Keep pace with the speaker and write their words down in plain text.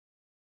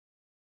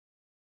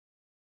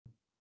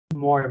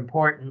more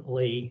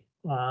importantly,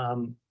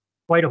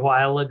 quite a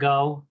while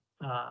ago.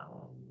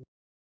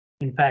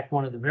 In fact,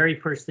 one of the very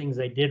first things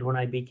I did when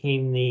I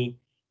became the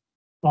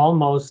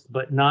almost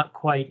but not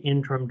quite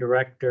interim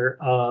director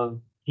of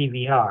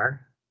PVR,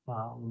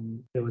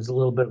 there was a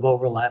little bit of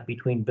overlap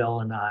between Bill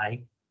and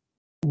I.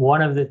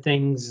 One of the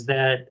things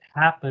that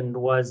happened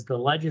was the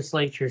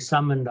legislature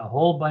summoned a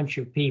whole bunch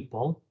of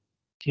people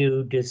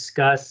to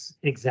discuss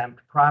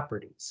exempt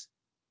properties.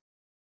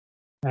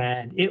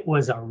 And it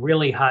was a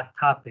really hot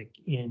topic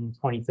in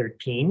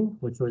 2013,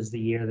 which was the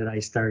year that I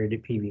started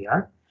at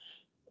PVR.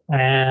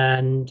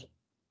 And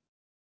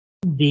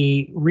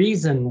the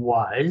reason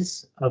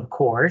was, of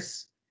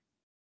course,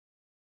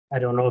 I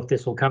don't know if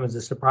this will come as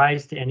a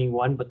surprise to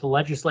anyone, but the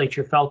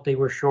legislature felt they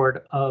were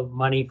short of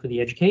money for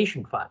the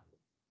education fund.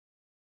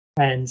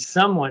 And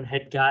someone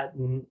had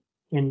gotten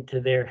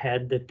into their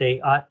head that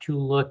they ought to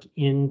look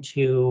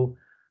into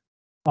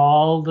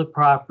all the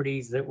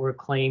properties that were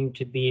claimed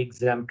to be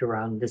exempt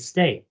around the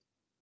state.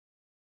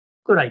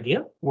 Good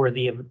idea,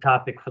 worthy of a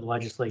topic for the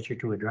legislature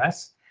to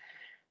address.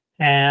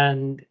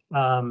 And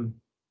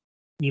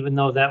even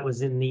though that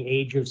was in the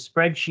age of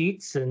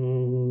spreadsheets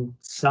and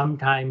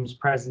sometimes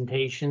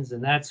presentations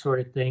and that sort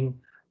of thing,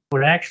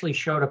 what actually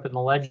showed up in the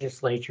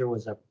legislature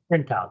was a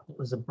printout. It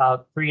was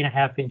about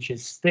 3.5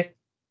 inches thick,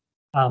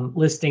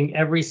 listing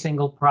every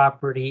single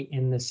property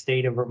in the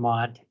state of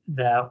Vermont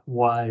that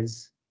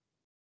was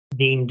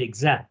deemed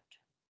exempt.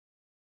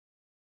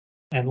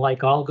 And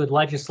like all good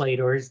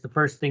legislators, the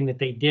first thing that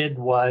they did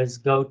was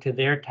go to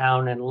their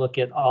town and look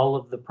at all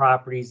of the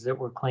properties that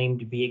were claimed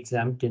to be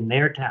exempt in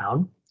their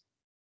town.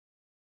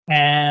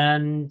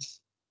 And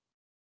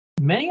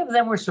many of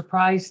them were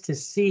surprised to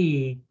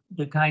see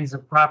the kinds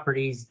of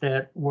properties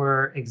that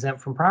were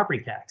exempt from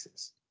property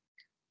taxes.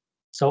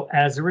 So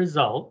as a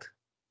result,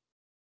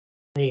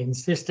 they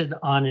insisted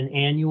on an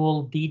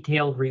annual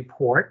detailed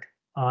report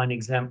on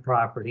exempt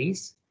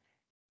properties.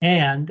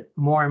 And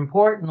more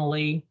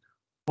importantly,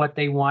 what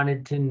they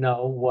wanted to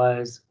know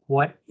was,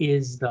 what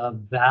is the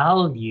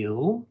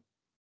value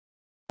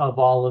of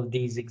all of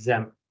these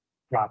exempt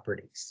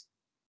properties?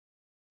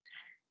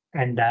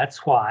 And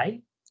that's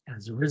why,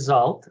 as a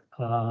result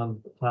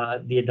of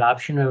the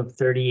adoption of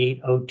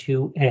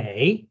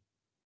 3802A,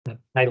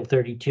 Title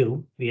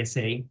 32,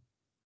 VSA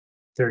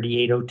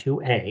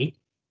 3802A,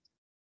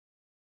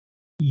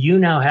 you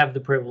now have the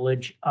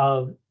privilege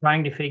of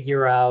trying to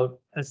figure out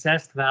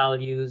assessed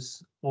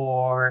values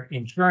or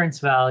insurance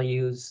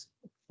values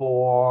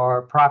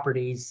for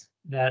properties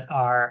that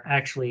are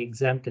actually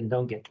exempt and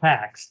don't get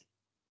taxed,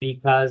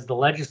 because the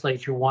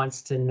legislature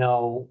wants to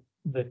know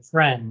the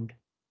trend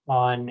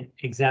on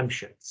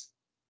exemptions.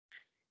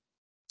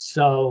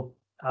 So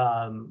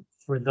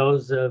for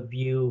those of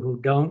you who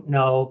don't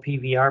know,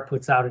 PVR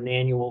puts out an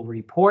annual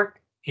report.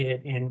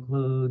 It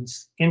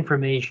includes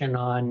information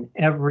on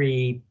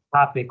every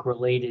topic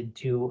related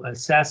to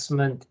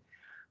assessment.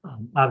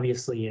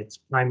 Obviously, its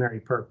primary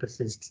purpose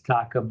is to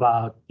talk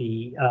about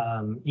the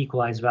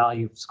equalized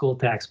value for school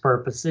tax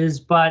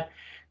purposes, but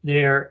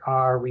there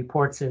are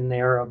reports in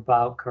there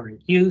about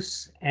current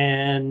use.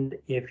 And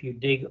if you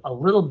dig a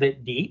little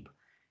bit deep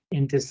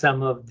into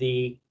some of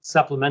the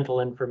supplemental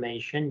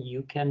information,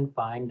 you can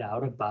find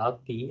out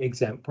about the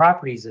exempt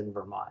properties in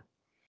Vermont.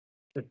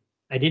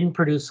 I didn't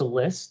produce a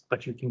list,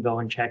 but you can go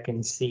and check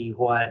and see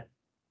what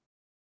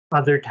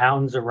other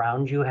towns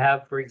around you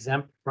have for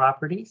exempt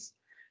properties.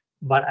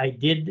 But I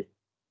did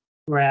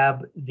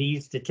grab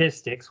these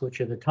statistics,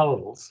 which are the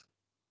totals.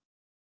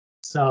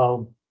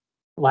 So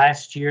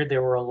last year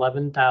there were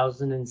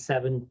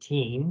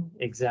 11,017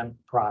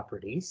 exempt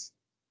properties.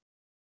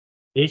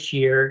 This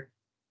year,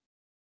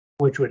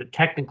 which would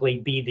technically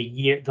be the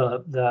year,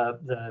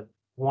 the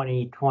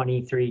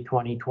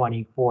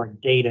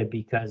 2023-2024 data,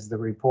 because the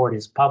report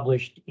is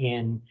published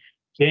in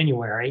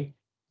January,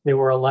 there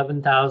were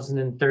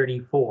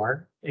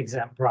 11,034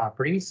 exempt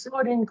properties, so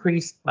it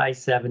increased by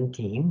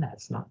 17.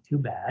 That's not too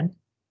bad.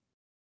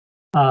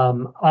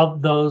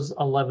 Of those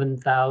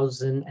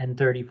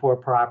 11,034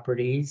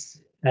 properties,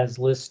 as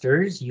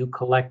listers, you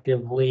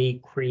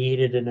collectively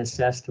created an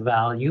assessed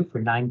value for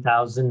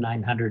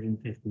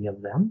 9,950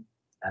 of them.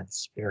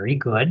 That's very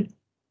good.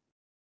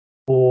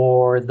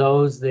 For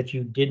those that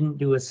you didn't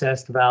do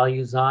assessed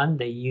values on,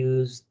 they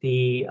used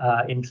the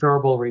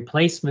insurable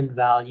replacement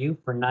value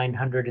for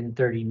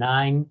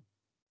 939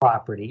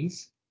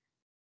 properties.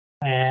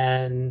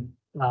 And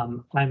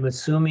I'm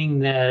assuming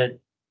that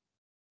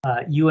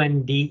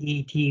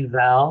UNDET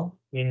val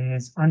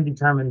is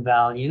undetermined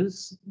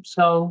values.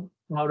 So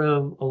out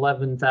of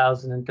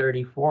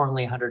 11,034,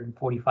 only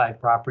 145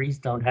 properties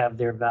don't have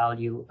their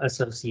value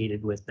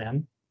associated with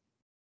them.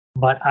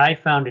 But I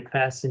found it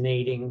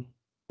fascinating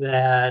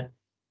that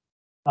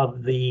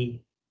of the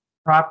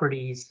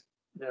properties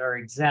that are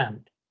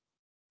exempt,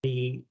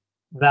 the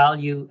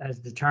value as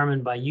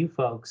determined by you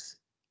folks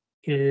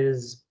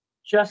is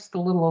just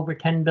a little over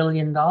 $10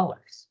 billion.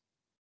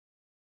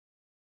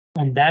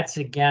 And that's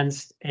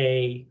against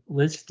a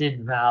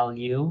listed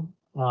value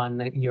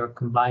on your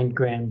combined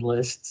grand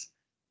lists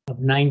of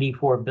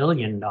 $94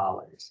 billion.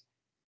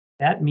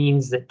 that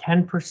means that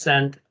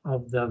 10%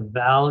 of the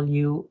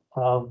value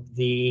of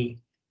the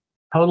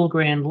total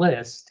grand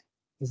list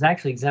is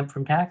actually exempt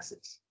from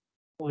taxes,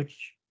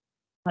 which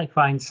I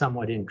find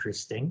somewhat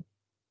interesting.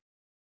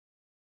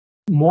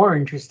 More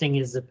interesting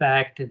is the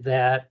fact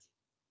that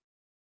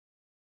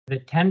the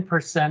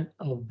 10%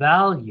 of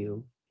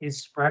value is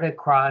spread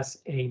across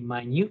a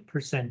minute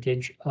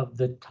percentage of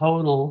the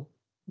total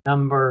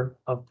number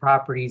of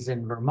properties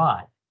in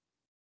Vermont.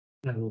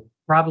 I'll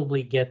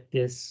probably get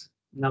this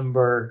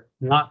number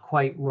not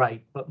quite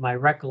right, but my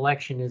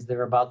recollection is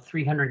there are about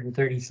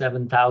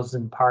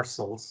 337,000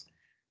 parcels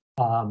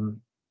in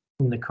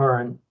the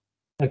current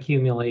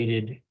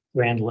accumulated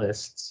grand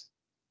lists,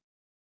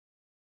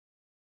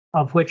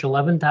 of which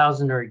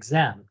 11,000 are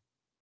exempt,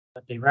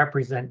 but they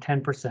represent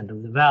 10%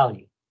 of the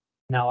value.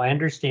 Now, I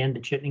understand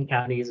that Chittenden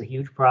County is a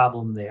huge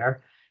problem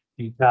there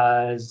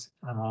because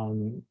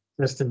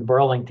just in the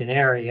Burlington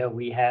area,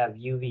 we have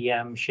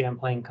UVM,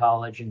 Champlain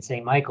College, and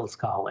St. Michael's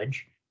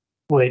College,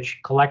 which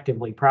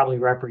collectively probably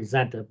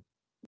represent a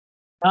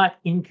not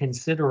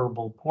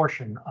inconsiderable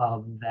portion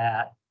of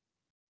that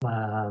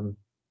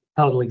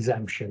total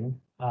exemption.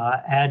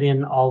 Add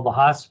in all the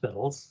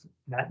hospitals,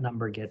 that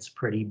number gets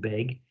pretty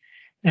big.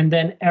 And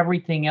then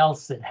everything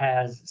else that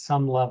has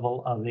some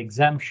level of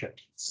exemption.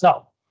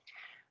 So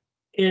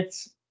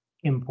it's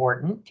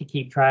important to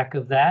keep track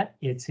of that.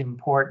 It's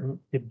important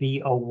to be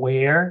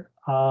aware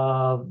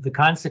of the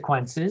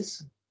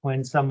consequences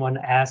when someone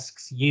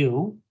asks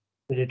you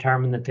to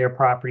determine that their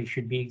property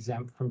should be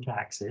exempt from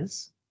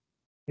taxes.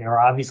 There are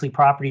obviously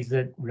properties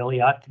that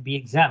really ought to be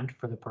exempt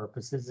for the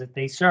purposes that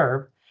they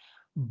serve,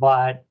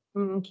 but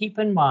keep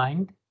in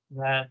mind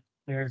that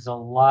there's a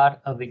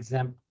lot of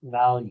exempt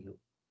value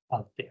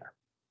out there.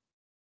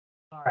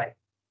 All right,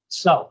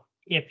 so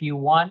if you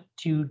want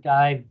to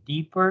dive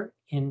deeper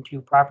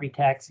into property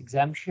tax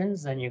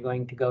exemptions, then you're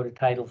going to go to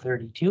Title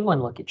 32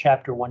 and look at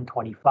Chapter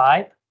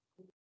 125.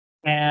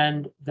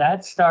 And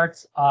that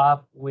starts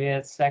off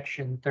with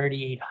Section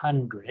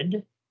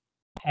 3800.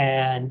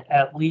 And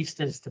at least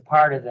as to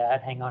part of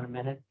that, hang on a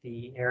minute,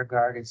 the air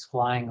guard is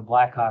flying a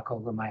Black Hawk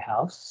over my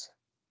house.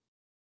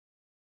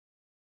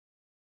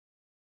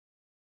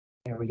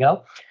 There we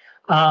go.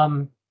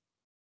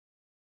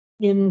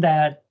 In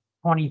that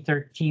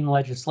 2013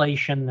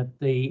 legislation that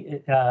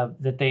they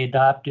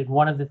adopted,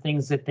 one of the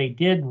things that they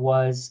did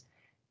was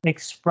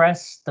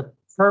express the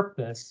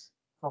purpose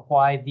for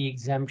why the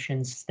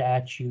exemption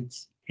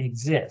statutes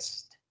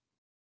exist.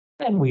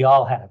 And we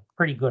all had a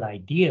pretty good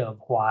idea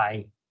of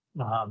why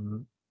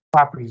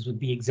properties would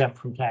be exempt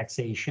from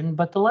taxation,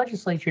 but the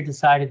legislature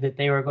decided that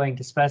they were going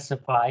to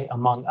specify,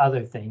 among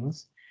other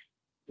things,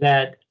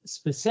 that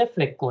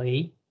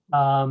specifically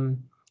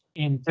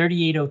in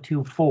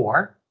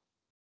 38024,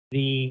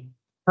 the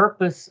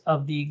purpose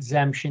of the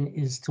exemption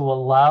is to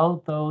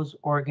allow those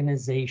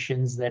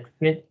organizations that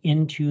fit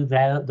into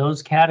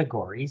those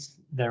categories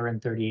that are in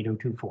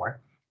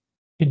 38024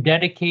 to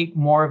dedicate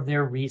more of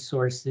their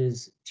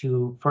resources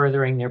to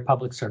furthering their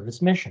public service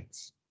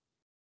missions.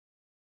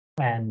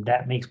 And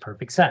that makes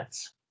perfect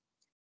sense.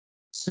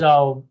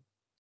 So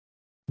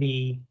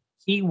the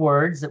key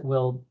words that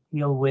we'll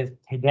deal with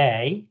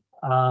today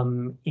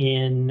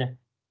in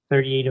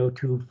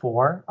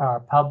 38024 are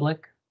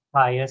public,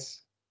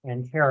 pious,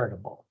 and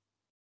charitable.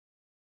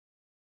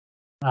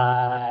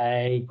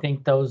 I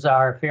think those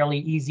are fairly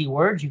easy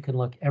words. You can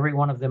look every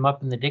one of them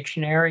up in the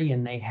dictionary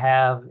and they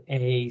have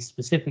a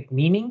specific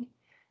meaning.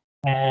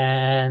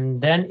 And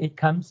then it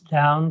comes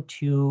down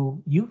to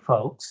you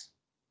folks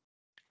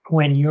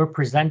when you're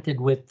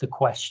presented with the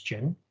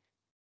question,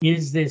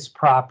 is this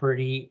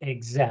property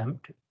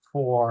exempt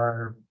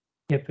for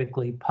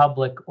typically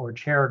public or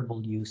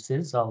charitable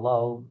uses,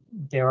 although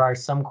there are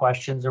some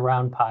questions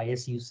around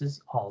pious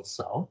uses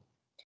also.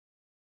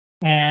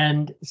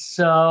 And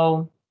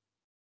so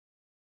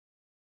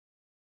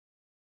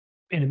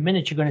in a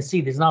minute, you're going to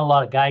see there's not a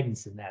lot of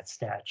guidance in that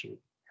statute.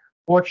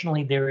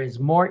 Fortunately, there is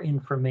more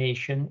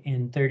information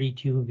in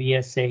 32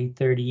 VSA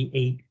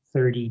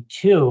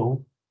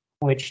 3832,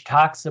 which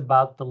talks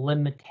about the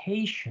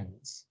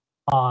limitations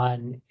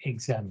on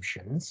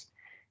exemptions.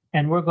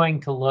 And we're going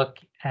to look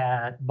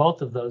at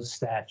both of those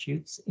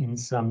statutes in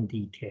some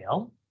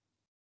detail.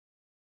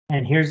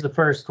 And here's the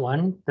first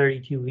one,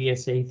 32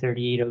 VSA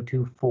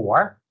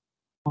 38024,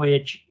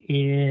 which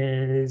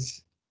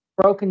is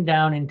broken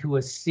down into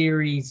a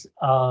series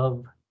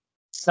of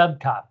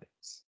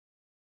subtopics.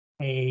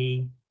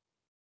 A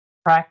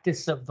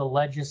practice of the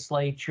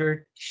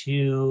legislature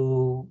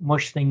to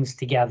mush things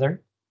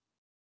together.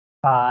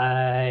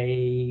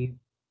 If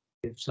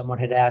someone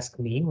had asked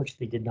me, which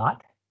they did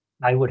not,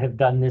 I would have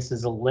done this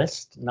as a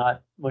list,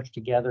 not mushed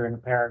together in a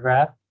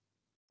paragraph.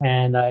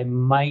 And I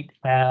might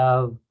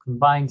have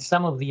combined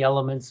some of the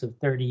elements of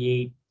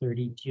 38,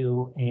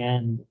 32,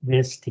 and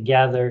this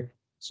together,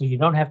 so you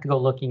don't have to go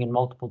looking in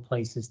multiple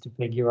places to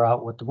figure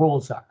out what the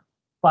rules are.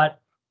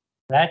 But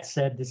that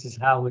said, this is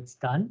how it's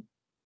done.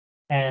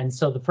 And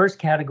so the first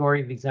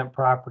category of exempt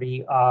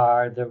property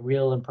are the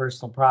real and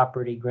personal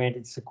property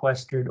granted,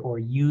 sequestered, or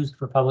used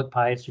for public,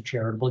 pious, or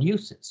charitable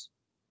uses.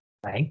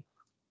 Okay.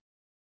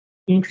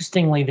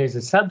 Interestingly, there's a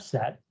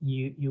subset.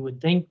 You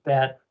would think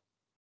that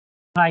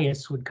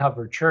pious would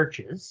cover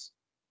churches,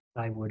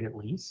 I would at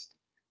least,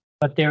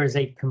 but there is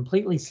a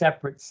completely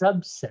separate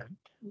subset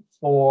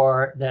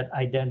for that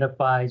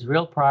identifies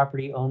real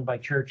property owned by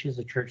churches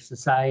or church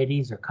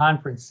societies or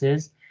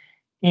conferences.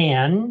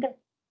 And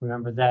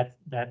remember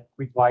that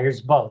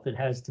requires both. It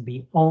has to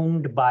be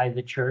owned by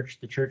the church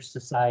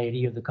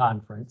society, or the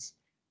conference,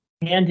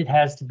 and it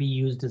has to be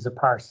used as a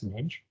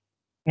parsonage,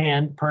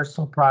 and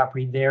personal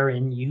property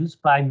therein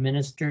used by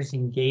ministers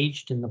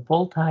engaged in the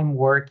full-time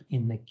work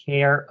in the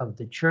care of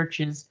the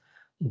churches,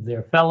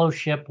 their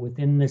fellowship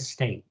within the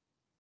state.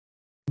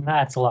 And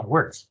that's a lot of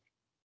words.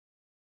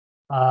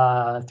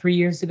 3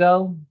 years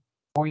ago,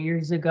 4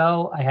 years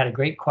ago, I had a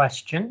great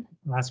question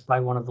asked by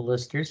one of the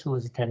listers who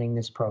was attending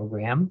this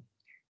program.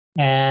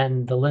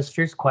 And the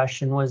lister's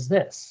question was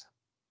this: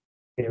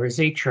 there is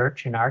a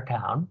church in our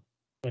town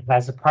that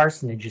has a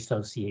parsonage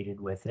associated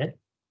with it,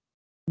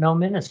 no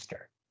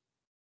minister.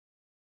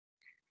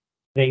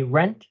 They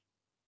rent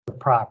the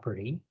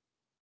property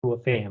to a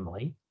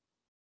family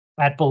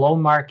at below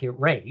market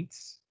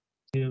rates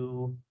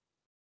to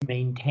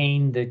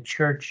maintain the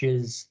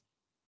church's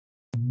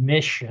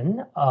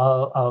mission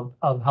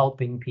of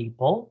helping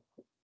people,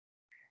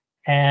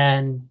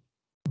 and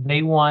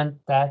they want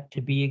that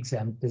to be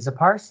exempt as a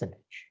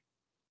parsonage.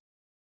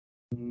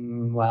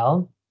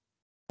 Well,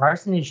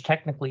 parsonage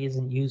technically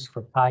isn't used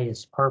for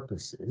pious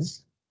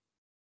purposes.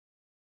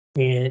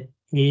 It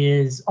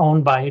is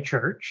owned by a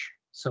church,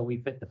 so we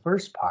fit the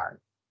first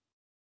part.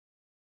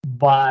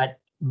 But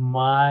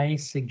my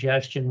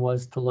suggestion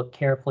was to look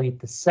carefully at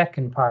the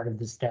second part of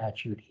the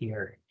statute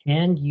here: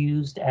 and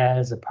used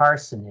as a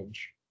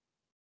parsonage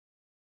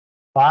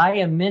by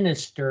a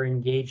minister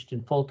engaged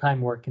in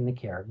full-time work in the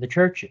care of the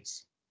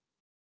churches.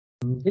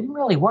 It didn't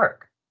really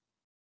work.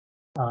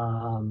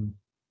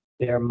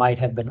 There might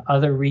have been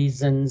other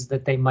reasons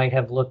that they might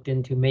have looked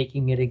into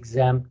making it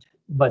exempt,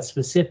 but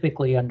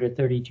specifically under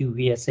 32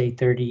 VSA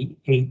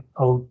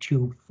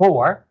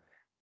 38024,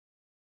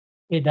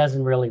 it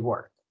doesn't really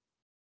work.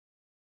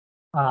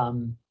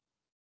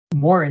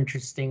 More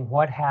interesting,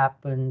 what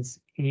happens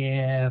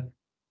if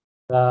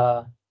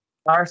the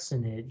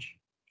parsonage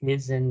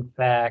is in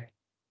fact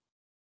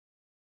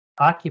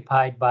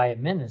occupied by a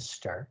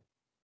minister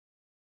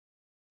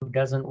who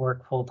doesn't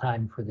work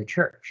full-time for the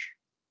church?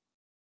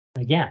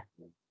 Again,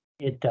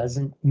 it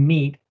doesn't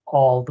meet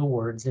all the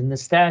words in the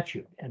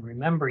statute. And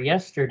remember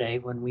yesterday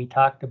when we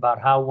talked about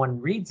how one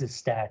reads a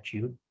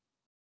statute,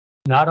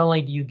 not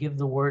only do you give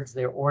the words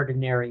their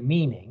ordinary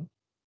meaning,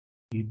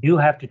 you do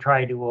have to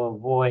try to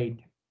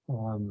avoid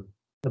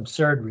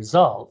absurd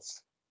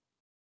results,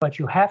 but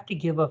you have to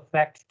give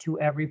effect to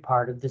every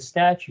part of the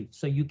statute.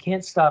 So you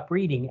can't stop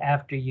reading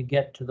after you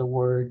get to the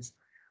words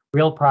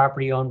real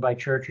property owned by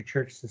church or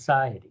church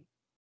society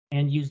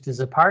and used as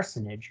a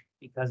parsonage,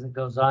 because it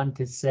goes on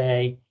to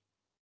say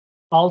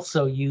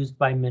also used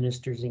by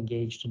ministers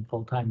engaged in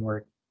full-time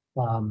work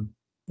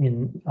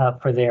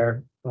for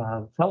their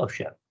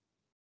fellowship.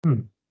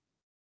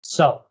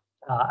 So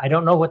I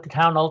don't know what the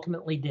town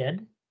ultimately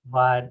did,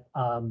 but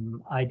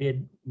I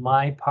did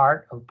my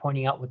part of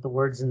pointing out what the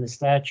words in the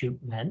statute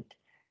meant,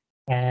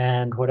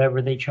 and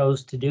whatever they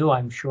chose to do,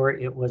 I'm sure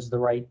it was the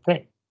right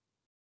thing.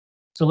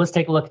 So let's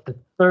take a look at the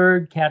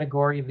third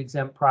category of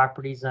exempt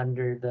properties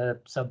under the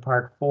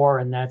subpart 4,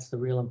 and that's the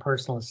real and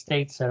personal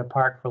estate set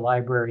apart for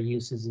library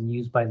uses and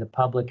used by the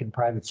public and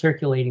private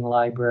circulating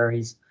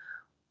libraries,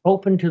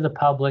 open to the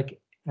public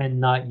and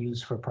not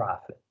used for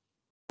profit.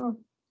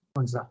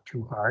 One's not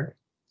too hard.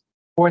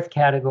 Fourth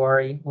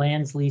category,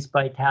 lands leased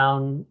by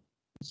towns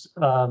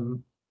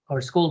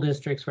or school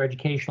districts for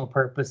educational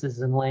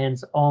purposes, and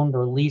lands owned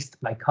or leased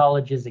by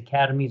colleges,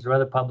 academies, or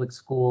other public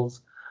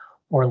schools,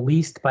 or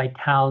leased by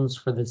towns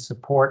for the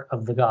support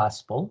of the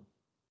gospel.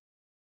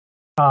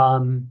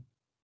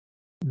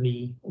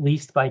 The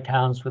leased by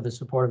towns for the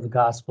support of the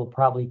gospel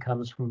probably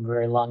comes from a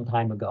very long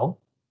time ago.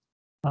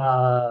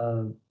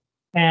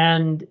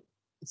 And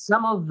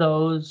some of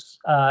those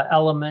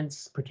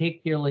elements,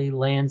 particularly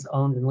lands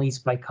owned and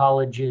leased by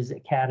colleges,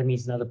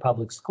 academies, and other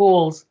public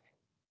schools,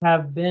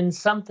 have been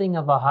something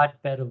of a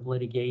hotbed of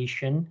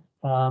litigation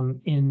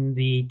in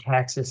the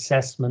tax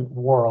assessment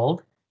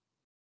world.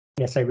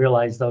 Yes, I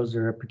realize those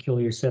are a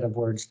peculiar set of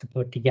words to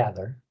put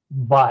together,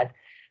 but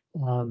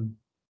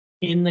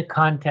in the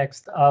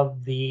context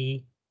of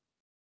the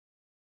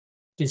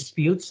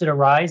disputes that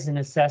arise in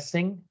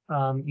assessing,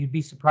 you'd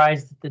be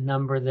surprised at the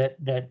number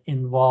that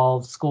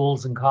involves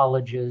schools and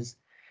colleges,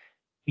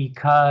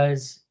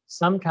 because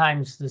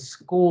sometimes the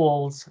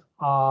schools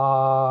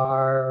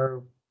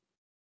are,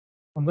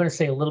 I'm going to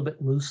say, a little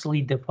bit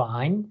loosely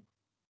defined.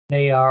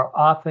 They are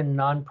often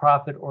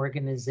nonprofit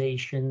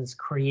organizations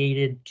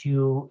created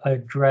to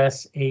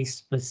address a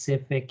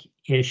specific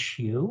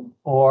issue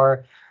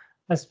or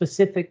a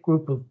specific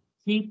group of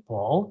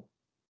people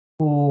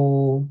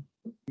who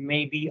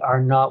maybe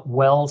are not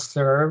well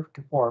served,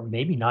 or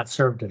maybe not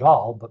served at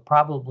all, but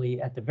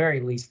probably at the very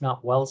least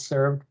not well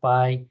served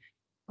by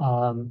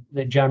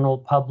the general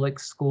public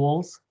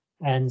schools.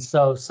 And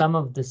so some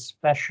of the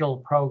special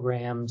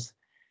programs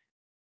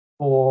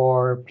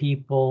for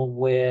people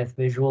with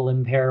visual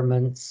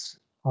impairments,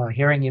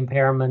 hearing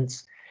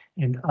impairments,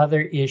 and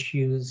other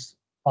issues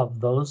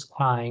of those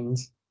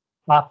kinds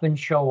often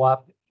show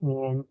up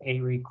in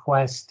a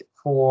request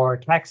for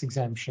tax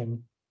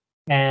exemption.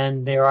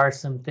 And there are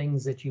some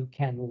things that you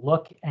can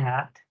look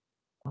at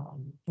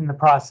in the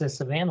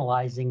process of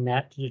analyzing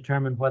that to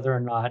determine whether or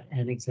not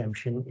an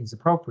exemption is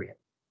appropriate.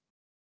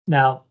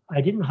 Now,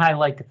 I didn't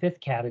highlight the fifth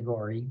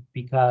category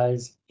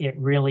because it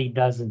really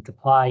doesn't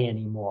apply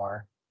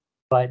anymore.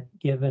 But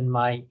given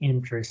my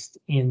interest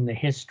in the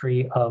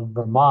history of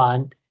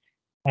Vermont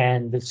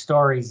and the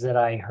stories that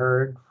I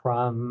heard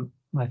from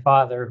my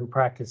father, who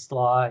practiced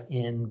law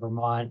in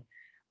Vermont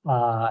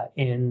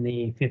in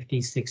the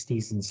 50s,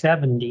 60s, and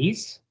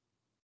 70s,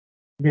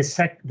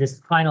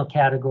 this final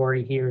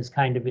category here is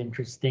kind of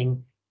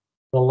interesting.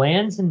 The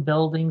lands and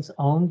buildings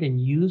owned and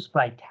used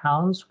by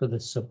towns for the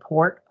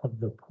support of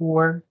the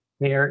poor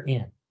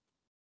therein.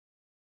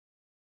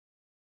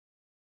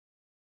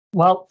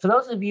 Well, for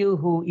those of you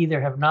who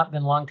either have not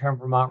been long-term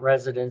Vermont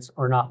residents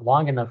or not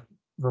long enough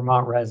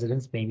Vermont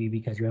residents, maybe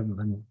because you haven't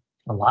been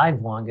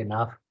alive long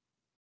enough,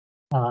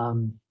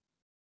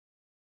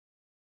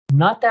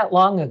 not that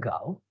long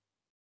ago,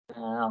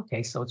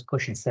 okay, so it's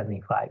pushing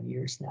 75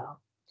 years now,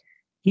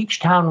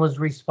 each town was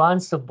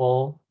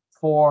responsible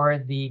for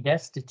the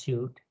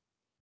destitute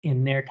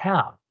in their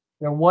town.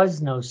 There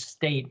was no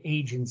state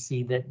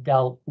agency that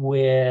dealt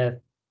with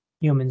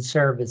human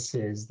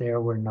services.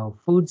 There were no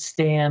food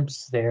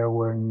stamps, there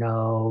were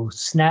no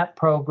SNAP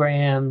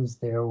programs,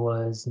 there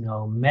was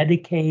no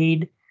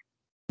Medicaid.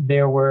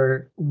 There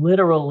were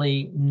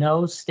literally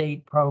no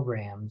state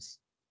programs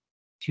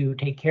to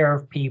take care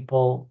of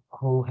people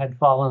who had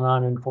fallen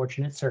on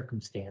unfortunate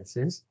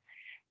circumstances,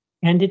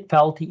 and it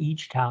fell to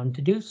each town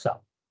to do so.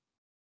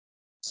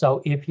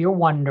 So if you're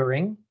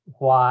wondering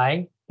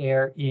why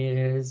there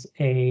is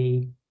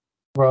a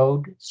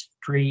road,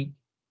 street,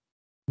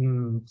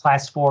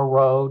 class 4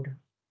 road,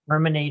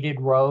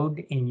 terminated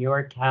road in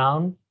your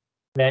town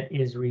that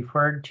is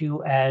referred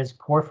to as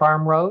Poor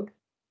Farm Road,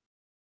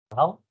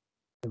 well,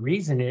 the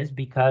reason is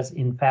because,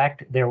 in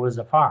fact, there was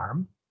a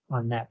farm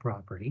on that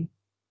property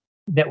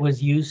that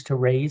was used to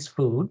raise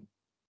food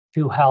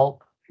to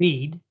help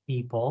feed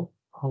people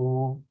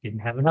who didn't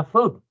have enough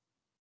food.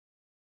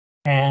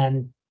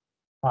 And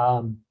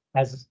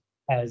as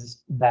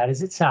bad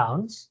as it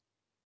sounds,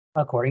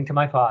 according to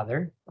my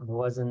father,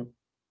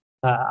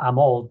 I'm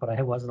old, but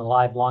I wasn't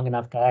alive long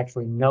enough to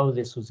actually know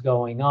this was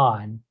going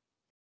on.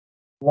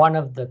 One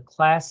of the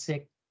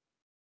classic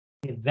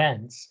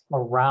events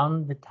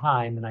around the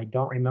time, and I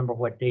don't remember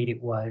what date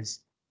it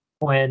was,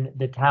 when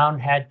the town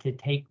had to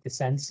take the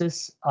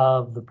census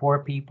of the poor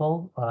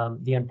people,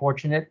 the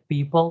unfortunate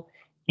people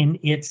in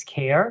its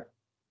care,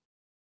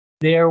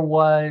 there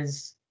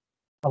was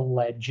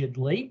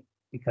allegedly,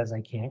 because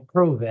I can't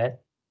prove it,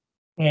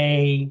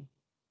 a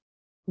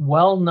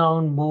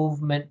well-known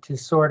movement to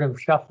sort of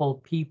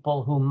shuffle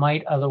people who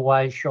might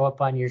otherwise show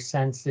up on your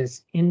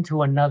census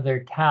into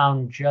another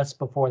town just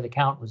before the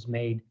count was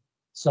made,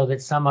 so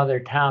that some other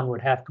town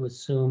would have to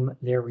assume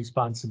their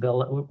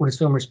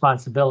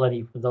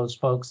responsibility for those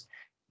folks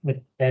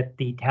that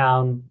the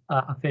town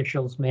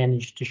officials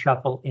managed to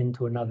shuffle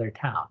into another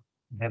town.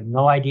 I have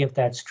no idea if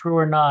that's true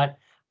or not,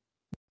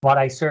 but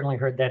I certainly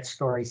heard that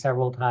story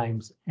several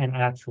times, and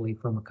actually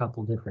from a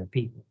couple different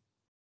people.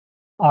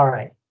 All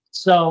right,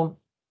 so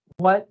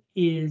what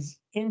is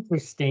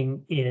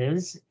interesting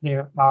is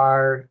there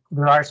are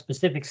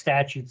specific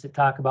statutes that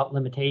talk about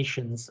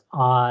limitations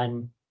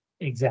on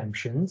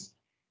exemptions,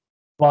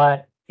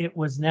 but it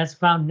was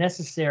found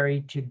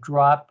necessary to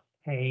drop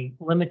a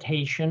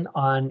limitation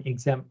on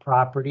exempt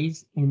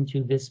properties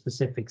into this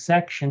specific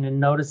section, and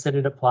notice that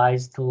it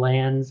applies to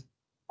lands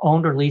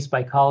owned or leased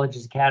by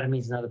colleges,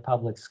 academies, and other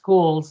public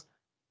schools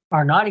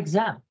are not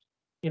exempt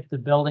if the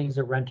buildings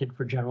are rented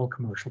for general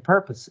commercial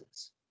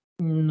purposes,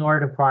 nor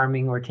to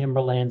farming or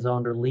timberlands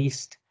owned or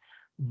leased.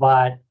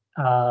 But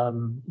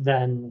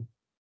then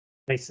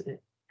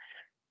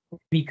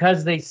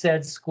because they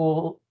said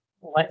school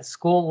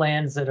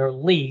lands that are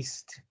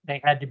leased, they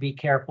had to be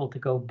careful to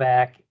go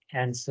back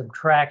and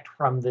subtract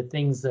from the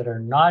things that are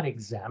not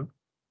exempt.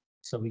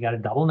 So we got a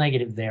double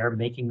negative there,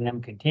 making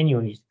them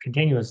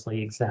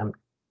continuously exempt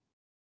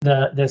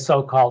the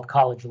so-called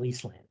college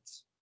lease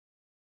lands.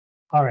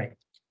 All right,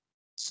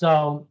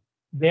 so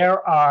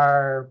there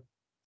are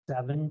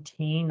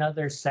 17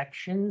 other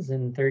sections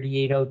in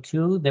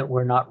 3802 that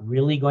we're not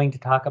really going to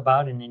talk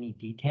about in any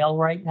detail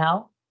right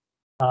now.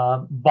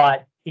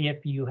 But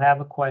if you have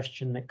a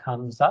question that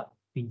comes up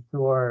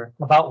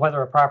about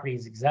whether a property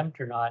is exempt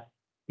or not,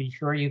 be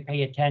sure you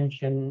pay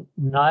attention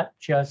not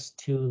just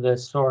to the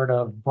sort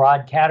of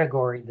broad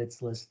category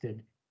that's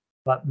listed,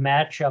 but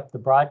match up the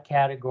broad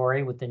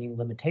category with any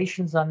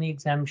limitations on the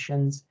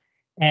exemptions,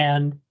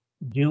 and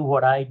do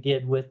what I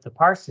did with the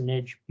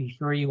parsonage. Be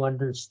sure you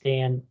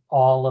understand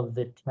all of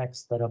the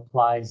text that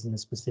applies in the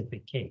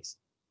specific case.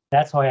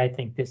 That's why I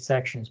think this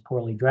section is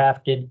poorly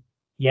drafted.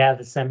 yeah,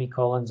 the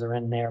semicolons are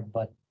in there,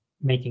 but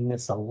making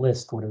this a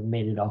list would have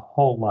made it a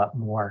whole lot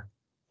more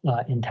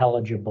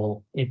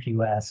intelligible, if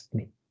you ask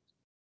me.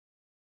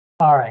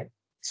 All right,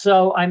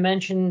 so I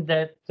mentioned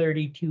that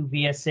 32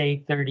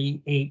 VSA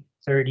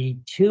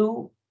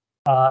 3832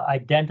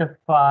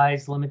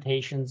 identifies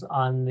limitations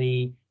on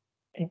the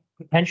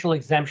potential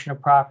exemption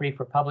of property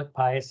for public,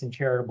 pious, and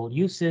charitable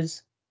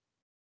uses.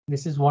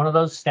 This is one of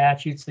those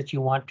statutes that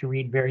you want to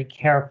read very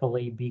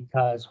carefully,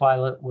 because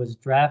while it was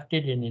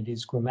drafted and it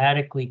is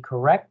grammatically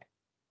correct,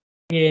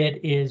 it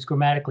is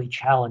grammatically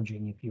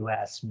challenging, if you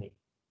ask me.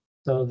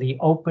 So the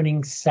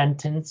opening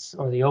sentence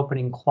or the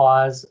opening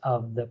clause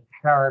of the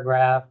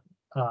paragraph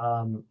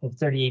of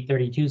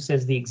 3832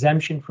 says the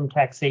exemption from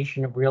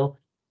taxation of real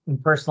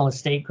and personal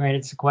estate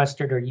granted,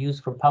 sequestered, or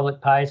used for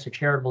public, pious, or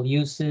charitable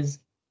uses,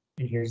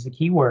 and here's the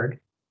key word,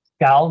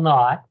 shall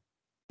not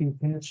be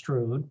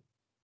construed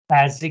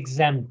as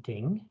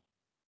exempting.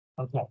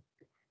 Okay,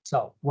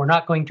 so we're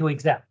not going to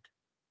exempt.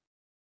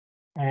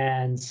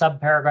 And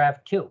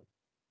subparagraph 2,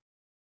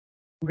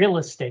 real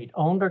estate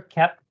owned or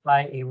kept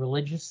by a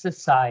religious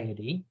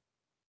society,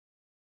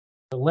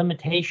 the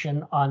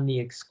limitation on the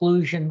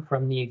exclusion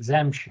from the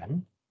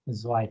exemption, this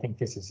is why I think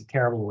this is a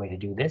terrible way to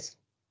do this,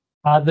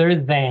 other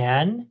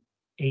than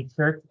a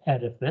church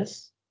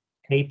edifice,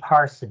 a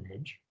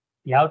parsonage,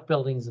 the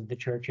outbuildings of the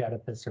church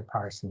edifice or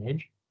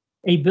parsonage,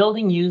 a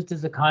building used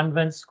as a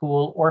convent,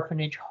 school,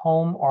 orphanage,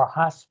 home, or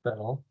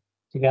hospital,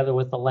 together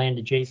with the land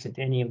adjacent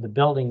to any of the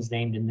buildings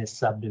named in this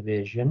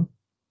subdivision.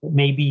 It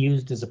may be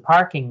used as a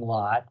parking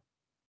lot,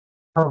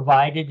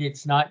 provided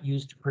it's not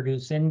used to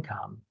produce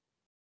income.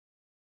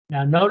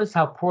 Now, notice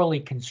how poorly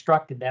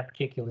constructed that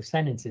particular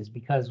sentence is,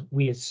 because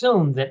we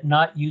assume that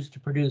not used to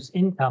produce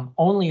income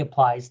only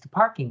applies to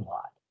parking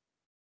lot.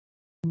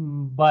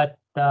 But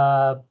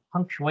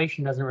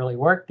punctuation doesn't really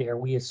work there.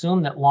 We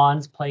assume that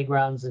lawns,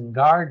 playgrounds, and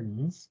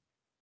gardens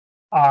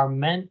are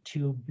meant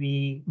to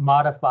be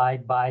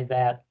modified by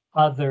that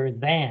other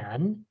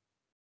than,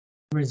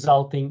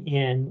 resulting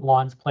in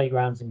lawns,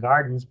 playgrounds, and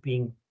gardens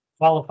being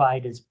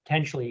qualified as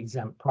potentially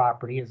exempt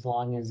property as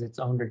long as it's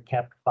owned or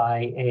kept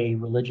by a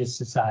religious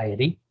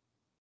society.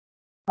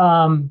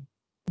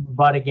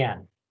 But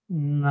again,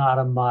 not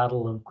a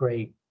model of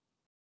great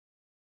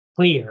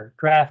clear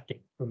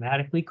drafting,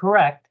 grammatically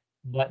correct,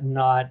 but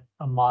not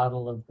a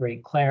model of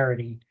great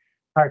clarity,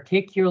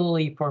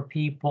 particularly for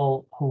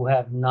people who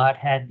have not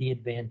had the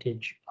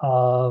advantage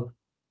of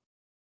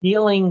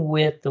dealing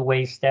with the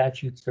way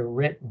statutes are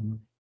written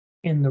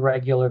in the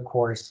regular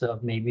course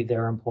of maybe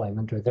their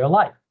employment or their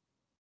life.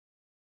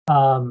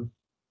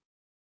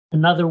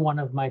 Another one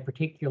of my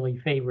particularly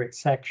favorite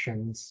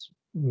sections,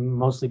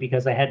 mostly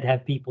because I had to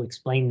have people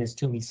explain this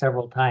to me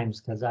several times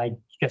because I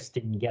just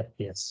didn't get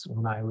this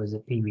when I was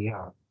at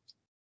PBR.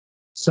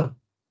 So,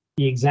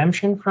 the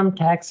exemption from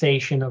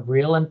taxation of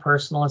real and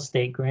personal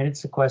estate granted,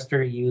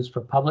 sequestered, or used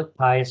for public,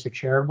 pious, or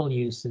charitable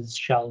uses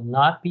shall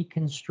not be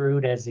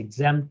construed as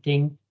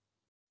exempting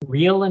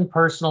real and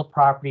personal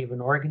property of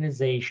an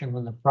organization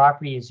when the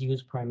property is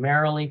used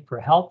primarily for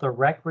health or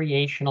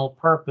recreational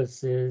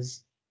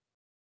purposes,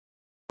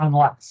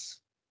 unless,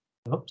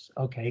 oops,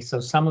 okay, so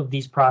some of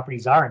these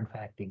properties are in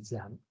fact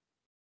exempt.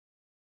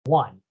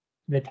 1,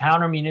 the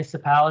town or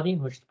municipality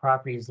in which the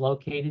property is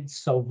located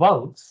so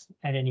votes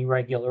at any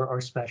regular or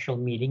special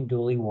meeting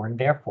duly warned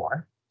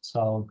therefor.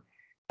 So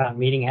town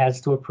meeting has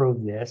to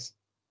approve this.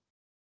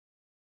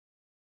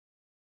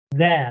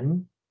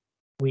 Then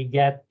we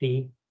get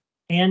the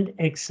and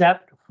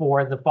except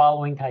for the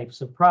following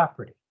types of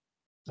property.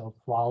 So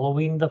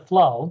following the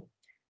flow,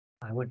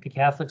 I went to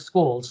Catholic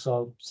school,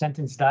 so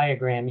sentence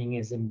diagramming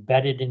is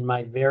embedded in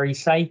my very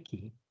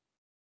psyche.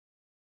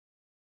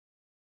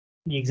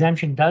 The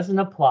exemption doesn't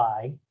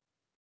apply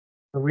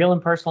for real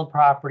and personal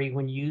property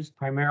when used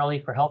primarily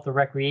for health or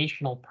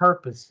recreational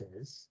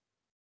purposes,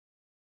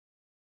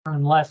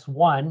 unless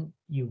 1,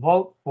 you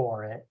vote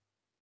for it.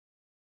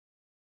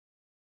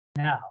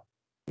 Now,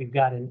 we've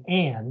got an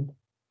and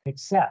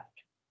except.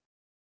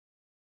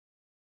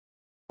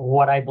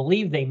 What I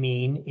believe they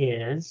mean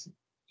is,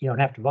 you don't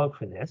have to vote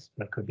for this,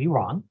 but it could be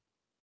wrong,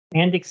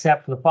 and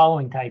except for the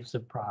following types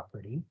of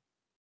property,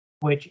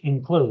 which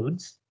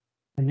includes,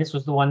 and this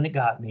was the one that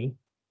got me,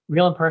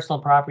 real and personal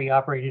property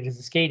operated as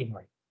a skating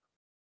rink.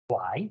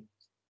 Why?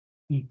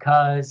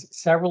 Because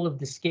several of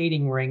the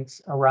skating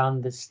rinks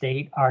around the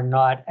state are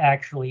not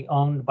actually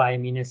owned by a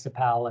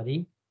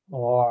municipality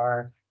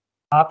or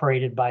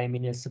operated by a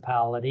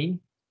municipality.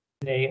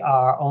 They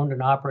are owned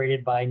and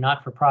operated by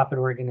not-for-profit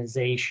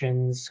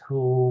organizations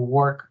who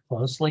work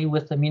closely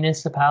with the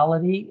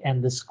municipality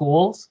and the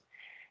schools.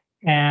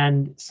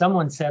 And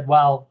someone said,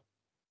 well,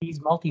 these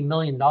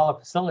multi-million-dollar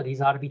facilities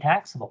ought to be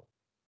taxable.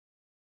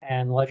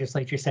 And the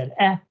legislature said,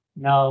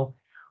 no,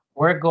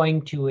 we're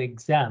going to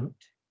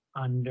exempt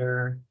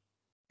under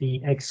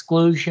the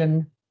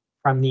exclusion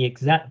from the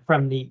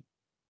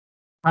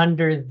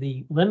under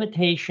the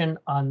limitation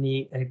on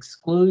the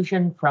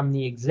exclusion from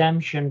the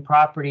exemption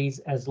properties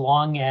as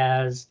long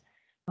as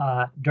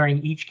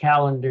during each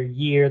calendar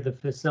year the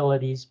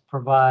facilities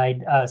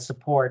provide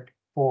support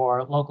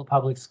for local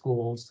public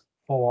schools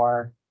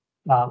for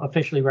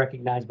officially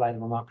recognized by the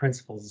Vermont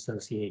Principals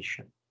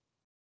Association.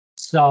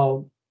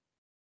 So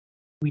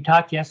we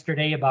talked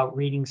yesterday about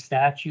reading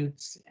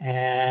statutes,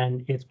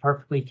 and it's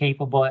perfectly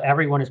capable.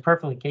 Everyone is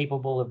perfectly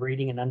capable of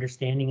reading and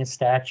understanding a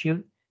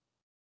statute,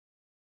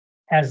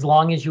 as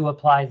long as you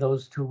apply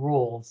those two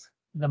rules.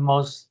 The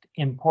most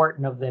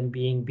important of them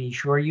being, be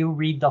sure you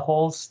read the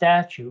whole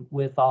statute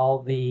with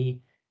all the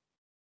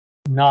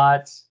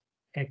nots,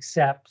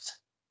 excepts,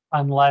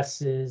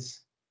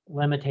 unlesses,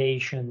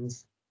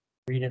 limitations.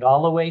 Read it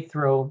all the way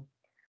through.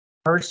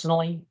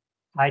 Personally,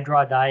 I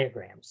draw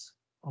diagrams,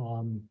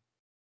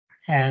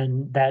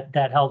 and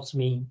that helps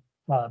me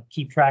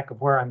keep track of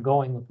where I'm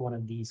going with one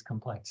of these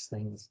complex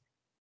things.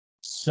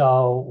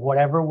 So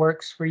whatever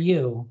works for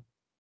you,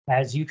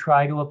 as you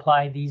try to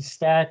apply these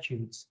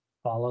statutes,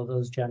 follow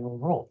those general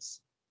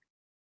rules.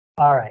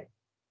 All right,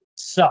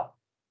 so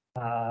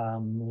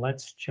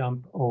let's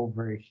jump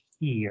over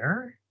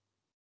here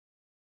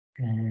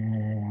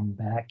and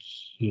back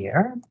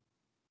here.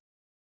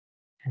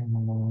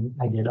 And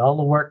I did all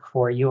the work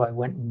for you. I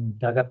went and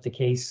dug up the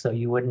case so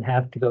you wouldn't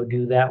have to go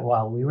do that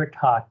while we were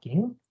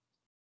talking.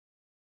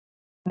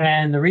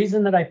 And the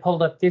reason that I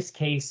pulled up this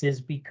case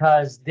is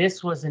because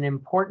this was an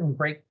important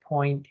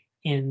breakpoint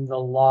in the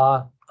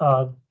law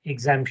of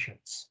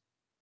exemptions.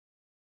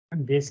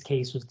 This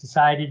case was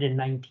decided in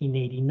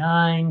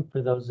 1989.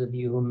 For those of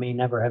you who may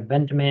never have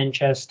been to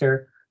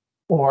Manchester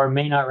or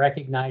may not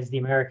recognize the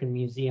American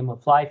Museum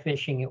of Fly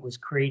Fishing, it was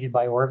created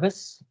by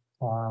Orvis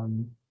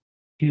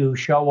to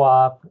show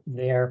off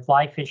their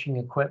fly fishing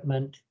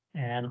equipment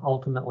and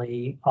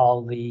ultimately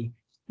all the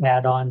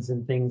add-ons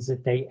and things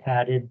that they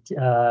added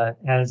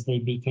as they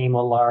became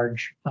a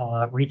large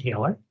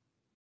retailer.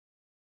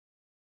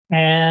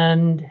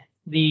 And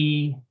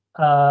the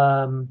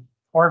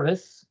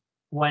Orvis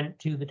went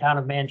to the town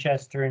of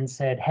Manchester and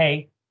said,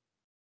 hey,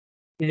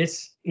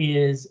 this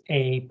is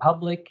a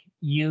public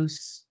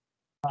use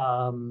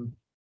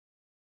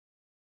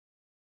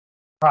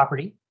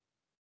property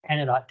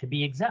and it ought to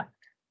be exempt.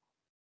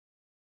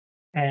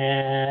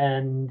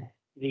 And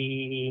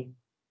the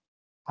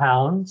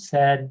town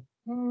said,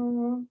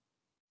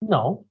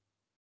 no.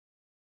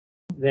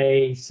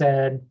 They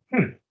said,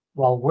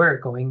 well, we're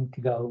going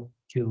to go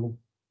to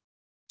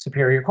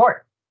Superior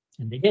Court.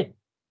 And they did.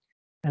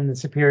 And the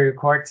Superior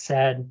Court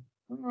said,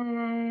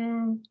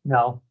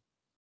 no.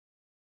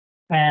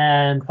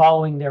 And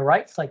following their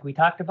rights, like we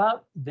talked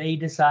about, they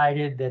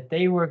decided that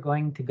they were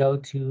going to go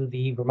to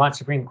the Vermont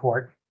Supreme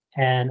Court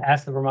and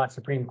ask the Vermont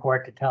Supreme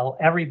Court to tell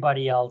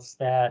everybody else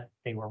that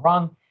they were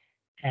wrong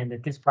and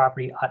that this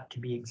property ought to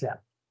be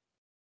exempt.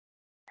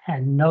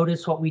 And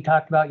notice what we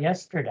talked about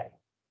yesterday,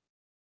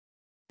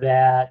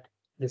 that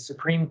the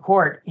Supreme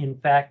Court, in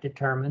fact,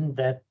 determined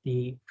that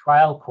the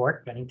trial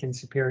court, Bennington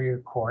Superior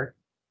Court,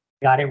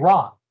 got it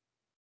wrong.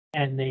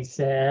 And they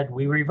said,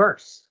 we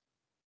reverse.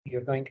 You're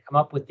going to come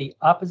up with the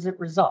opposite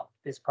result.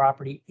 This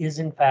property is,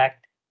 in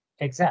fact,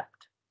 exempt.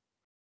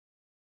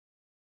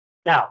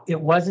 Now, it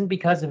wasn't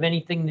because of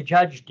anything the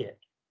judge did.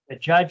 The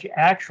judge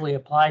actually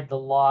applied the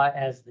law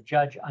as the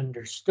judge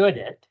understood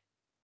it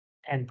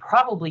and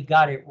probably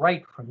got it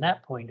right from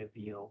that point of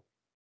view.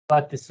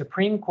 But the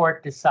Supreme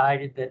Court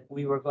decided that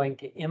we were going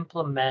to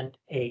implement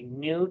a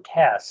new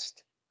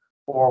test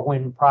for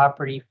when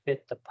property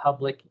fit the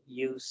public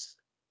use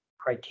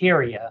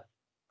criteria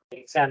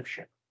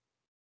exemption.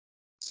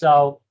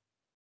 So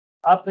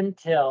up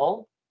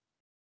until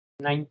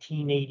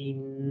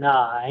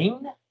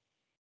 1989,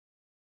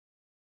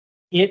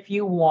 if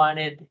you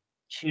wanted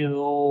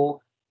to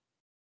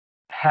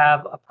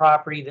have a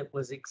property that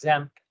was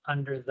exempt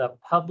under the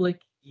public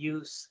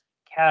use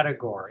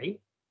category,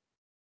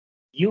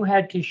 you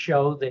had to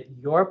show that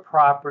your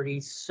property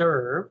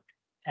served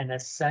an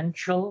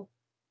essential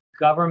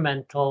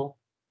governmental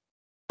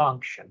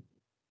function.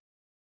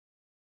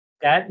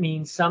 That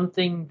means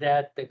something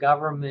that the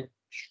government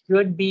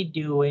should be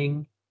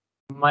doing,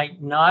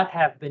 might not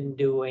have been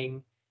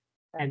doing,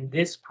 and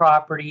this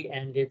property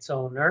and its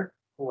owner,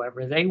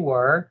 whoever they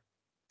were,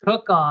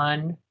 took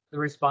on the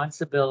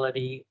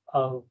responsibility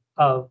of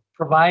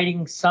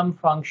providing some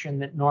function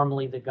that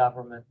normally the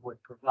government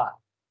would provide.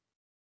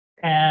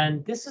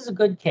 And this is a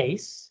good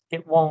case.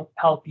 It won't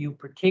help you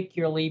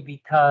particularly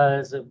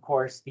because, of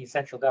course, the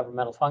essential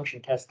governmental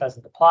function test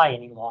doesn't apply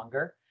any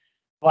longer.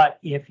 But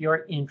if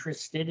you're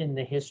interested in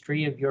the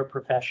history of your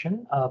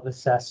profession of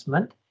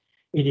assessment,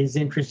 it is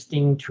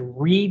interesting to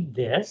read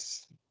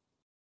this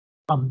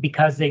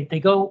because they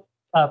go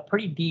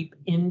pretty deep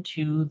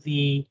into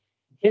the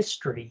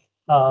history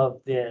of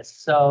this.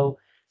 So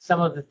some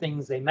of the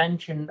things they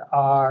mentioned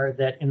are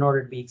that in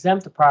order to be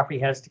exempt, the property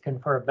has to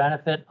confer a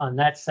benefit on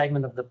that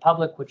segment of the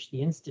public which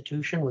the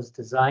institution was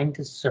designed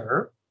to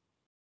serve.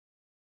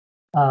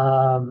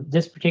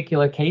 This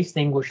particular case,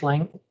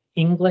 the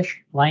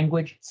English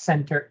Language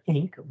Center,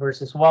 Inc.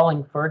 versus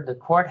Wallingford, the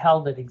court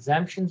held that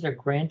exemptions are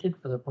granted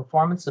for the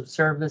performance of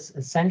service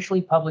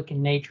essentially public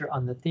in nature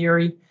on the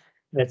theory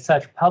that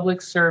such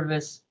public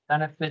service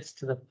benefits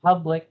to the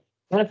public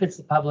benefits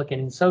the public,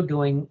 and in so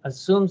doing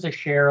assumes a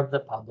share of the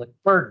public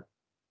burden.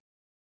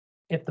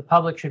 If the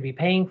public should be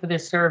paying for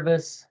this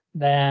service,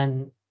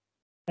 then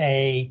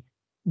a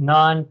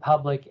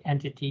non-public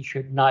entity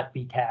should not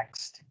be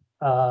taxed,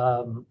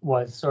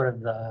 was sort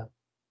of the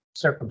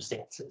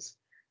circumstances.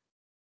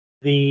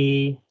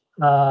 The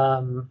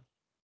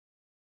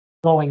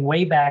going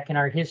way back in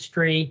our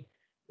history,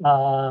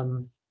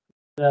 the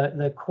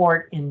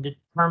court, in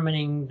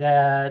determining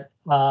that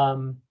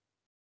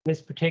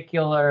this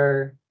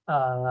particular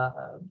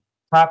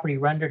property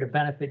rendered a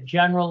benefit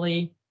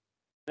generally,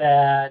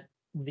 that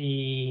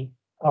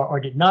or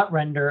did not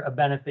render a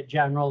benefit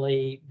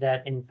generally,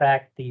 that in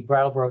fact the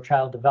Brattleboro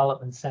Child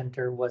Development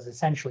Center was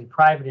essentially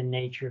private in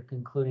nature,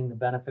 concluding the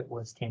benefit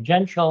was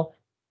tangential.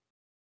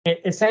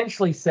 It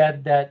essentially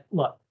said that,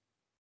 look,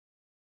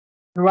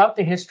 throughout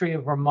the history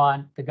of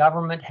Vermont, the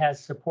government has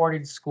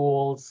supported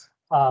schools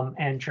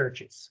and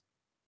churches.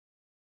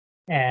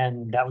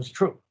 And that was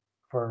true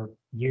for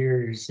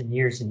years and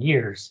years and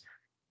years.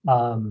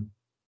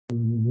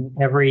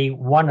 Every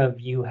one of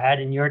you had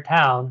in your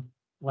town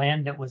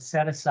land that was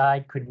set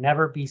aside, could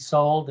never be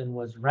sold, and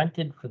was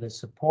rented for the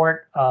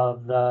support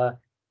of the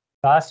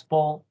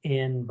gospel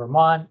in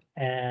Vermont.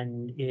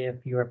 And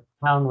if your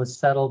town was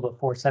settled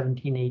before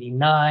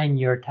 1789,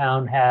 your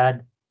town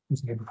had,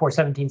 before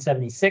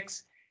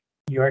 1776,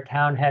 your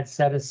town had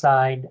set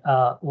aside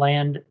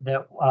land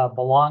that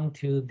belonged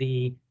to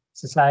the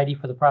Society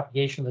for the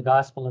Propagation of the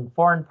Gospel in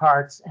Foreign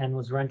Parts, and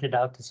was rented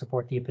out to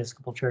support the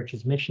Episcopal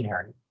Church's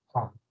missionary.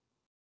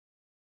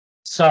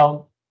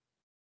 So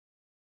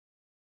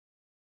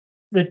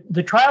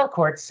the trial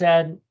court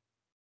said,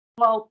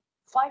 well,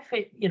 fly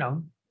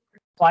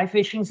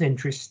fishing's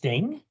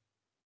interesting,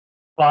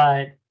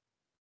 but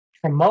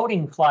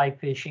promoting fly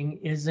fishing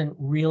isn't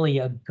really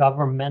a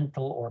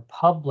governmental or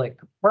public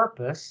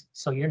purpose,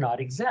 so you're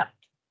not exempt.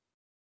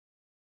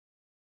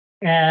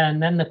 And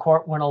then the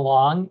court went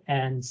along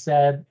and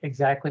said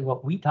exactly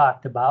what we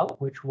talked about,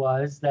 which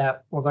was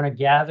that we're going to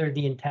gather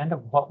the intent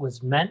of what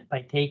was meant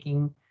by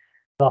taking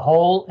the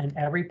whole and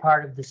every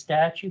part of the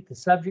statute, the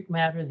subject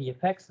matter, the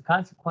effects, the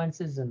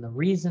consequences, and the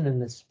reason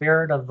and the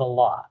spirit of the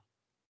law.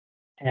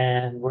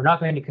 And we're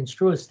not going to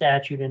construe a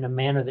statute in a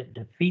manner that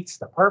defeats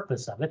the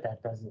purpose of it.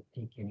 That doesn't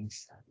make any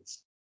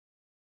sense.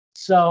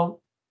 So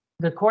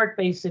the court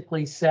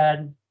basically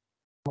said,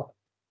 look,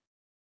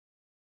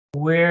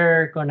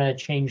 we're going to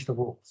change the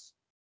rules.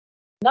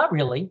 Not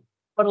really,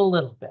 but a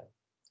little bit.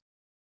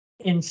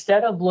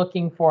 Instead of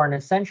looking for an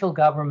essential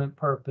government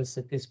purpose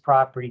that this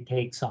property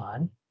takes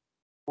on,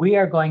 we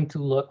are going to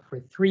look for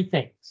three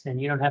things.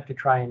 And you don't have to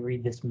try and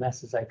read this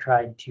mess as I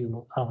tried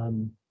to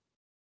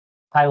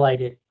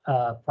highlight it,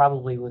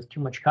 probably with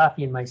too much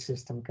coffee in my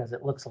system because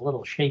it looks a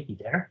little shaky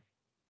there.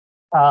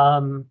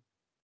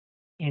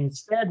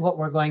 Instead, what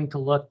we're going to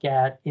look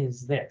at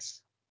is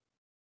this.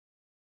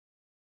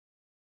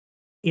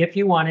 If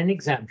you want an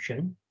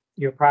exemption,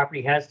 your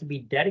property has to be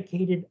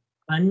dedicated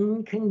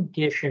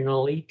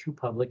unconditionally to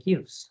public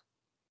use.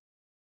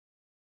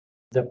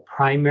 The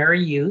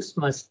primary use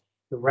must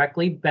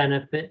directly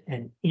benefit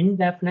an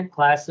indefinite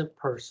class of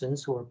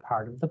persons who are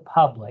part of the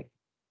public,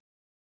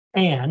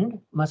 and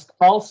must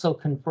also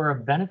confer a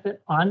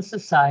benefit on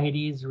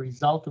society as a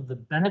result of the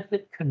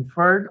benefit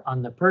conferred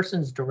on the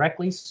persons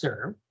directly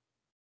served.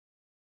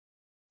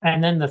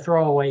 And then the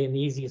throwaway and the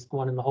easiest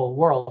one in the whole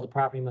world, the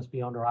property must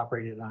be owned or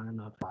operated on a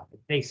nonprofit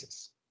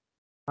basis.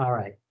 All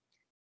right.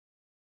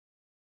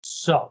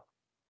 So,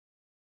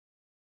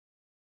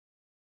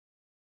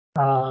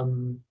 there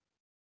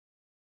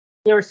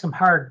are some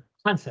hard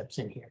concepts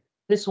in here.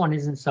 This one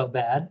isn't so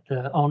bad,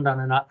 owned on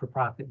a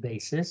not-for-profit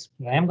basis.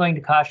 I am going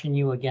to caution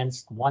you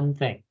against one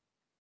thing.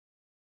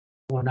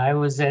 When I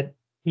was at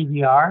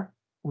PBR,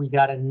 we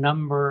got a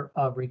number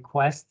of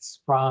requests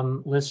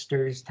from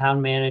listers,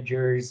 town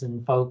managers,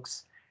 and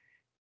folks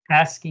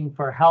asking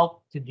for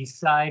help to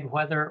decide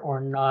whether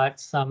or not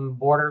some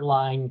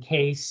borderline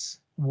case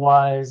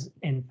was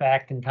in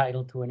fact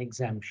entitled to an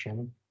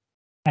exemption.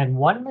 And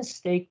one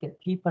mistake that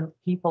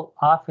people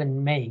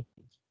often make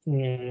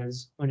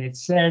is when it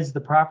says the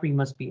property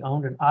must be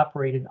owned and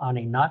operated on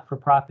a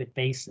not-for-profit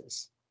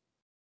basis.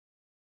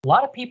 A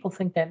lot of people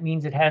think that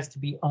means it has to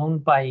be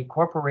owned by a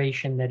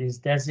corporation that is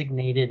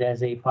designated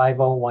as a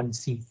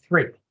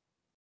 501c3.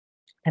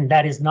 And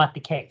that is not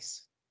the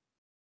case.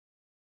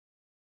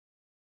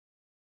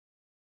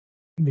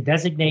 The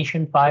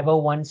designation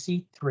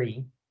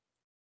 501c3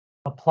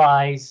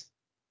 applies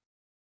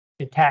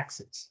to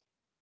taxes.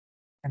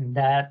 And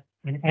that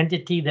an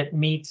entity that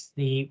meets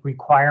the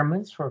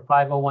requirements for a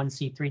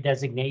 501c3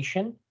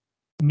 designation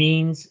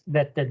means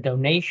that the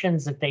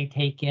donations that they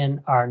take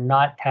in are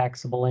not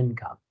taxable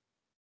income.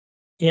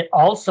 It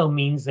also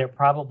means they're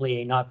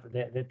probably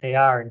that they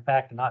are in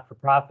fact a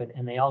not-for-profit,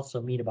 and they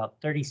also meet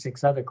about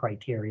 36 other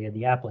criteria.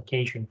 The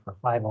application for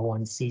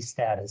 501c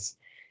status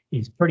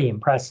is pretty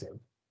impressive.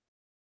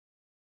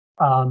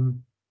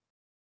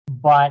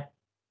 But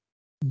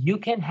you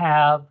can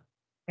have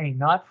a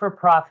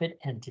not-for-profit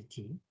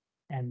entity,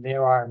 and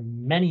there are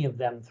many of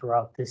them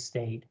throughout this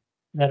state,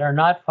 that are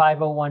not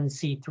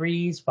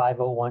 501c3s,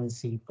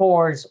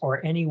 501c4s,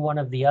 or any one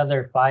of the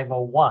other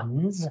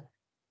 501s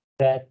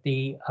that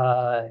the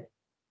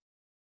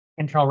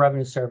Internal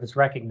Revenue Service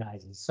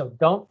recognizes. So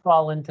don't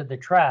fall into the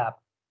trap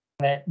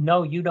that,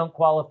 no, you don't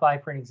qualify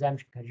for an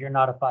exemption because you're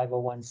not a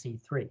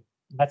 501c3.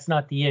 That's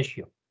not the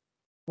issue.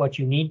 What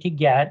you need to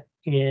get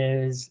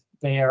is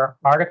their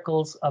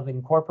articles of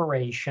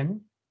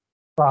incorporation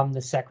from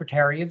the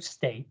Secretary of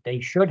State. They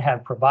should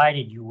have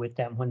provided you with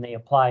them when they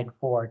applied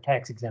for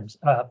tax exempt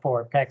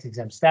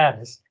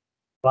status.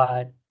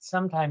 But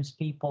sometimes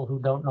people who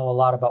don't know a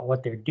lot about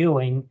what they're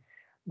doing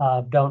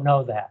don't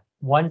know that.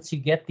 Once you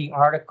get the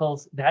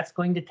articles, that's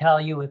going to tell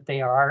you if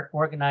they are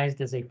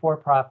organized as a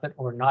for-profit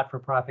or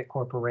not-for-profit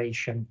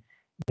corporation.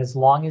 As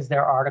long as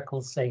their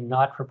articles say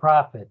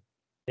not-for-profit,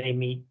 they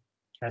meet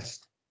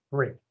test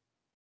 3.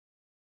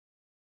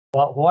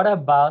 But what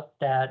about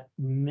that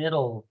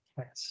middle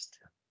test?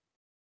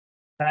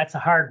 That's a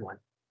hard one,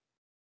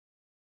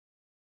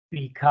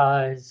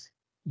 because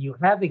you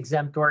have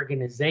exempt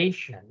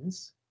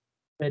organizations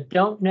that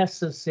don't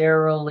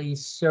necessarily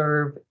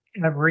serve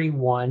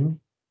everyone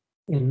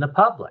in the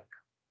public.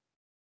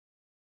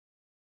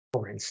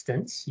 For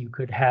instance, you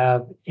could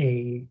have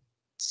a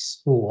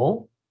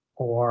school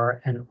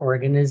or an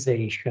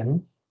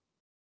organization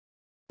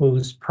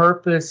whose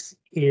purpose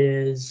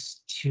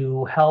is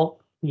to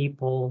help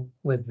people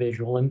with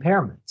visual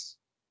impairments.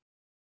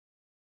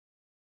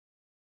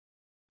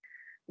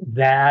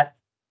 That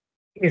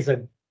is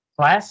a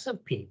class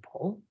of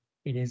people.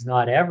 It is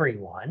not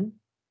everyone,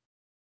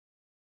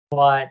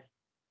 but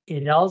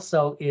it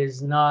also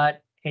is not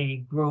a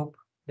group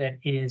that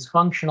is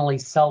functionally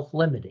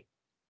self-limiting.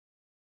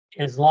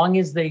 As long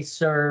as they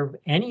serve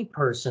any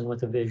person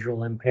with a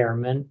visual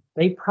impairment,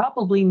 they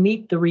probably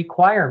meet the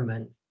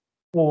requirement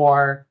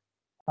for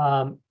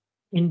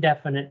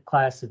indefinite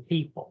class of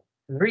people.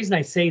 And the reason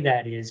I say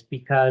that is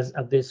because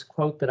of this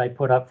quote that I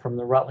put up from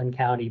the Rutland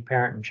County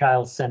Parent and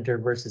Child Center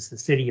versus the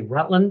City of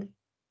Rutland,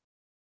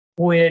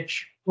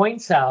 which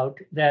points out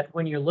that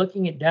when you're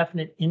looking at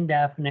definite,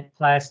 indefinite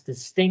class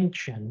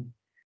distinction,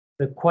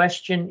 the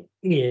question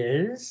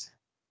is,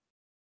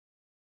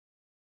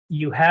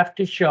 you have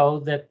to show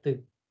that the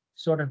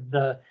sort of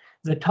the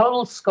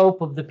total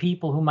scope of the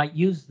people who might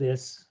use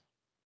this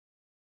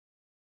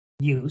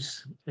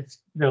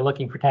they're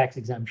looking for tax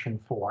exemption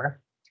for.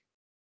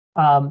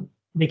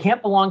 They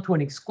can't belong to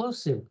an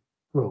exclusive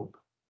group,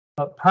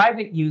 but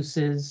private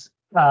uses,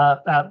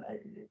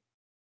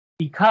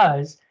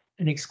 because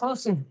an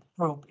exclusive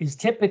group is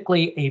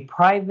typically a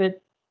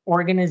private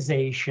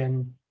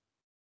organization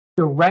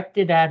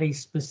directed at a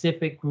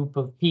specific group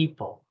of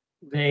people.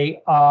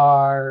 They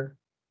are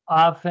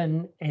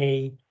often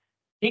a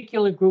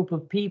particular group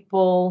of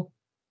people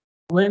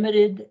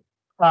limited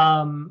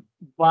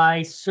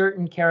by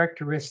certain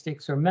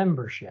characteristics or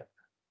membership.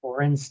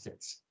 For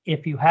instance,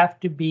 if you have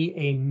to be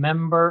a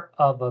member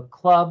of a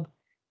club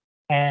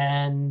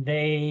and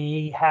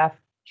they have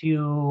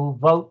to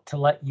vote to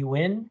let you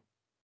in,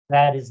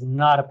 that is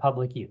not a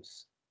public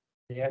use.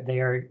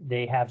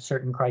 They have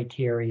certain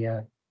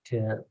criteria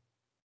to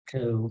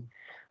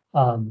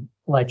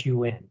let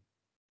you in.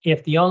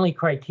 If the only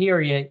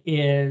criteria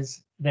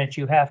is that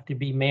you have to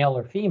be male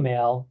or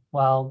female,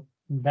 well,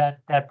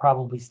 that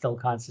probably still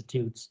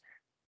constitutes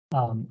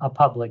a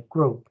public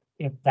group,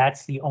 if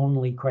that's the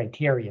only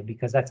criteria,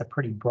 because that's a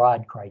pretty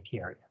broad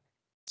criteria.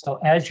 So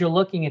as you're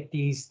looking at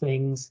these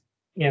things,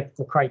 if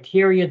the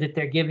criteria that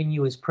they're giving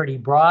you is pretty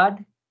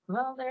broad,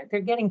 well, they're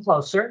getting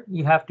closer.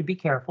 You have to be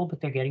careful, but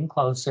they're getting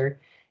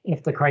closer.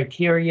 If the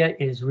criteria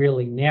is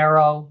really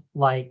narrow,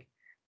 like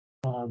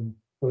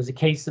there was a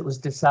case that was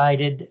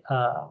decided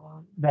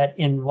that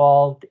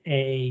involved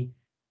a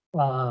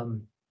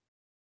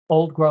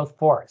old growth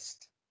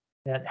forest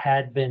that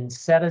had been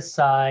set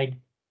aside,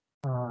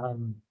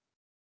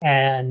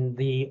 and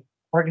the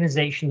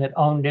organization that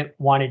owned it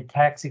wanted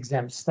tax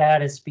exempt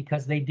status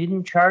because they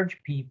didn't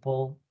charge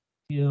people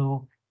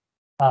to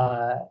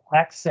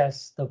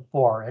access the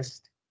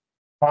forest.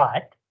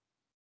 But,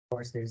 of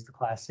course, there's the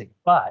classic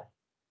but.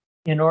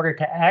 In order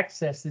to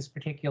access this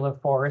particular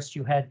forest,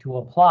 you had to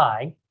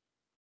apply,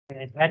 and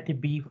it had to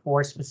be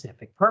for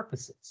specific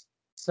purposes.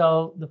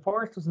 So the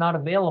forest was not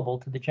available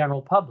to the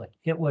general public.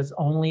 It was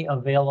only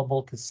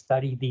available to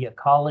study the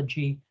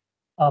ecology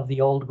of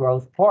the old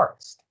growth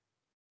forest.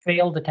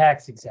 Failed the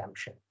tax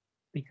exemption,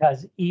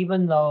 because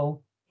even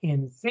though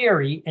in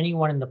theory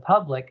anyone in the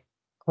public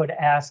could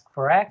ask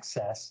for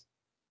access,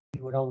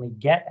 you would only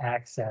get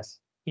access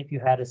if you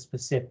had a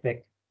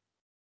specific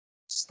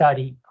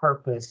study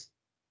purpose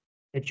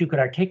that you could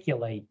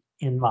articulate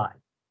in mind.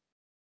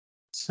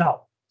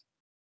 So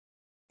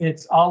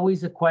it's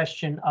always a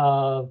question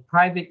of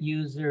private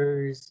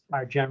users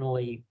are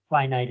generally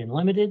finite and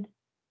limited.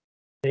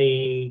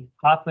 They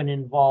often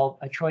involve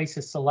a choice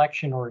of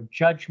selection or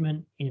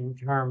judgment in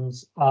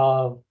terms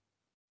of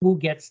who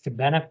gets to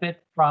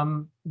benefit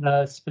from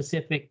the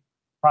specific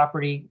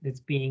property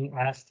that's being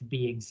asked to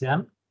be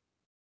exempt.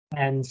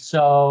 And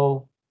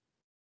so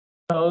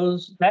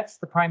that's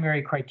the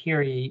primary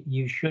criteria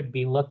you should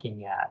be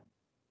looking at.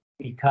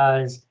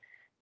 because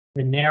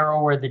the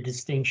narrower the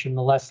distinction,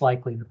 the less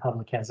likely the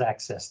public has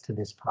access to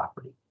this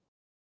property.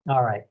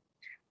 All right.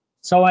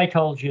 So I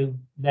told you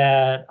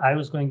that I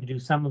was going to do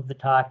some of the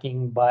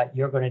talking, but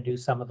you're going to do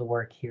some of the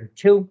work here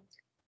too.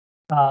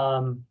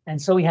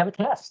 And so we have a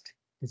test.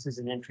 This is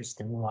an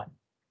interesting one.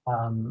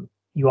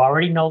 You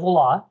already know the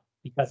law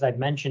because I've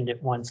mentioned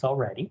it once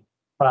already,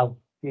 but I'll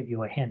give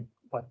you a hint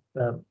what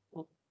the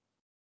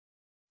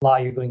law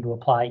you're going to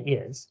apply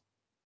is.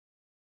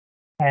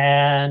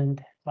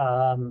 And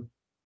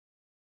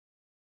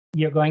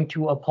you're going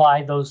to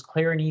apply those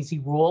clear and easy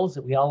rules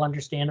that we all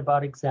understand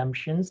about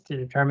exemptions to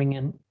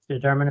determine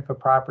if a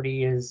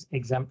property is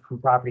exempt from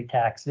property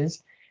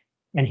taxes.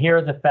 And here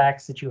are the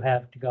facts that you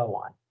have to go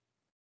on.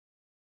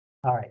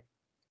 All right.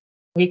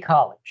 A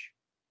college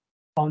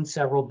owns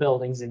several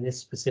buildings in this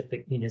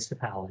specific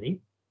municipality.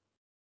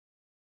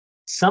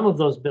 Some of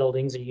those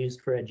buildings are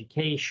used for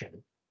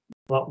education,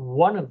 but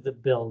one of the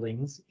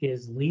buildings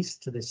is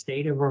leased to the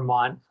state of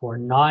Vermont for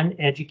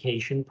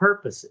non-education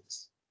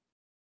purposes.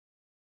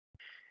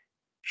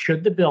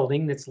 Should the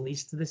building that's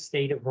leased to the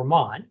state of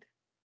Vermont,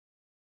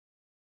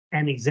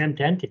 an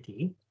exempt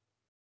entity,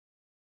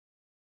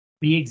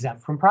 be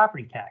exempt from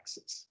property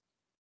taxes?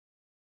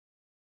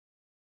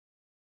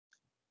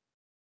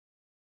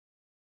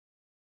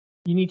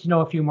 You need to know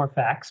a few more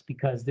facts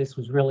because this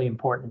was really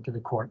important to the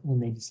court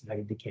when they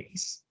decided the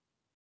case.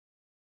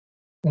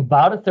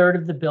 About a third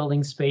of the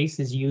building space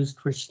is used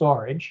for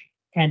storage,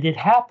 and it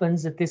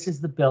happens that this is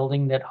the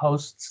building that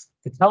hosts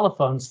the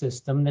telephone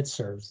system that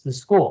serves the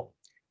school.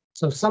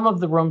 So some of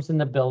the rooms in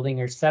the building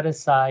are set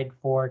aside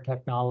for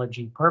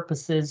technology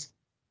purposes,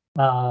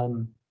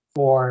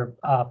 for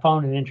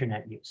phone and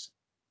internet use.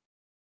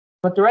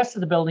 But the rest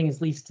of the building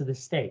is leased to the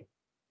state.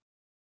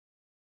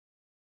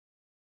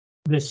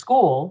 The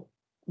school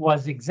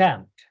was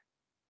exempt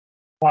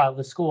while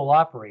the school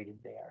operated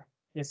there.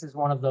 This is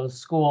one of those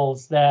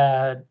schools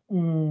that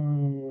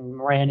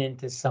ran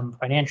into some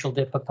financial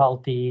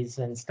difficulties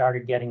and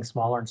started getting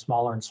smaller and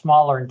smaller and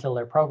smaller until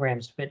their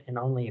programs fit in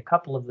only a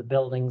couple of the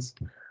buildings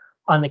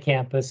on the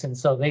campus. And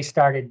so they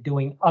started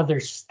doing other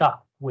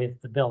stuff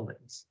with the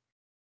buildings.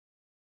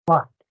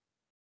 But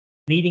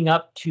leading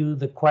up to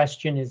the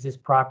question, is this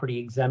property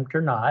exempt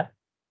or not?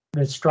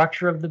 The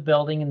structure of the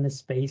building and the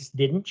space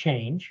didn't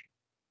change.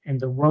 And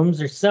the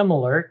rooms are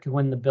similar to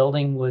when the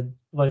building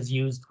was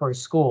used for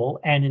school.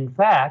 And in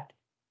fact,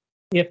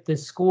 if the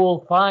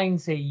school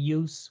finds a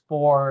use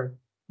for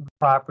the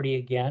property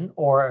again,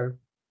 or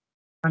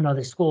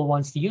another school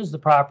wants to use the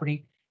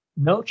property,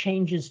 no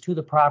changes to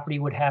the property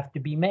would have to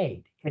be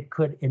made. It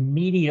could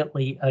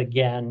immediately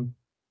again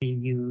be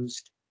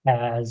used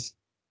as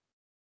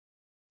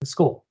the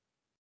school.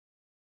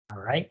 All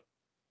right.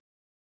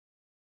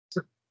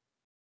 So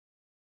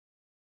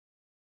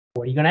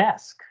what are you going to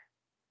ask?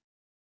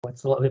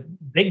 What's the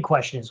big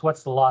question is,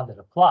 what's the law that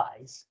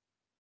applies?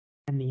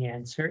 And the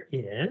answer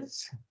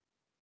is,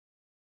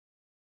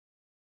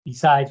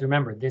 besides,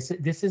 remember, this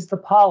is the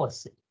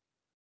policy.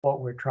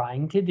 What we're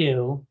trying to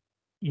do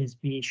is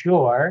be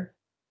sure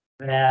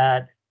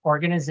that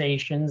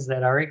organizations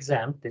that are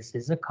exempt, this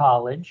is a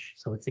college,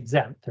 so it's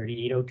exempt,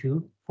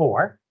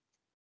 38024,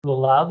 to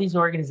allow these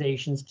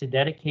organizations to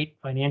dedicate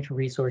financial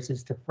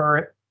resources to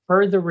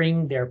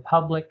furthering their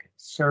public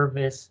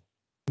service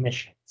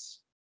missions.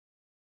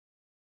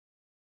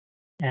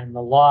 And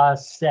the law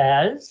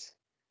says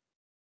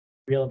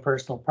real and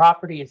personal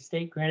property,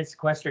 estate granted,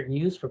 sequestered, and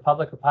used for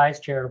public or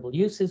pious charitable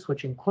uses,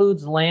 which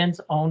includes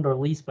lands owned or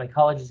leased by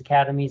colleges,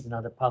 academies, and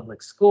other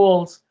public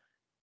schools.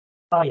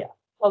 Oh yeah,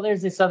 well,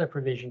 there's this other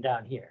provision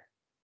down here.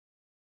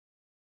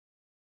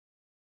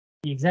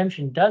 The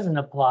exemption doesn't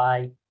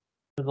apply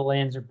to the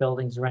lands or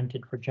buildings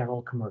rented for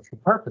general commercial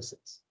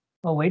purposes.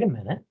 Well, wait a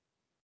minute.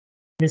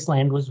 This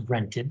land was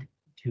rented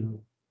to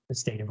the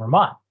state of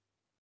Vermont.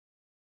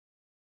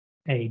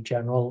 A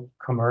general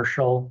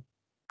commercial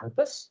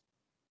purpose.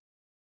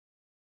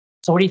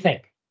 So what do you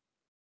think?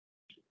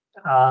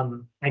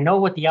 I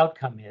know what the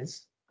outcome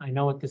is. I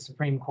know what the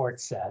Supreme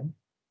Court said.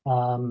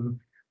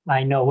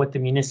 I know what the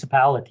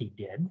municipality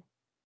did.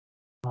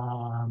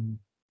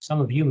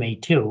 Some of you may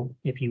too.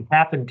 If you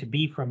happen to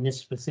be from this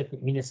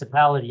specific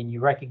municipality and you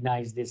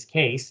recognize this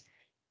case,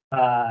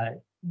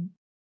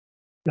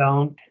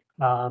 don't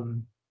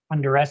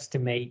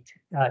underestimate,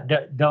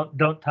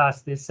 don't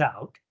toss this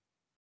out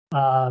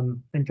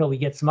until we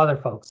get some other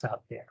folks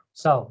out there.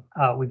 So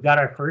we've got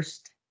our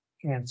first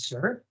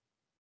answer,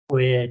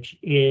 which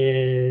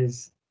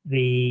is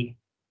the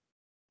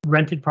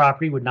rented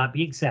property would not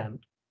be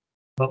exempt,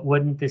 but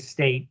wouldn't the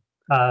state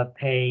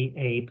pay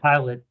a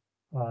pilot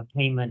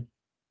payment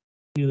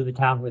to the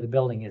town where the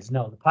building is?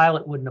 No, the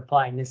pilot wouldn't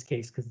apply in this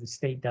case because the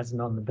state doesn't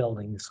own the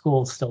building. The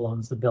school still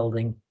owns the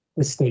building.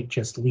 The state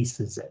just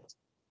leases it.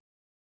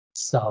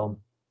 So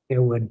it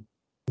would,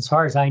 as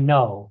far as I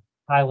know,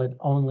 pilot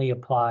only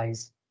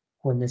applies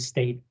when the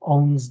state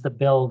owns the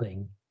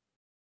building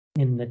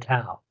in the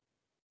town.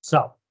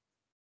 So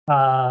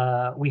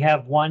we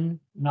have one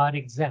not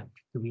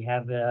exempt. Do we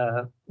have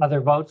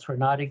other votes for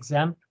not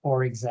exempt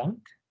or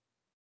exempt?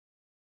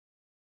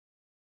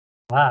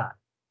 Ah,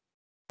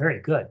 very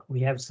good.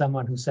 We have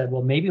someone who said,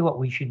 well, maybe what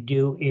we should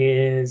do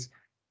is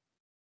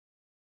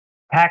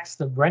tax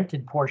the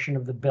rented portion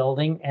of the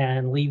building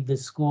and leave the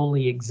school,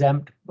 the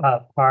exempt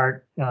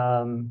part,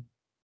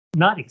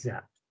 not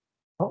exempt.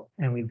 Oh,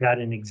 and we've got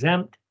an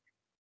exempt.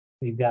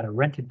 We've got a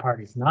rented part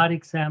is not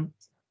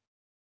exempt.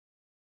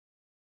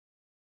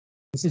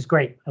 This is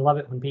great. I love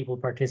it when people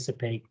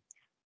participate.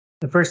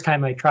 The first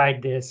time I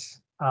tried this,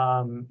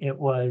 it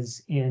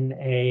was in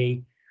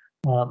a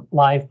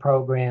live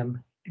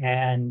program,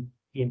 and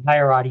the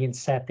entire audience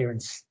sat there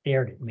and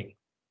stared at me.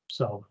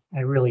 So I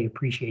really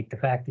appreciate the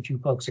fact that you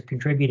folks are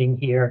contributing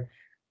here.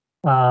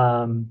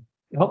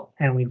 Oh,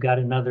 and we've got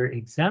another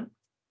exempt.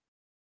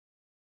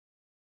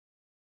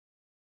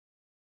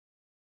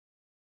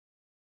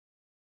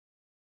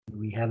 Do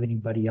we have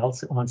anybody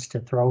else that wants to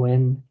throw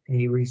in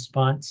a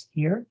response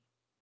here?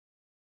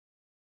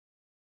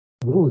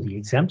 Ooh, the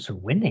exempts are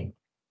winning.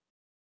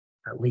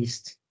 At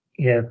least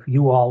if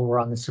you all were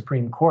on the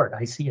Supreme Court.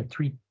 I see a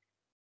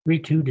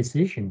 3-2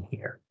 decision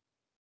here.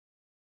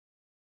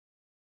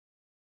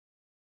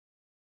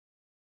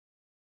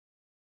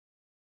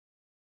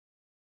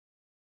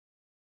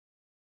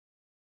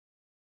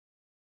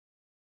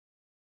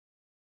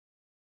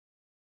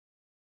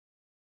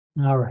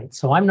 All right,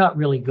 so I'm not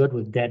really good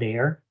with dead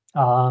air.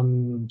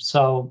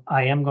 So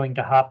I am going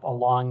to hop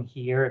along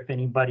here. If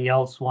anybody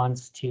else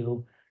wants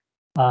to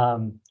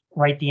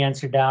write the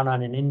answer down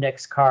on an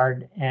index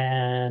card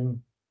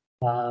and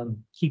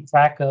keep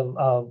track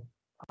of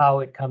how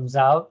it comes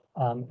out.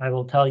 I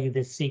will tell you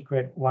this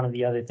secret. One of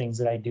the other things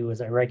that I do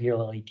is I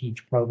regularly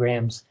teach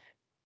programs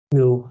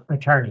to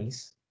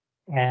attorneys.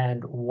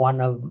 And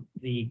one of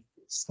the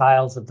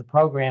styles of the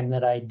program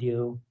that I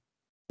do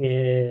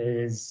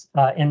is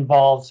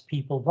involves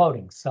people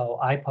voting. So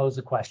I pose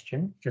a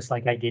question, just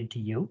like I did to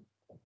you,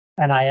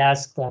 and I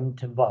ask them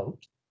to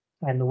vote.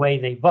 And the way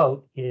they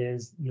vote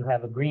is you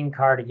have a green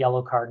card, a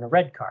yellow card, and a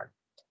red card.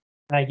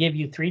 And I give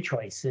you 3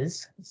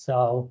 choices.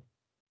 So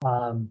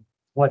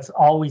what's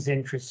always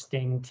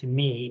interesting to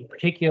me,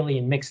 particularly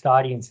in mixed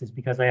audiences,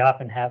 because I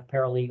often have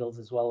paralegals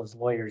as well as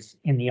lawyers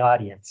in the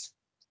audience.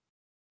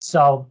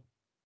 So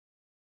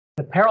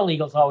the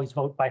paralegals always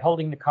vote by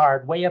holding the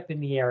card way up in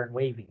the air and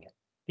waving it,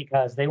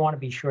 because they want to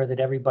be sure that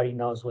everybody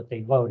knows what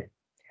they voted.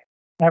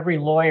 Every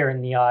lawyer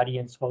in the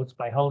audience votes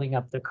by holding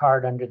up the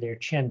card under their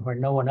chin where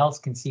no one else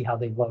can see how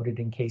they voted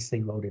in case they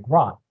voted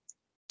wrong.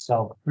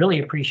 So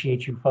really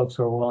appreciate you folks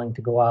who are willing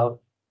to go out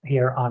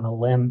here on a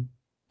limb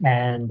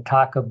and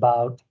talk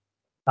about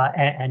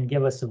and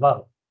give us a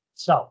vote.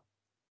 So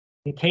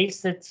the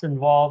case that's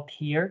involved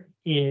here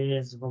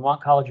is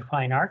Vermont College of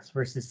Fine Arts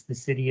versus the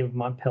City of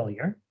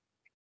Montpelier.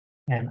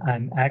 And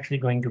I'm actually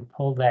going to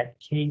pull that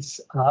case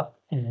up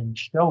and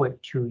show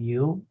it to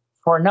you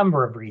for a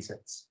number of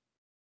reasons.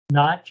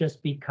 Not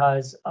just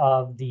because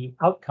of the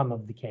outcome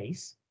of the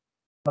case,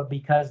 but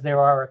because there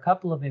are a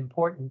couple of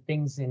important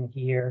things in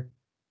here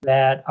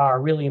that are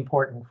really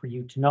important for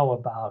you to know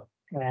about,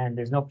 and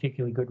there's no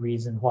particularly good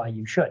reason why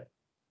you should.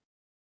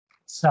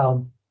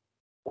 So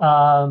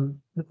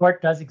the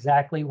court does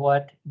exactly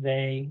what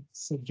they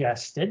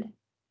suggested,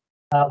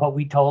 what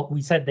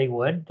we said they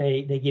would.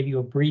 They give you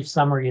a brief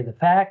summary of the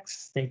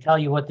facts, they tell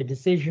you what the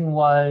decision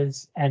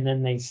was, and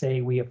then they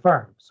say we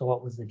affirm. So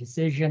what was the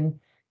decision?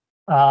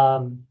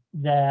 Let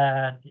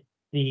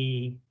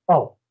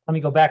me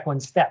go back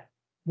one step.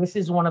 This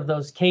is one of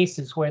those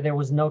cases where there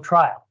was no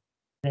trial.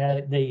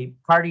 The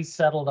parties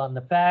settled on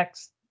the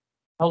facts,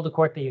 told the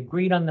court they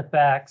agreed on the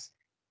facts,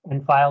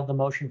 and filed the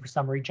motion for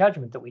summary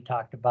judgment that we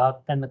talked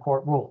about. Then the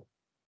court ruled.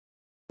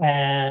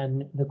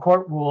 And the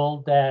court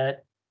ruled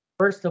that,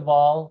 first of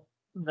all,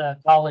 the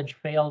college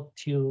failed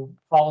to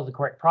follow the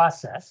correct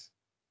process.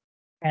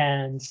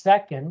 And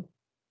second,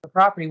 the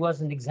property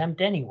wasn't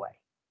exempt anyway.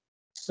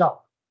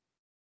 So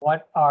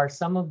what are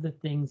some of the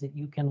things that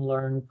you can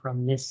learn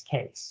from this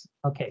case?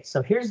 Okay,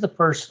 so here's the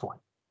first one,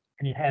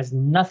 and it has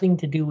nothing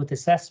to do with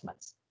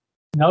assessments.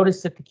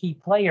 Notice that the key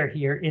player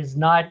here is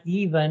not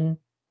even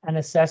an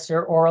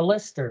assessor or a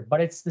lister,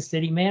 but it's the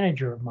city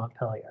manager of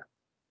Montpelier,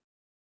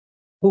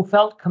 who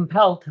felt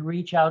compelled to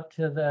reach out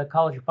to the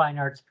College of Fine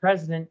Arts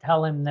president,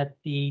 tell him that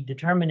the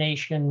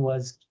determination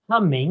was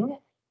coming,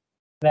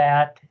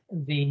 that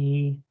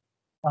the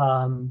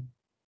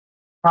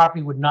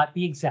property would not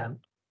be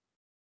exempt.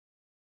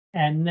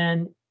 And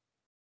then,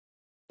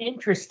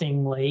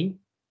 interestingly,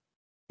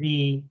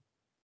 the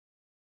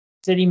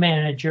city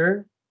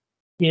manager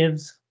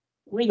gives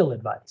legal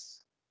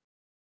advice.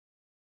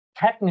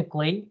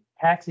 Technically,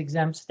 tax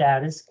exempt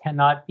status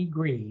cannot be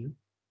grieved,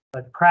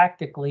 but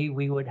practically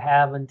we would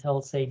have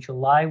until, say,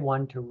 July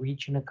 1 to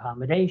reach an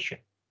accommodation.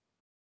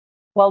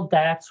 Well,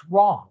 that's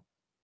wrong.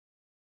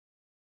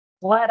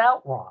 Flat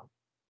out wrong.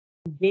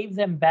 We gave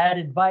them bad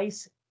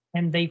advice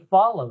and they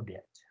followed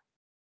it,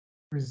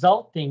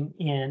 resulting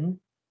in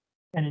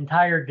an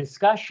entire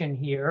discussion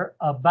here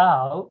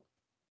about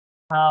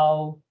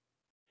how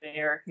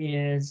there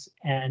is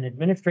an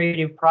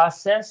administrative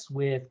process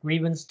with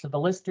grievance to the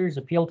listers,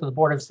 appeal to the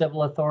Board of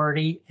Civil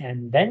Authority,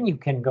 and then you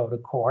can go to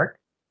court.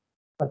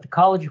 But the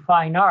College of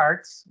Fine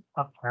Arts,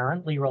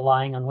 apparently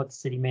relying on what the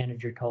city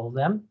manager told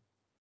them,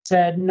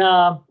 said,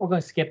 no, we're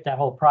going to skip that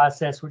whole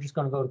process. We're just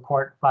going to go to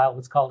court, file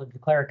what's called a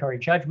declaratory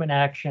judgment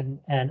action,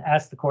 and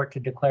ask the court to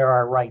declare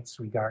our rights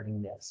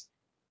regarding this.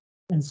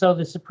 And so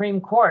the Supreme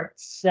Court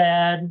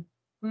said,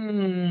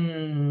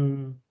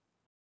 well,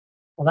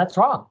 that's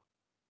wrong.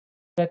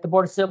 That the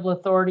Board of Civil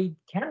Authority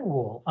can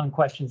rule on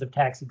questions of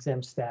tax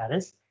exempt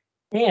status,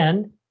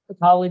 and the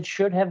college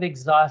should have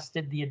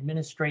exhausted the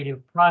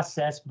administrative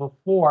process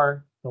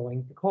before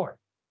going to court.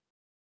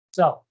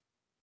 So,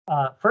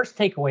 first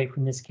takeaway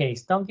from this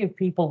case, don't give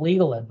people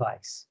legal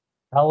advice.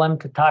 Tell them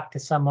to talk to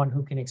someone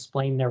who can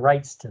explain their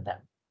rights to them.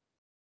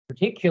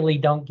 Particularly,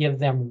 don't give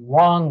them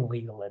wrong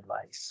legal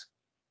advice.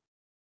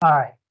 All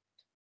right.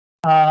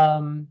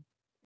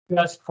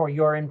 Just for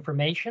your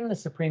information, the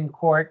Supreme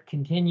Court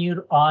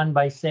continued on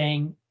by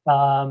saying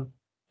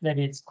that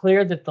it's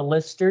clear that the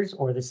listers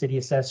or the city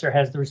assessor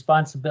has the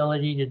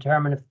responsibility to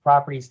determine if the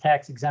property is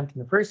tax exempt in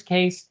the first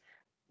case.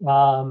 You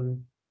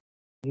can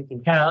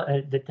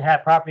the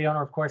property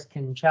owner, of course,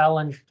 can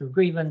challenge through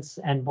grievance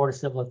and Board of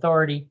Civil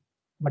Authority,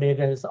 but it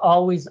is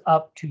always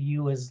up to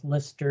you as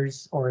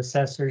listers or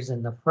assessors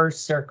in the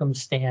first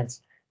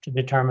circumstance to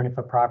determine if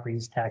a property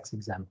is tax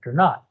exempt or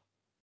not.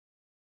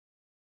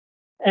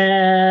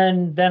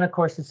 And then, of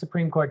course, the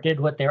Supreme Court did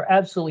what they're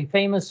absolutely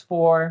famous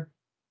for.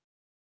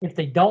 If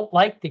they don't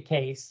like the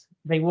case,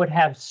 they would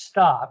have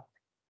stopped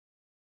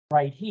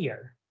right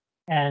here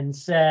and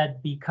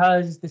said,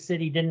 because the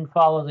city didn't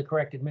follow the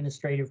correct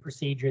administrative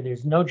procedure,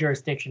 there's no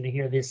jurisdiction to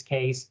hear this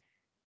case.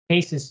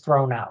 Case is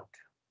thrown out.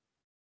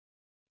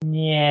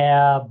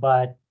 Yeah,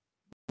 but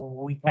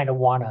we kind of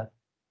want to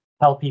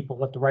tell people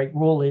what the right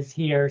rule is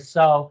here.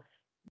 So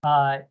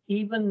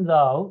even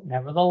though,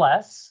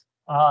 nevertheless,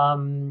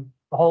 the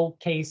whole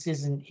case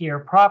isn't here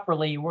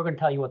properly, we're going to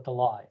tell you what the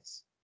law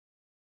is.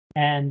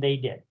 And they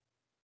did.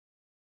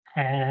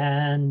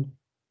 And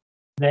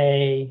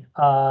the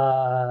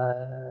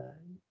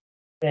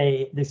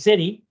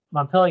city,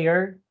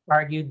 Montpelier,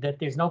 argued that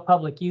there's no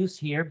public use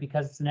here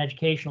because it's an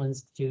educational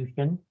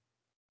institution.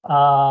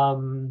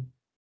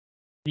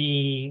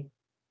 The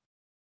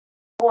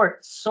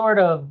court sort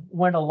of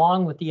went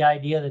along with the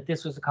idea that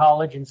this was a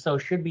college and so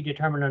should be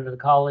determined under the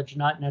college,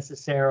 not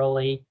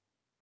necessarily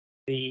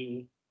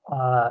the,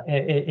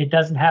 it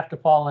doesn't have to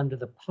fall under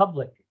the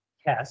public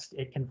test.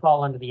 It can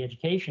fall under the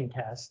education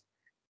test,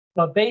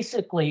 but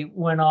basically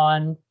went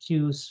on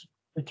to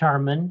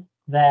determine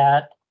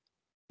that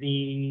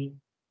the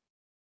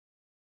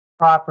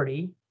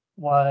property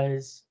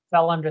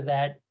fell under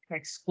that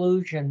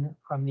exclusion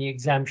from the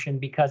exemption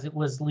because it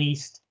was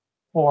leased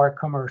for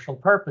commercial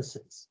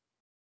purposes.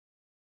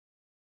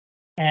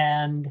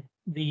 And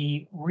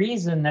the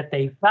reason that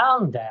they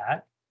found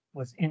that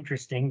was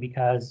interesting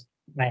because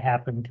I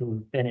happened to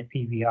have been at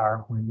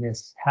PVR when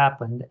this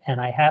happened, and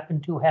I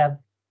happened to have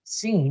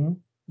seen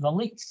the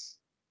lease.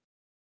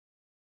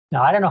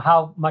 Now, I don't know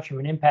how much of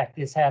an impact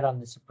this had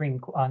on the Supreme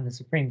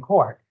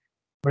Court,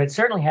 but it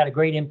certainly had a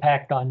great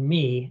impact on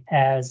me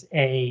as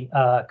a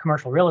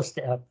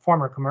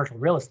former commercial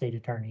real estate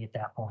attorney at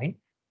that point.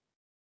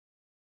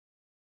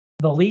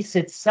 The lease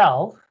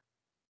itself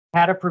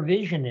had a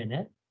provision in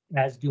it,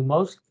 as do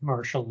most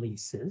commercial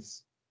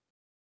leases,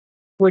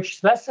 which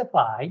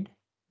specified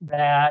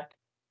that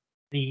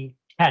the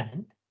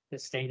tenant, the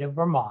state of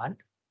Vermont,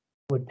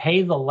 would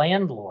pay the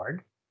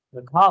landlord,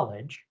 the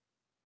college,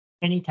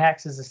 any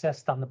taxes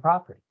assessed on the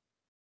property.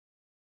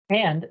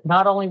 And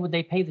not only would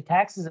they pay the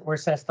taxes that were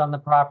assessed on the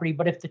property,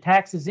 but if the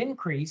taxes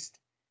increased,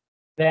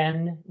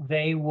 then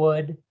they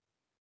would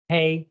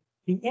pay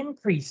the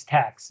increased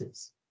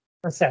taxes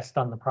assessed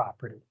on the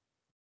property.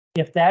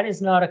 If that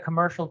is not a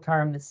commercial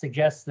term that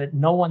suggests that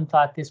no one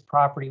thought this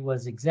property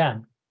was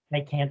exempt, I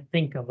can't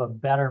think of a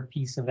better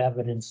piece of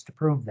evidence to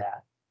prove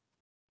that.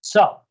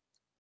 So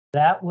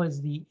that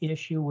was the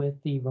issue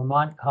with the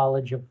Vermont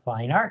College of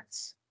Fine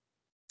Arts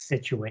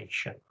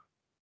situation.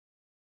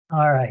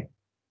 All right.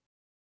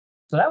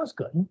 So that was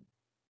good.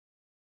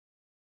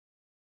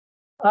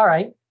 All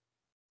right.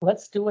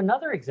 Let's do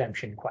another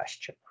exemption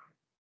question.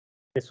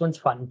 This one's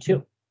fun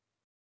too.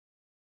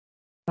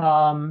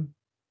 But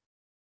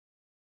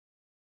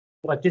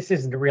this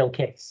isn't a real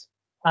case.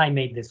 I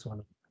made this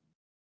one.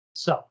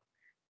 So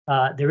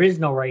there is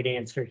no right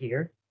answer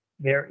here.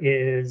 There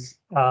is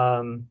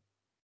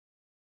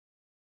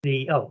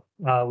we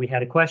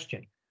had a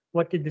question.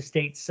 What did the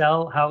state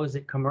sell? How is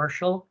it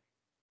commercial?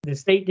 The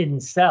state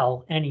didn't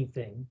sell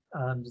anything.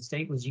 The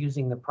state was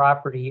using the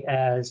property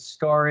as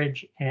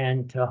storage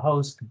and to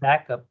host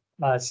backup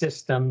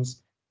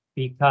systems,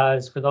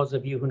 because for those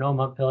of you who know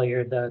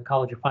Montpelier, the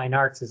College of Fine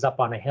Arts is up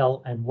on a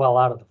hill and well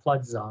out of the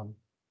flood zone.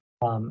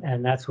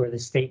 And that's where the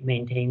state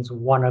maintains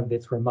one of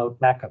its remote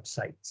backup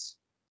sites.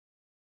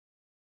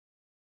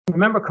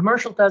 Remember,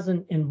 commercial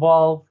doesn't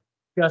involve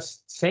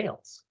just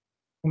sales.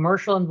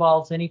 Commercial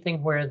involves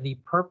anything where the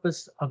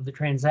purpose of the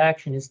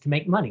transaction is to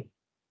make money.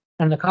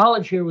 And the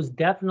college here was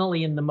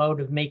definitely in the mode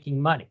of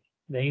making money.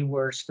 They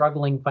were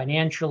struggling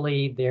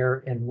financially.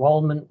 Their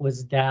enrollment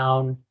was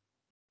down.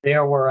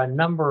 there were a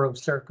number of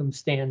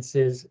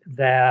circumstances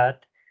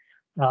that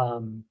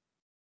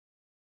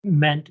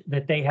meant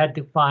that they had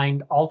to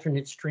find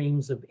alternate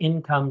streams of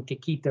income to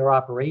keep their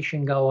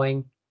operation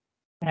going.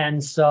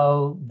 And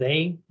so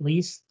they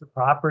leased the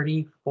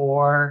property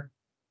for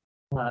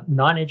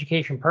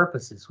non-education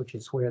purposes, which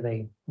is where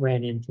they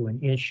ran into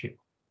an issue.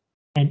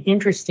 An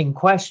interesting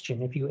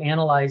question, if you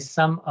analyze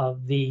some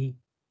of the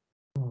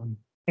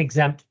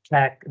exempt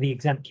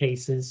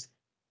cases,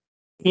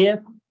 if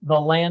the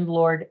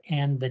landlord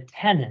and the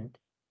tenant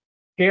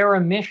share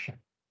a mission,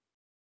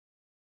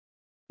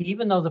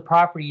 even though the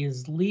property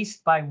is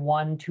leased by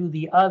one to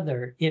the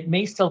other, it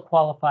may still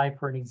qualify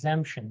for an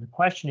exemption. The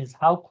question is,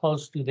 how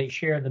close do they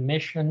share the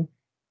mission,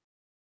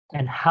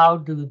 and how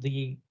do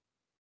the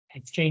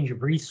exchange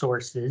of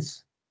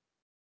resources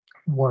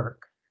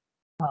work?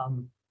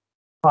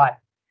 But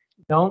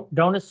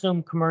don't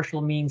assume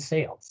commercial means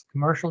sales.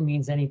 Commercial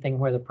means anything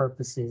where the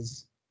purpose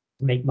is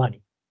to make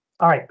money.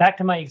 All right, back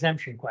to my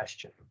exemption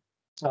question.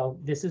 So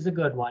this is a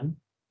good one.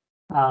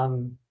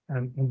 I'm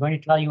going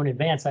to tell you in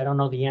advance, I don't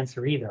know the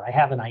answer either. I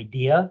have an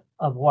idea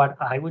of what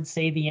I would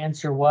say the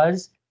answer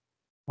was,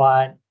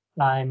 but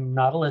I'm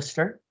not a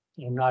lister.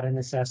 I'm not an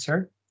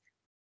assessor.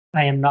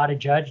 I am not a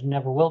judge,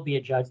 never will be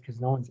a judge, because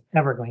no one's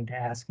ever going to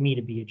ask me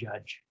to be a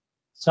judge.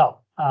 So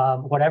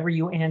whatever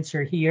you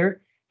answer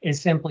here is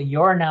simply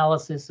your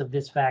analysis of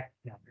this fact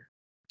matter.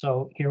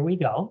 So here we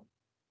go.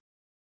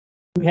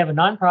 We have a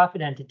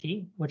nonprofit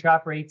entity which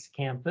operates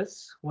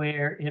campus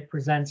where it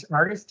presents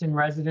artist in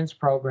residence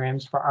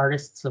programs for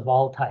artists of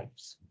all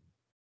types.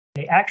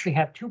 They actually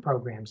have two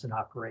programs in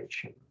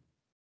operation.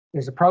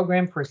 There's a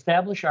program for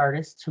established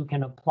artists who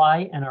can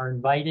apply and are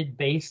invited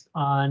based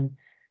on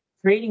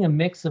creating a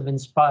mix of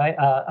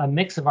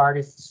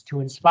artists to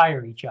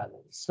inspire each other.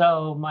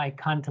 So my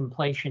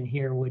contemplation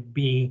here would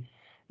be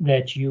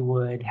that you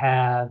would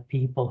have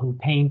people who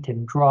paint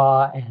and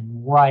draw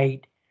and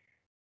write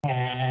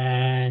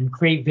and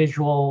create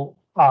visual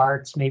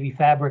arts, maybe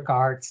fabric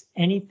arts,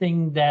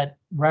 anything that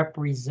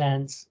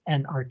represents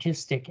an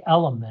artistic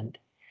element.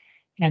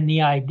 And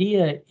the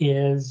idea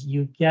is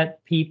you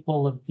get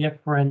people of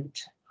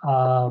different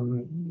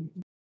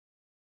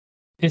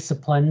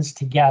disciplines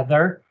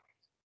together,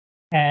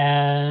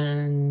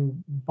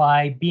 and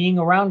by being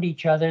around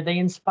each other, they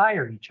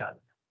inspire each other.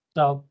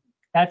 So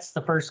that's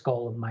the first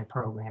goal of my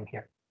program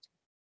here.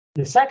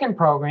 The second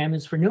program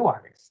is for new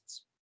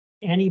artists.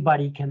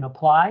 Anybody can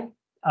apply,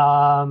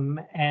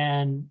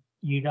 and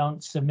you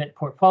don't submit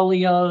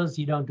portfolios,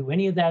 you don't do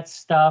any of that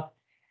stuff.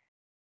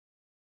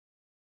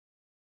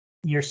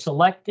 You're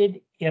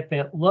selected if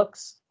it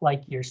looks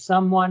like you're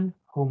someone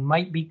who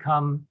might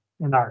become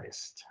an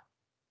artist.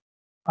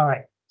 All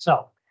right,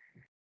 so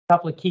a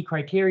couple of key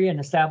criteria: an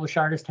established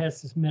artist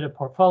has to submit a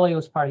portfolio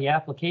as part of the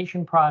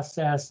application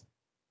process.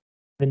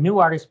 The new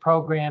artist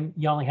program,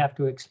 you only have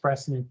to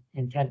express an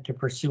intent to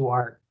pursue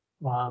art,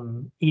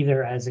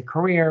 either as a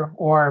career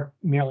or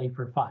merely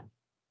for fun.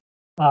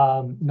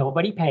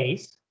 Nobody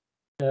pays.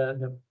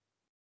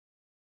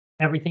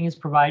 Everything is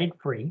provided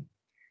free.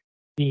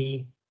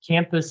 The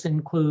campus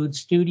includes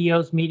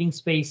studios, meeting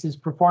spaces,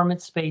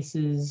 performance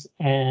spaces,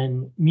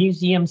 and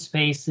museum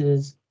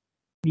spaces.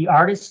 The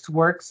artists'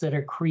 works that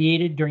are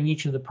created during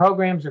each of the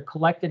programs are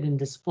collected and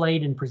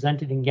displayed and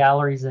presented in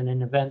galleries and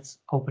in events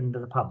open to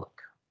the public.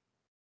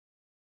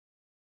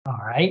 All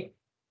right,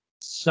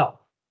 so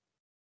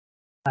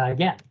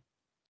again,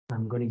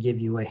 I'm going to give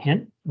you a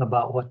hint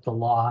about what the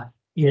law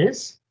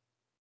is,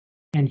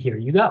 and here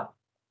you go.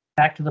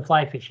 Back to the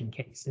fly fishing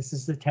case. This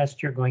is the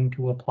test you're going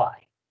to apply.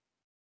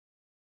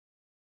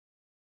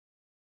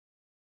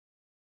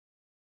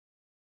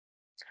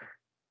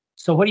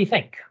 So what do you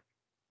think?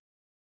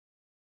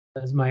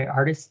 Does my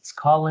artists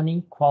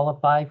colony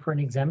qualify for an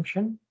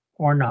exemption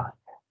or not?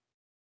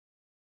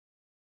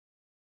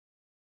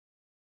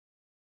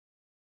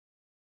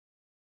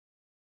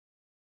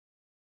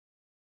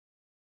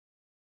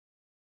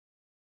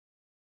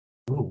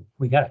 Ooh,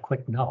 we got a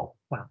quick no.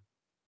 Wow.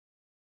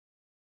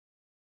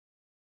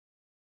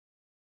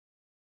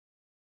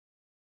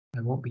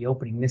 I won't be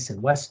opening this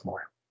in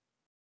Westmore.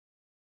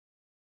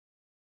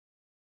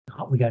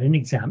 Oh, we got an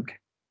exempt.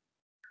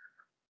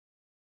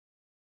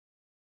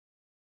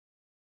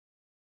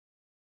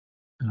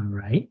 All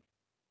right.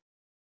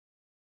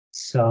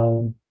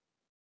 So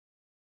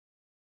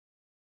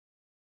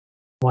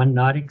one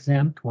not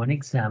exempt, one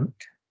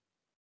exempt.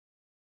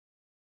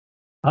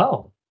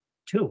 Oh,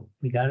 two.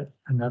 We got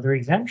another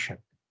exemption.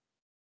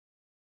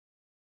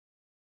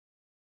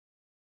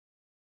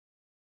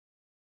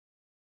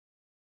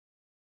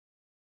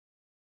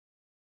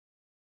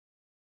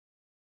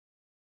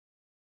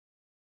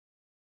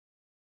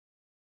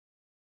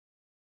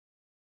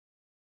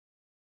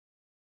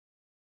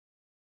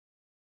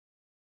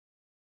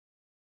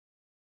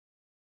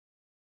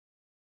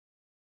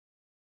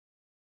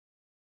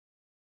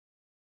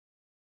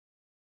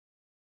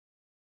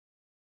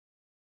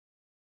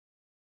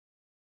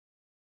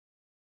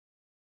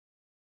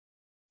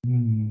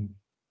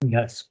 We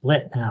got a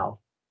split now.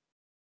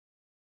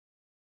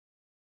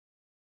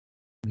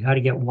 We got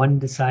to get one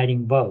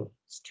deciding vote.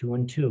 It's 2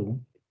 and 2.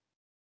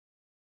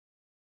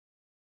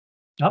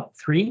 Oh,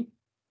 3.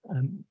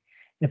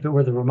 If it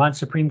were the Vermont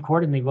Supreme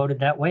Court and they voted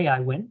that way, I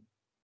win.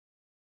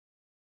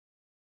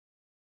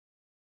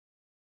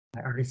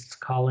 My artist's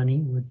colony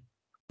would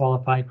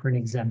qualify for an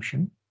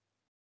exemption.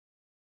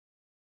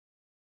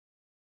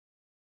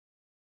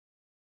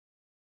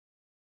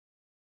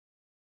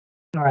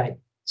 All right,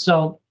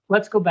 so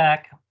let's go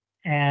back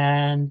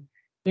and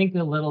think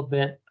a little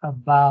bit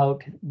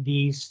about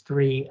these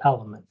 3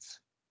 elements.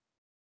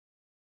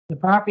 The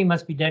property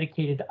must be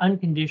dedicated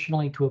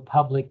unconditionally to a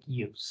public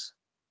use.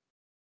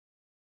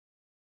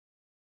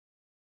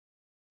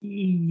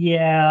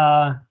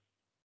 Yeah.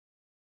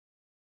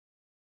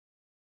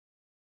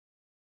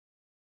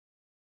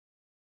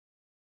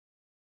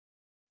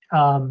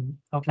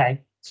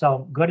 Okay,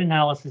 so good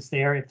analysis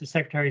there. If the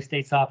Secretary of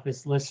State's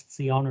office lists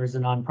the owner as a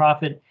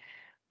nonprofit,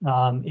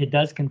 it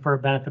does confer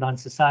benefit on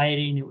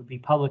society, and it would be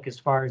public as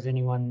far as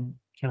anyone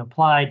can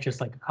apply,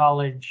 just like a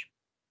college.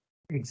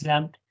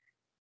 Exempt.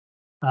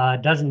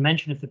 Doesn't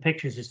mention if the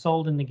pictures are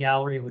sold in the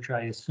gallery, which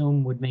I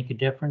assume would make a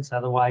difference.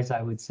 Otherwise,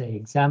 I would say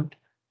exempt.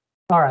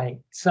 All right,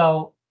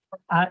 so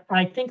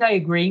I think I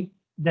agree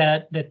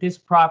that this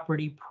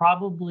property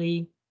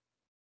probably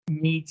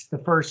meets the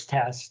first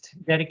test,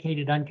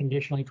 dedicated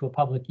unconditionally to a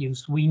public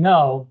use. We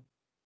know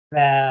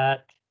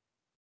that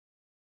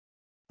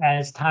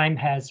as time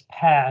has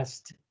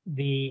passed,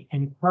 the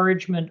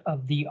encouragement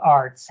of the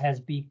arts has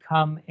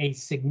become a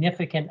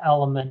significant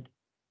element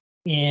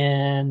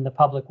in the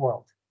public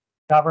world.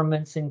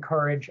 Governments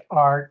encourage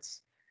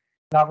arts.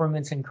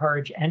 Governments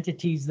encourage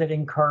entities that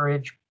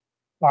encourage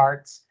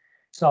arts.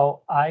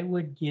 So I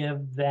would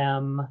give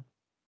them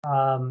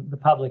the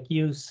public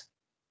use.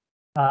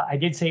 I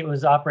did say it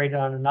was operated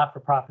on a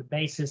not-for-profit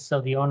basis, so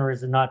the owner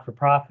is a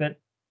not-for-profit.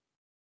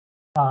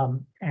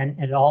 And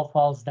it all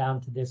falls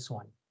down to this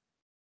one.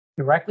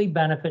 Directly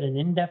benefit an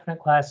indefinite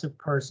class of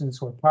persons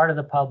who are part of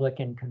the public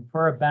and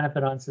confer a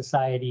benefit on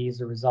society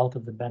as a result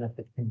of the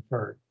benefit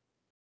conferred.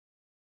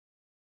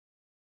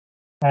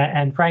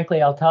 And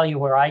frankly, I'll tell you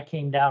where I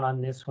came down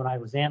on this when I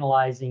was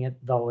analyzing it,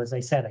 though, as I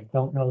said, I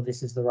don't know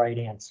this is the right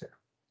answer.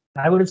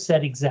 I would have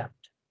said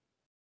exempt.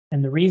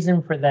 And the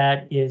reason for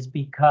that is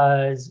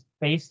because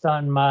based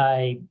on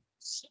my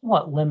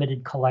somewhat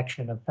limited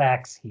collection of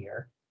facts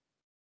here,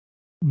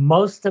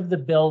 most of the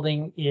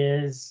building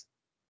is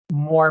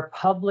more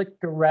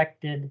public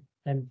directed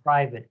than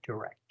private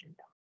directed.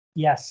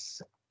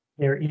 Yes,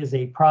 there is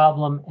a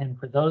problem. And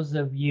for those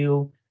of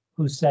you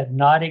who said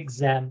not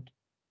exempt,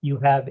 you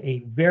have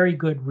a very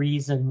good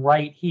reason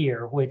right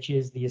here, which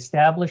is the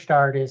established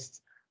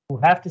artists who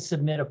have to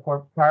submit a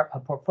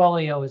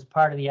portfolio as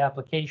part of the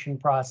application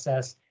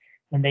process,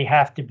 and they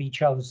have to be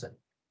chosen.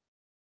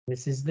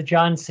 This is the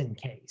Johnson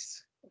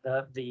case,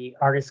 the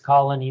artist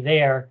colony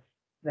there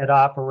that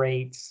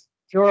operates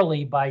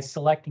purely by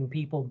selecting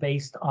people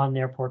based on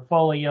their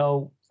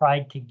portfolio,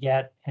 tried to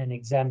get an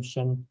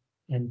exemption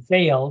and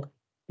failed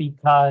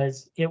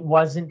because it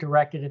wasn't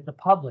directed at the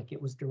public.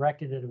 It was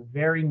directed at a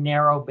very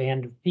narrow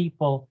band of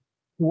people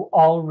who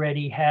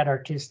already had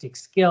artistic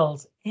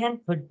skills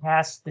and could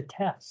pass the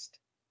test.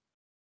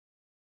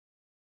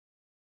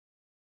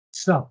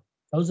 So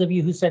those of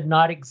you who said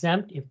not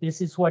exempt, if this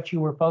is what you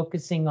were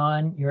focusing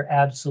on, you're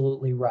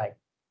absolutely right.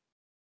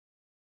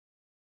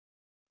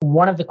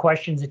 One of the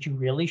questions that you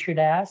really should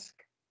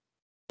ask,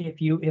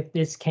 if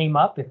this came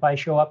up, if I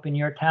show up in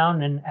your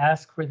town and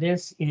ask for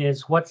this,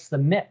 is what's the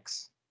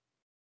mix?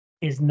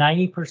 Is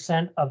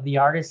 90% of the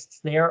artists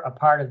there a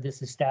part of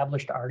this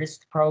established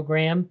artist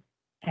program?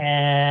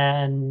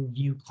 And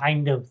you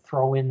kind of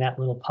throw in that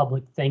little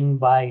public thing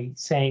by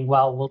saying,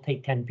 well, we'll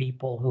take 10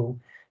 people who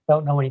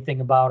don't know anything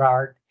about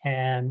art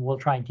and we'll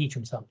try and teach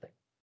them something.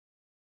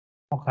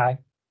 Okay.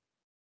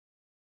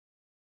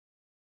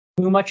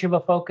 Too much of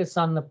a focus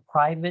on the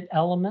private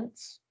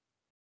elements?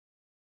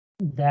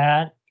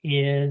 That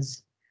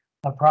is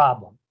a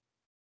problem.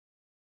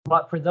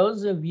 But for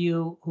those of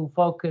you who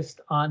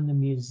focused on the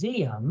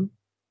museum,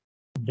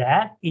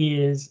 that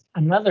is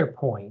another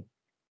point.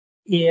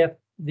 If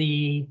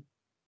the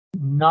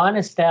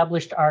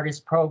non-established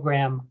artist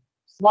program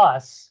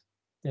plus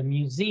the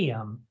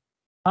museum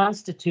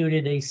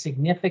constituted a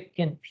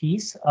significant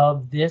piece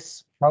of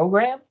this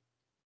program,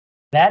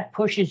 that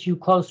pushes you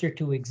closer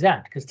to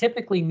exempt, because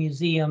typically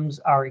museums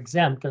are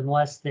exempt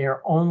unless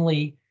they're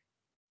only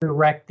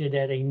directed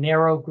at a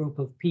narrow group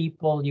of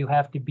people. You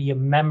have to be a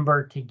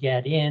member to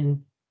get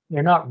in.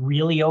 They're not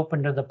really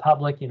open to the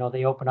public. You know,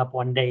 they open up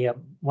one day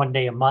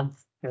a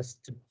month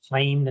just to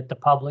claim that the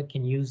public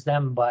can use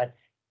them, but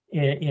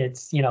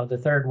it's, you know, the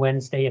third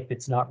Wednesday if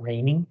it's not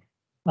raining,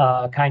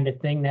 kind of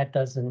thing. That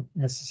doesn't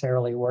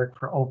necessarily work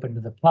for open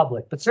to the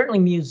public. But certainly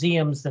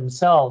museums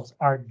themselves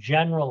are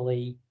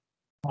generally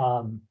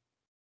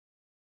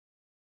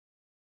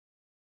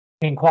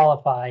can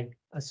qualify,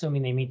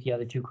 assuming they meet the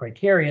other 2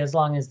 criteria, as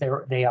long as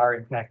they are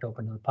in fact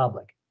open to the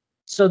public.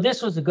 So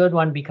this was a good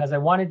one because I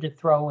wanted to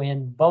throw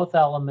in both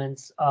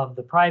elements of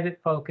the private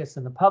focus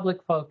and the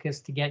public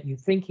focus to get you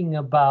thinking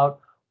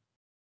about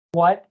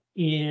what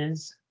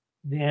is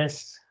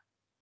this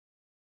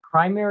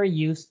primary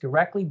use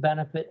directly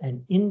benefit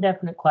an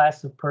indefinite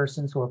class of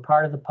persons who are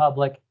part of the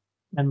public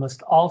and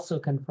must also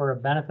confer a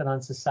benefit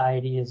on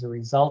society as a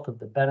result of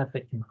the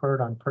benefit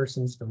conferred on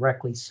persons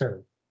directly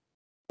served.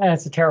 And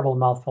it's a terrible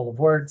mouthful of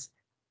words,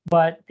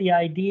 but the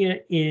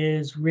idea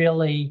is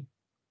really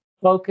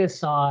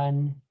focus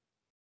on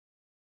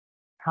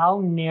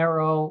how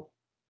narrow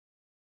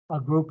a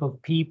group of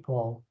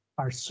people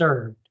are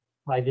served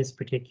by this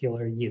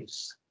particular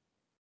use.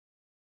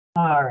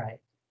 All right.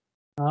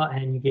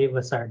 And you gave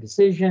us our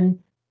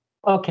decision.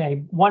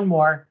 Okay, one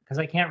more, because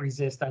I can't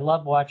resist. I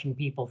love watching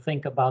people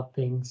think about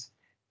things.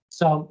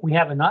 So we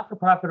have a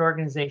not-for-profit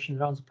organization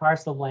that owns a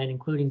parcel of land,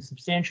 including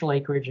substantial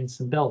acreage and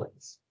some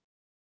buildings.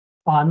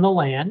 On the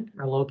land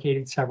are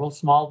located several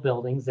small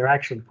buildings. They're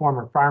actually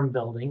former farm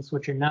buildings,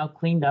 which are now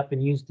cleaned up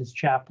and used as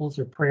chapels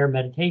or prayer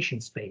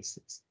meditation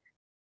spaces.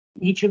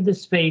 Each of the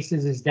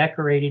spaces is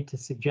decorated to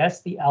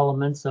suggest the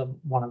elements of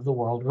one of the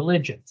world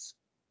religions.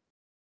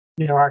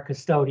 There are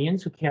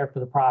custodians who care for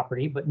the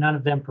property, but none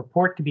of them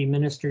purport to be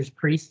ministers,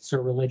 priests,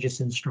 or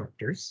religious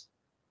instructors.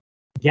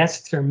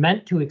 Guests are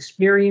meant to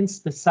experience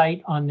the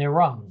site on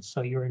their own.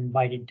 So you're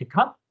invited to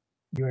come.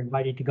 You're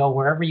invited to go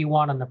wherever you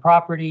want on the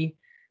property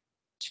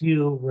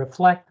to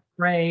reflect,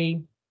 pray,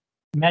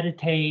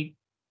 meditate,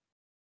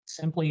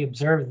 simply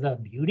observe the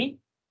beauty,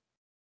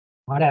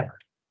 whatever.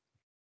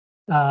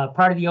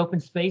 Part of the open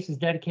space is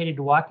dedicated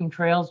to walking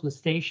trails with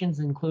stations,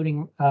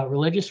 including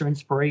religious or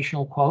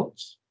inspirational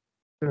quotes.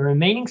 The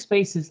remaining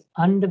space is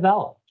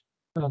undeveloped.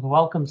 So the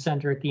welcome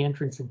center at the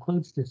entrance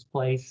includes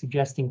displays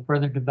suggesting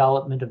further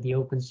development of the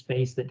open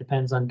space that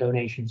depends on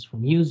donations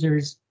from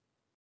users.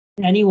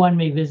 Anyone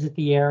may visit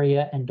the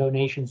area and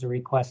donations are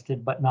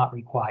requested but not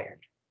required.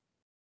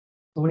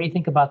 So what do you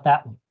think about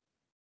that one?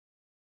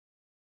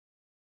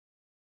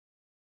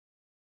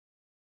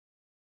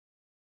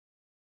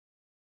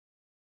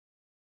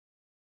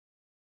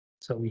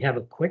 So we have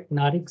a quick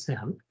not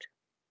exempt.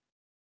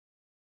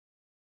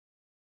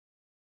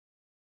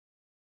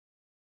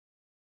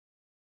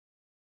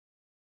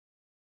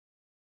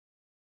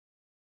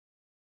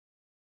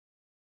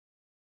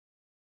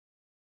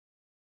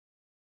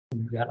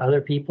 We've got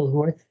other people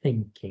who are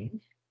thinking.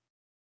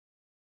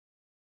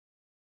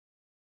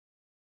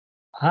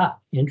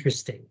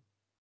 Interesting.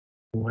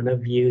 One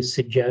of you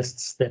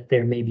suggests that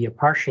there may be a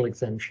partial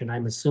exemption.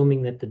 I'm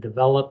assuming that the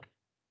developed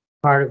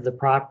part of the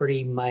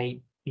property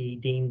might be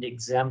deemed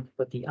exempt,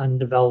 but the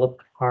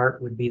undeveloped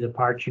part would be the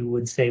part you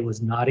would say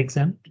was not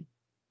exempt.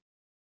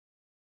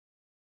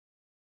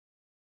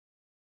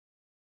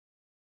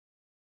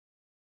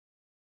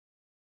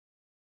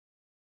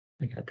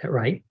 I got that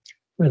right.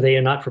 Are they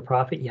a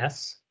not-for-profit?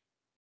 Yes.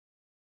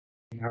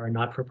 They are a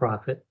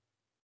not-for-profit.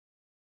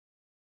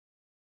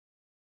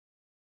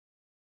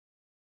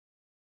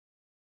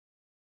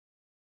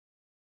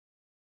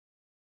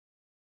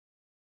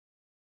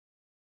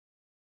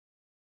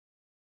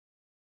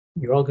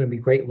 You're all going to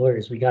be great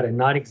lawyers. We got a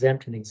not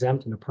exempt, an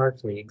exempt, and a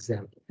partly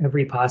exempt.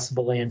 Every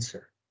possible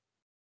answer.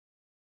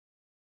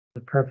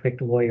 The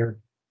perfect lawyer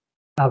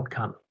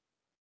outcome.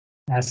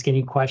 Ask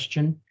any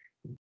question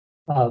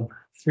of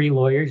 3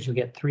 lawyers, you'll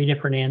get 3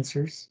 different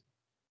answers,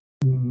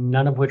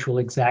 none of which will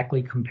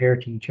exactly compare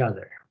to each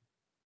other.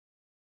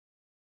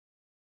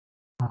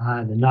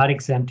 The not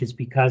exempt is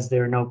because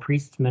there are no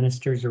priests,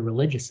 ministers, or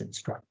religious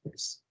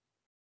instructors.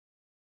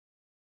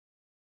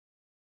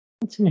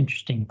 That's an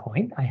interesting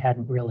point. I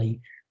hadn't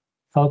really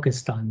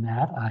focused on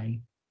that.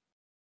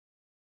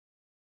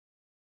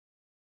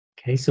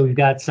 Okay, so we've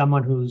got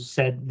someone who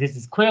said this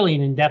is clearly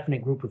an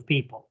indefinite group of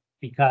people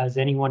because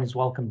anyone is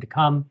welcome to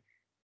come.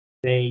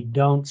 They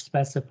don't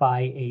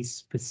specify a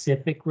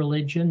specific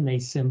religion. They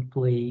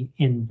simply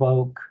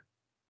invoke,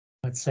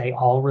 let's say,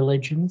 all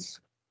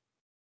religions.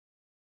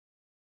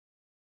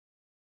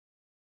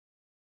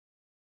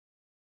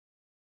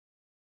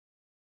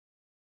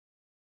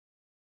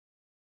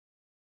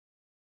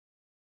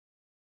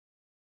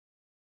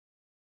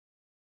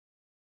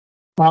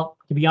 Well,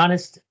 to be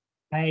honest,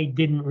 I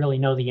didn't really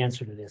know the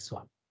answer to this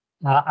one.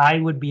 I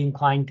would be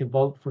inclined to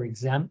vote for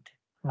exempt.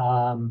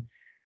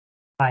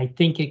 I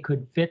think it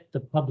could fit the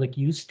public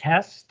use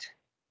test.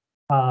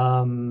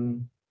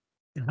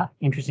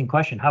 Interesting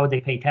question. How would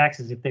they pay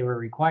taxes if they were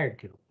required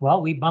to?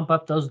 Well, we bump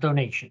up those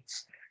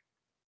donations.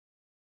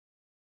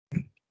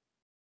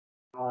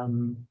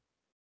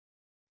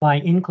 My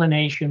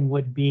inclination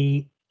would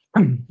be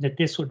that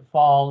this would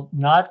fall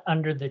not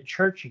under the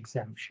church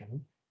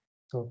exemption.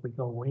 So if we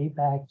go way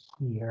back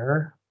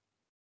here,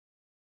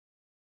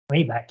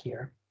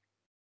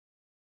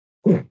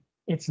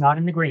 it's not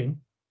in the green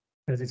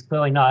because it's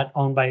clearly not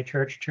owned by a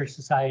church, church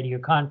society, or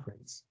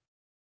conference.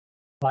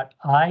 But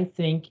I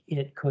think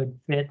it could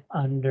fit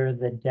under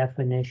the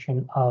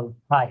definition of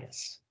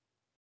pious.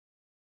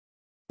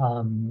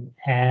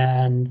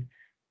 And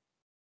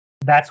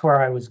that's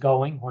where I was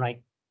going when I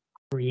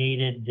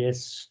created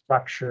this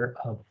structure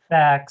of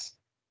facts,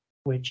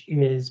 which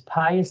is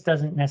pious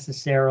doesn't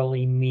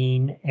necessarily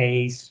mean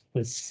a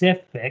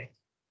specific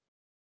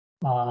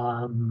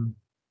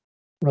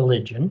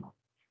religion.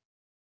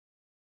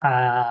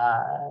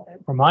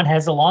 Vermont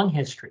has a long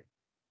history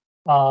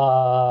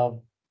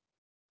of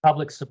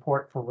public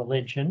support for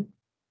religion.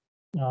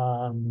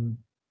 There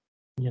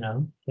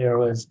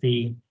was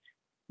the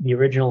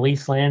original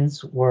lease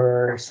lands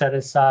were set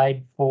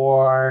aside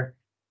for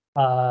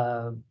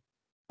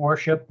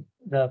worship.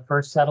 The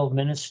first settled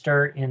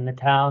minister in the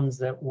towns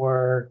that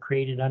were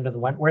created under the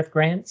Wentworth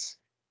grants.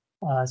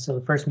 So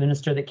the first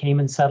minister that came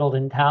and settled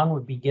in town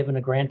would be given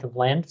a grant of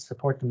land to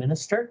support the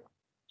minister.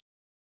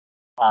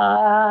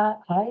 I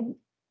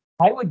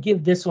would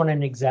give this one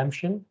an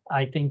exemption.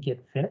 I think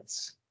it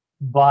fits,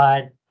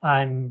 but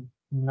I'm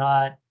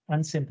not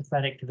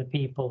unsympathetic to the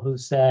people who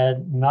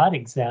said not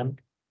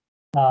exempt,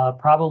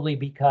 probably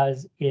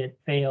because it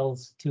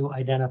fails to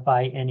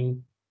identify any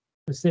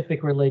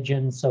specific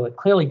religion, so it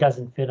clearly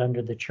doesn't fit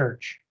under the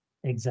church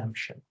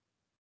exemption.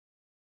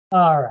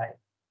 All right,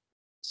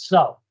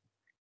 so,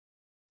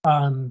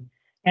 and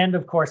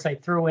of course I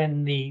threw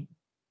in the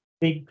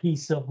big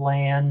piece of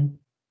land,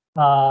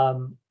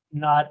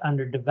 not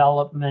under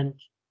development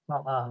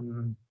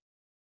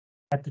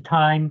at the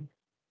time,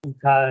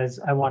 because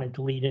I wanted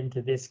to lead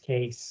into this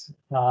case.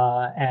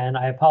 And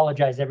I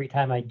apologize every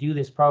time I do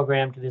this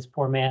program to this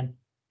poor man.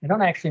 I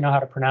don't actually know how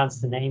to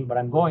pronounce the name, but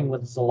I'm going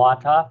with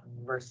Zolotov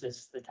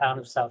versus the town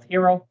of South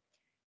Hero.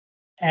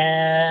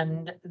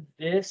 And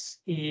this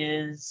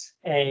is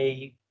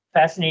a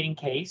fascinating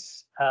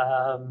case.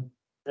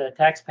 The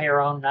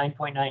taxpayer owned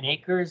 9.9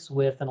 acres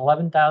with an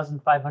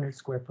 11,500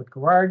 square foot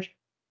garage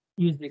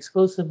used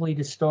exclusively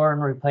to store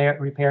and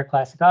repair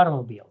classic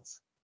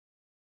automobiles.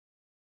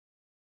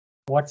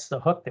 What's the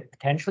hook that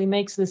potentially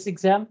makes this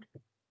exempt?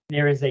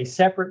 There is a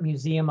separate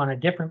museum on a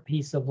different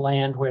piece of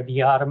land where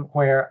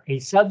a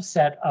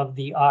subset of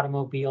the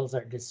automobiles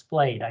are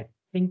displayed. I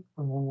think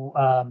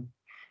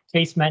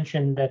Case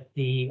mentioned that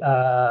the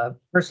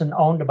person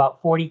owned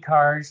about 40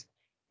 cars,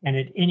 and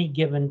at any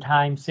given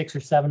time, 6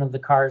 or 7 of the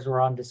cars were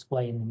on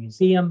display in the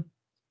museum.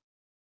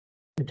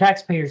 The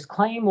taxpayer's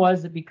claim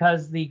was that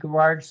because the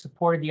garage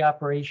supported the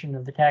operation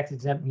of the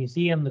tax-exempt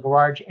museum, the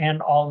garage and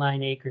all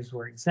 9 acres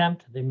were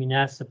exempt. The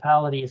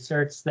municipality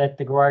asserts that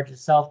the garage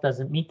itself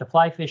doesn't meet the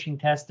fly fishing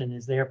test and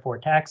is therefore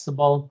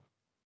taxable.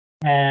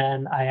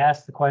 And I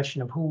asked the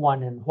question of who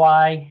won and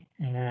why,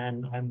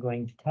 and I'm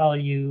going to tell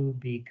you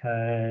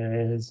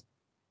because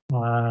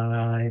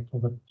I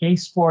pulled up the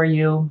case for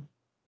you.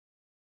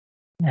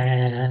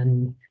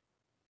 And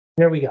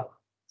there we go.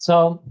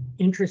 So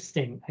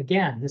interesting.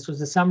 Again, this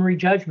was a summary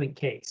judgment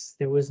case.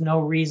 There was no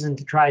reason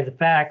to try the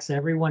facts.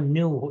 Everyone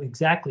knew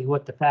exactly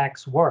what the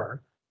facts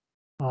were.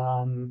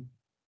 The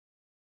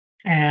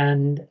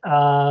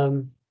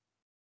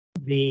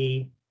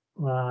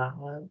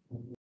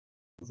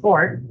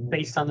court,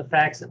 based on the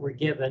facts that were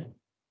given,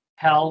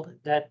 held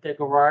that the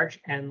garage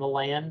and the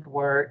land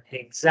were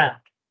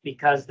exempt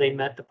because they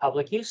met the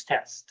public use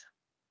test.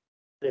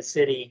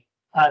 The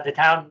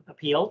town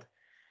appealed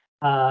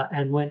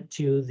and went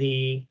to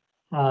the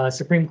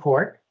Supreme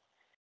Court,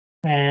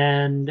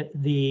 and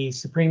the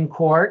Supreme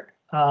Court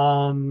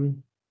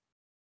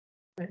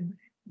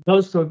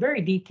goes through a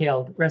very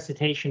detailed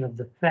recitation of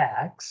the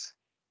facts.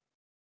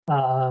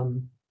 I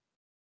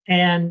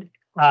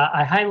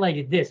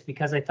highlighted this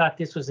because I thought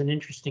this was an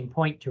interesting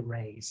point to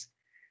raise.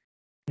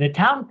 The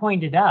town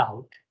pointed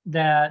out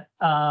that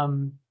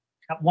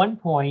at one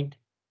point,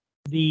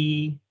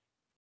 the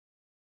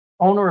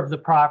owner of the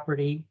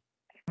property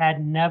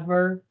had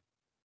never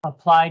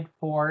applied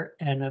for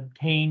and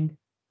obtained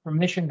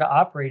permission to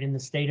operate in the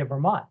state of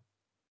Vermont.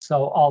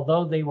 So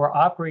although they were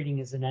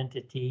operating as an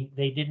entity,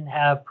 they didn't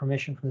have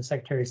permission from the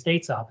Secretary of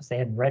State's office. They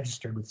hadn't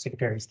registered with the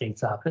Secretary of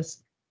State's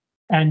office.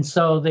 And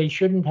so they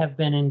shouldn't have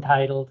been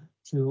entitled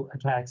to a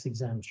tax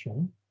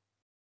exemption.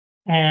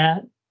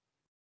 And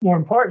more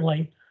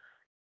importantly,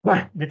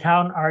 the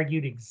town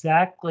argued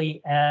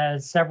exactly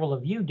as several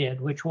of you did,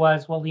 which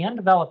was, well, the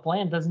undeveloped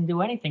land doesn't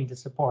do anything to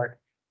support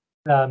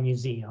the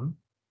museum.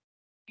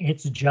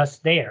 It's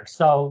just there.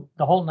 So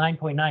the whole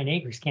 9.9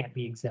 acres can't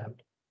be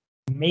exempt.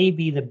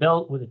 Maybe the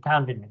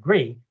town didn't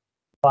agree,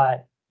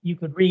 but you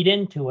could read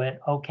into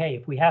it, okay,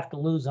 if we have to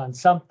lose on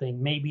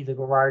something, maybe the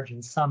garage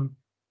and some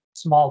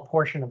small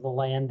portion of the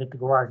land that the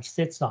garage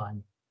sits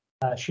on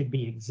should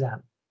be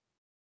exempt.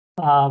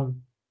 So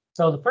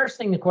the first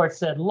thing the court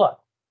said, look,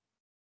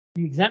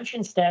 the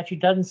exemption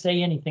statute doesn't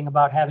say anything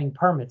about having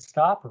permits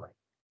to operate.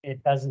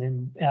 It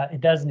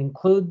doesn't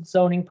include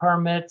zoning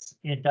permits.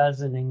 It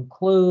doesn't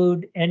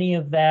include any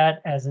of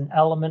that as an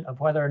element of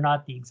whether or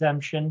not the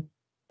exemption.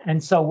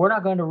 And so we're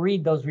not going to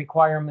read those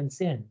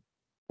requirements in.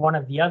 One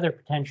of the other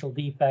potential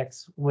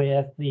defects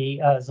with the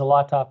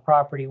Zolotov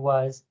property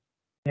was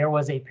there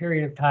was a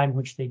period of time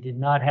which they did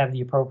not have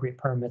the appropriate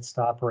permits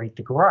to operate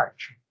the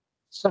garage.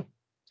 So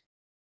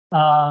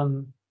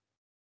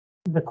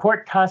the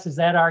court tosses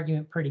that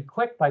argument pretty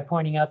quick by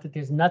pointing out that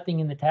there's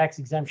nothing in the tax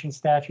exemption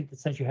statute that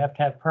says you have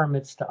to have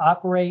permits to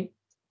operate.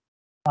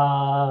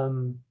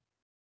 The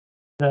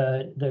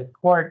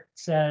court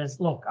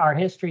says, look, our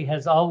history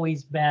has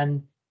always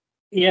been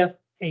if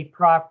a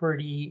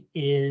property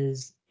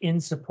is in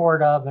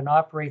support of and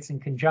operates in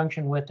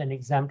conjunction with an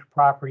exempt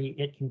property,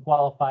 it can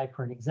qualify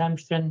for an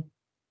exemption.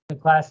 The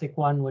classic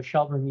one was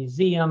Shelburne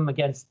Museum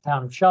against the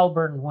town of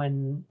Shelburne,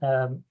 when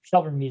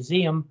Shelburne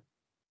Museum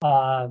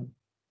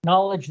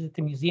acknowledged that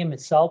the museum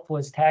itself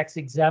was tax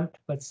exempt,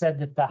 but said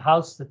that the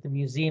house that the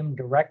museum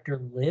director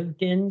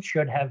lived in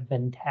should have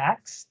been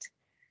taxed.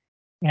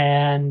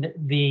 And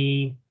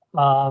the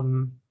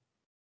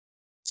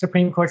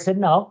Supreme Court said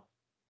no.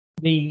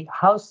 The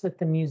house that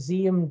the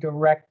museum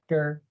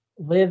director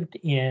lived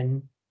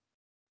in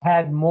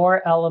had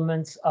more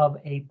elements of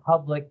a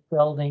public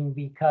building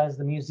because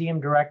the museum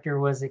director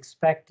was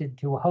expected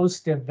to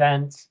host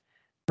events,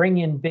 bring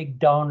in big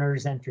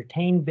donors,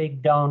 entertain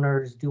big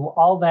donors, do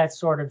all that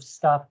sort of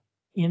stuff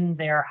in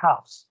their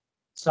house.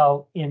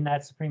 So in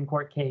that Supreme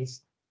Court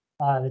case,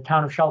 the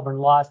town of Shelburne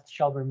lost.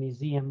 Shelburne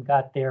Museum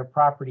got their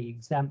property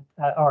exempt,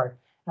 or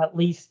at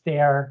least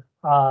their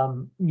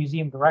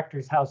museum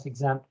director's house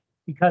exempt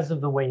because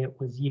of the way it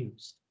was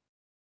used.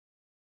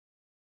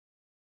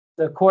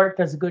 The court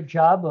does a good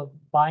job of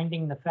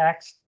binding the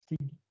facts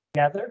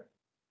together,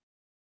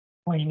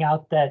 pointing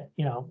out that,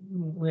 you know,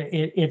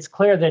 it's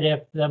clear that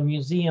if the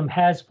museum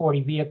has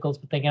 40 vehicles,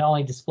 but they can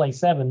only display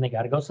 7, they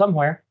got to go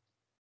somewhere.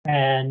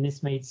 And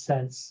this made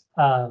sense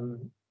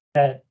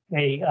that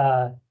they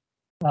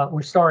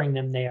were storing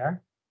them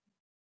there.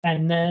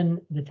 And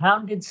then the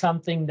town did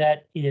something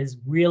that is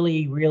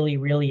really, really,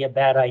 really a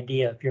bad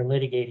idea if you're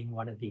litigating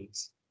one of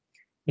these.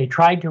 They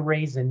tried to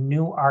raise a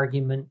new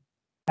argument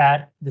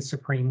at the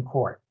Supreme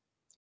Court.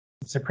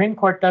 The Supreme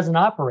Court doesn't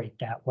operate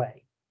that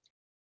way.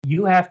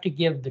 You have to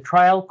give the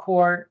trial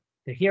court,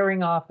 the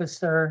hearing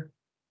officer,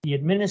 the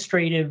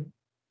administrative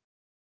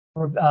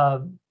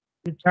people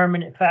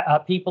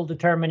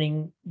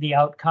determining the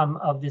outcome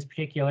of this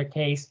particular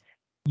case,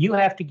 you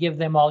have to give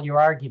them all your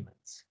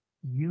arguments.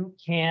 You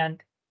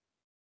can't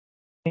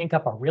think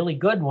up a really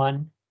good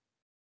one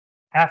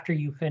after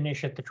you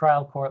finish at the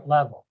trial court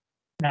level.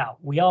 Now,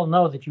 we all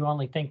know that you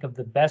only think of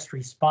the best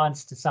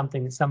response to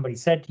something that somebody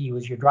said to you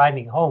as you're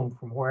driving home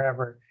from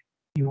wherever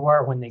you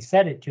were when they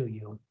said it to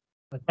you,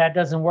 but that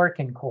doesn't work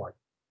in court.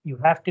 You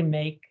have to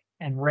make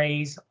and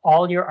raise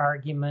all your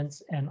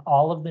arguments and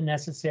all of the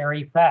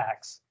necessary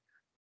facts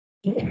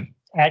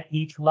at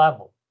each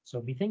level.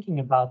 So be thinking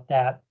about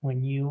that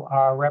when you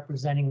are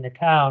representing the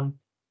town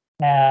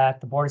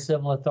at the Board of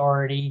Civil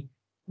Authority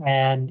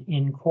and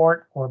in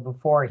court or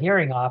before a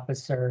hearing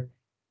officer.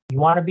 You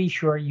want to be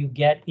sure you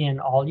get in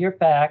all your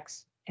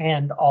facts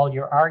and all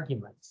your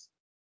arguments.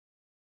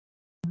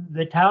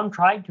 The town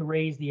tried to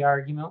raise the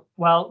argument,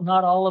 well,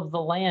 not all of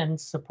the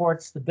land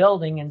supports the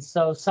building, and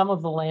so some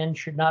of the land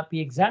should not be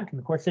exempt. And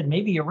the court said,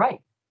 maybe you're right.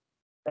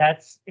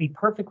 That's a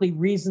perfectly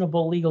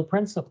reasonable legal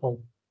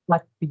principle,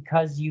 but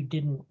because you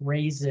didn't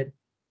raise it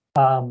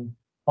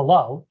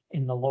below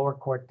in the lower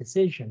court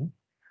decision,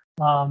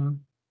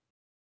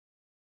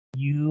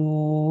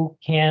 you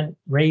can't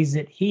raise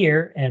it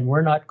here, and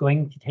we're not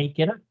going to take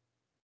it up.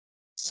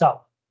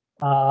 So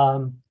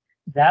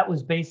that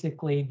was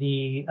basically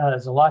the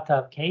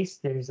Zolotov case.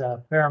 There's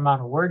a fair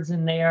amount of words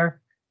in there.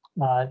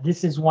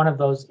 This is one of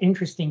those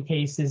interesting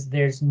cases.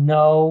 There's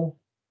no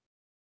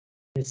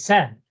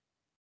dissent,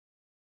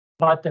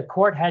 but the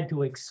court had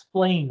to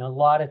explain a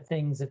lot of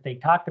things that they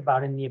talked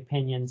about in the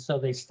opinion, so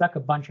they stuck a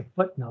bunch of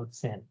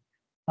footnotes in.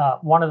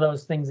 One of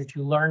those things that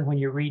you learn when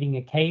you're reading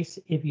a case,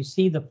 if you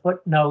see the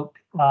footnote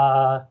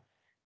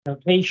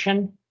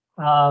notation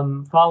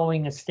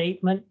following a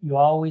statement, you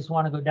always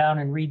want to go down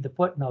and read the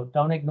footnote.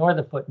 Don't ignore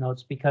the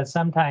footnotes, because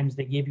sometimes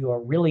they give you a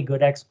really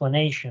good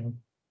explanation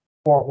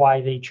for why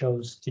they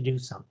chose to do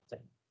something.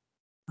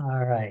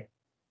 All right,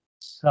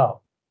 so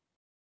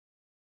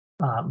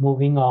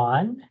moving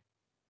on.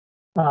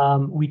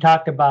 We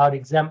talked about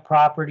exempt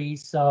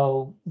properties,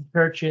 so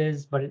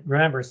churches, but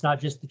remember, it's not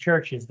just the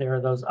churches. There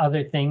are those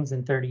other things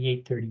in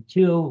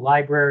 3832,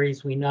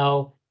 libraries, we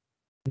know.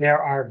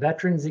 There are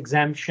veterans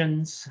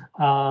exemptions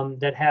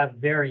that have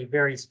very,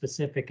 very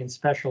specific and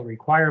special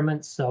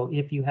requirements. So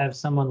if you have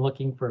someone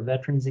looking for a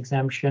veterans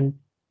exemption,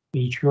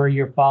 be sure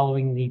you're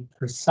following the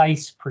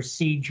precise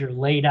procedure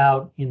laid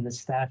out in the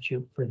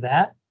statute for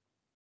that.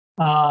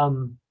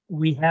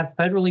 We have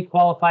federally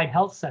qualified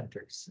health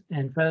centers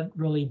and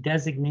federally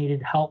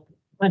designated health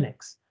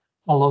clinics,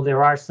 although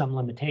there are some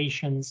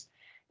limitations,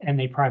 and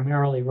they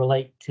primarily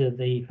relate to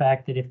the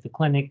fact that if the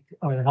clinic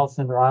or the health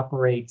center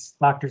operates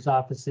doctor's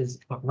offices,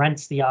 but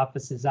rents the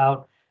offices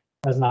out,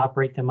 doesn't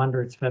operate them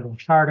under its federal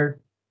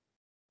charter,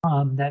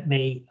 that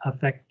may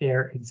affect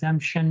their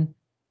exemption.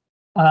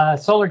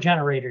 Solar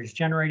generators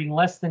generating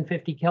less than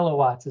 50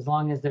 kilowatts, as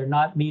long as they're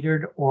not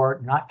metered or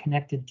not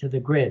connected to the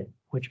grid,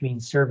 which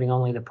means serving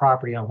only the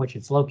property on which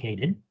it's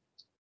located.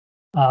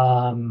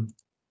 Real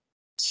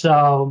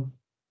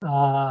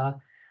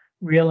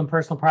and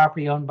personal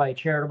property owned by a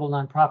charitable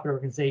nonprofit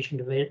organization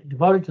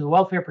devoted to the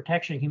welfare,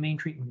 protection, and humane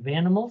treatment of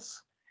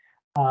animals.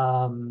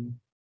 And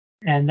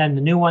then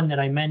the new one that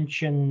I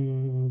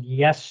mentioned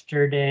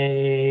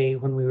yesterday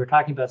when we were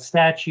talking about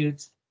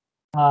statutes,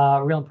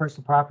 real and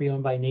personal property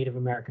owned by a Native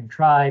American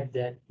tribe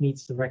that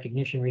meets the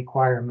recognition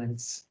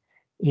requirements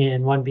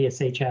in 1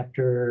 VSA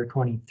Chapter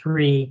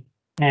 23,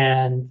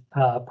 and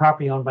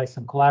property owned by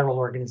some collateral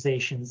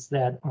organizations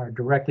that are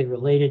directly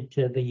related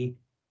to the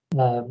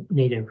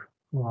Native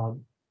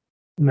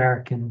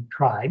American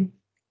tribe.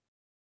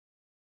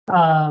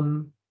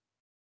 And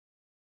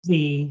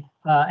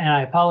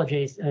I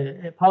apologize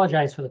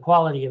for the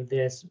quality of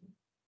this.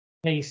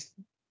 Paste,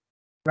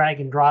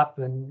 drag and drop,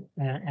 and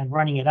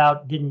running it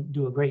out didn't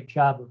do a great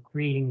job of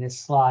creating this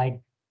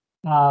slide.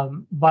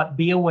 But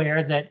be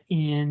aware that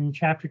in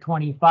Chapter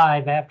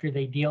 25, after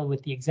they deal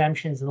with the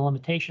exemptions and the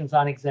limitations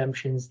on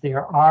exemptions,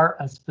 there are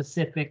a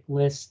specific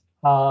list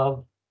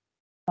of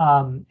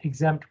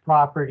exempt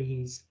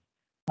properties,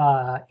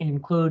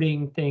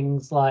 including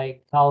things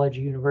like college,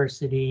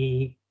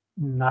 university,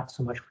 not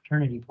so much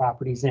fraternity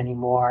properties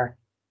anymore.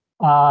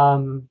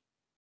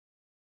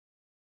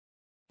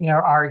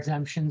 There are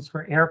exemptions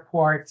for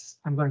airports.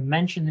 I'm going to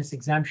mention this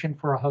exemption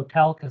for a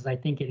hotel because I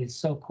think it is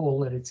so cool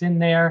that it's in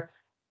there.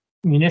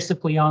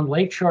 Municipally owned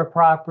lakeshore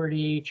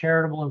property,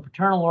 charitable and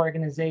fraternal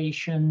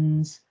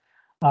organizations,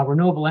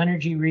 renewable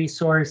energy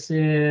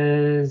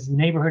resources,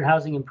 neighborhood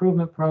housing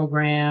improvement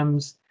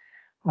programs.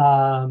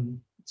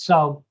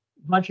 So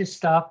a bunch of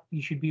stuff.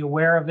 You should be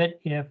aware of it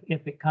if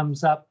it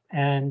comes up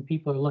and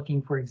people are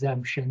looking for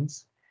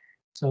exemptions.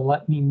 So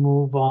let me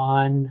move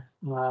on.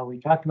 We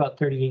talked about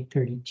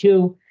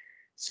 3832.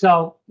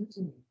 So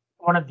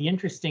one of the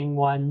interesting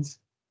ones,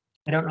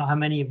 I don't know how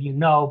many of you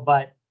know,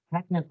 but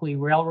technically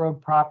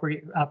railroad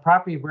property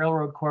of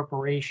railroad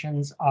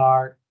corporations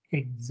are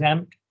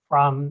exempt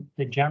from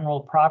the general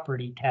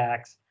property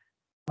tax,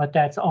 but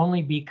that's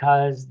only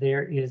because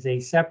there is a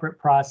separate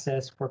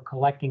process for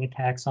collecting a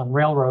tax on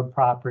railroad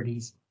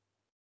properties.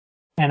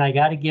 And I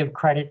got to give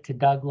credit to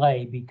Doug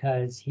Lay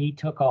because he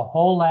took a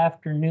whole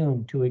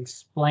afternoon to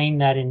explain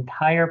that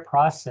entire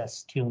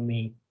process to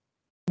me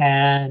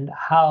and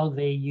how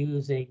they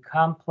use a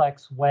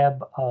complex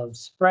web of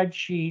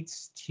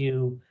spreadsheets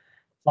to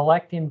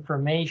collect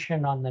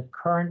information on the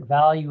current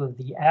value of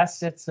the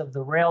assets of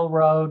the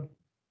railroad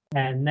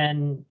and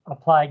then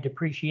apply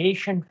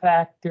depreciation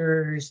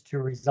factors to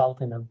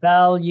result in a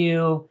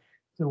value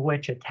to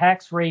which a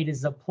tax rate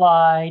is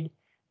applied.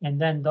 And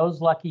then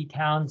those lucky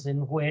towns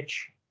in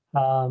which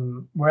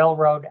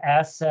railroad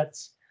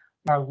assets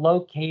are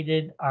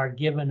located are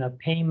given a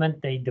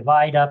payment. They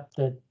divide up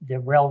the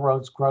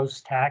railroad's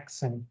gross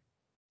tax and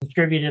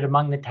distribute it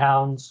among the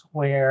towns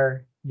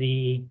where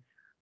the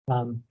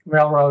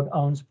railroad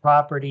owns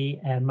property.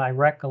 And my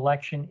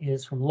recollection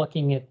is from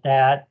looking at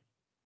that,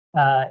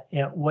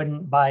 it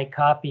wouldn't buy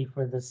copy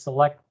for the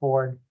select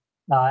board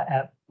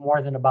at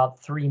more than about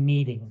 3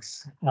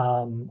 meetings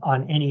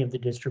on any of the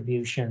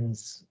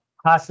distributions,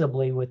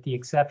 possibly with the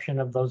exception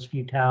of those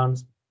few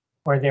towns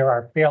where there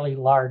are fairly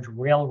large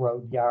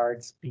railroad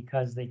yards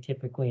because they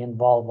typically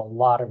involve a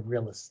lot of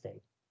real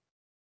estate.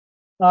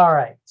 All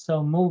right,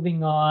 so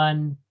moving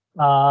on,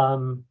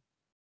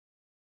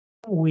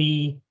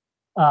 we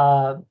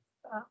are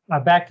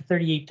back to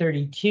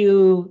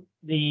 3832.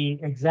 The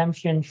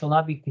exemption shall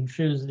not be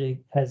construed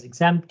as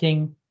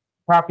exempting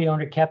property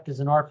owner kept as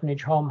an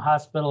orphanage, home,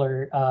 hospital,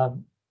 or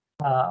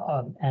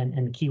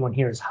and the key one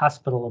here is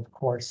hospital, of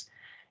course,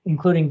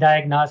 including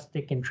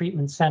diagnostic and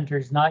treatment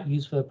centers not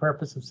used for the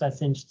purpose of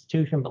such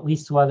institution, but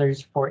leased to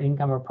others for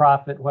income or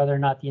profit, whether or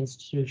not the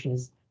institution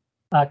is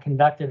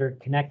conducted or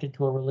connected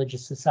to a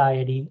religious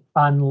society,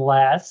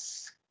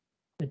 unless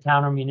the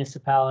town or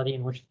municipality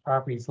in which the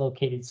property is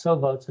located so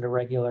votes at a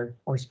regular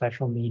or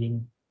special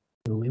meeting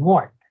duly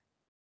warned.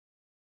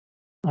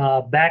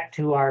 Back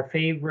to our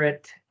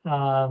favorite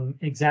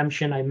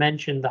exemption. I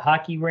mentioned the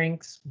hockey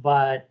rinks,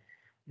 but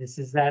this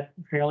is that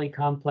fairly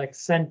complex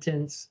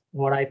sentence.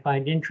 What I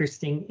find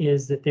interesting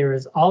is that there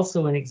is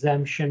also an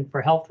exemption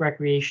for health,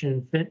 recreation,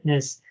 and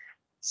fitness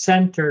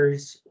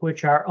centers,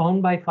 which are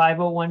owned by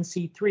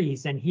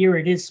 501c3s. And here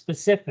it is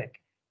specific.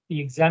 The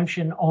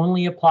exemption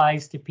only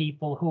applies to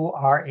people who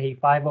are a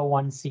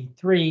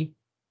 501c3.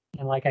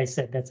 And like I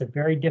said, that's a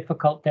very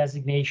difficult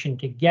designation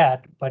to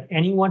get. But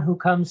anyone who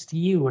comes to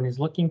you and is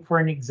looking for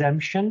an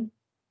exemption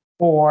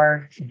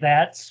for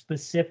that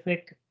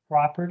specific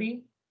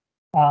property,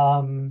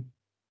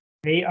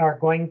 they are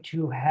going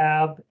to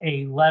have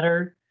a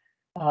letter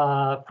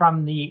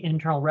from the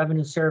Internal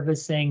Revenue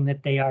Service saying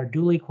that they are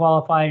duly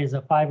qualified as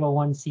a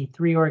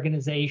 501c3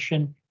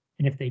 organization.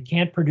 And if they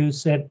can't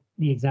produce it,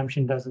 the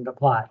exemption doesn't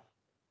apply.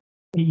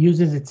 It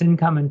uses its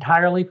income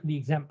entirely for the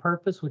exempt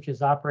purpose, which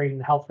is operating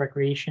the health,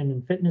 recreation,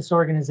 and fitness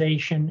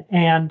organization.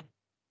 And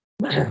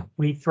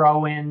we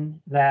throw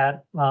in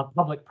that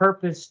public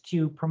purpose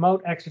to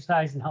promote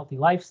exercise and healthy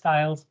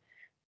lifestyles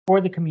for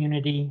the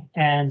community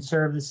and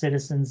serve the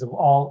citizens of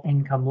all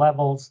income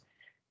levels,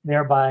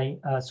 thereby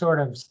sort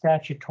of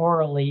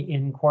statutorily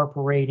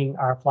incorporating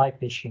our fly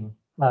fishing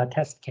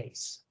test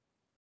case.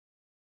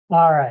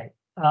 All right.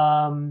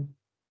 A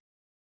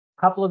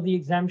couple of the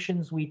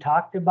exemptions we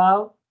talked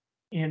about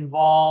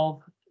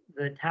involve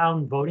the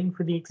town voting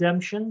for the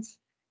exemptions.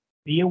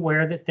 Be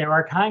aware that there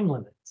are time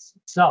limits.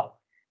 So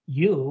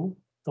you,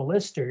 the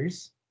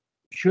listers,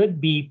 should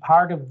be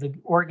part of the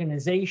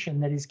organization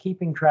that is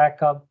keeping track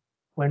of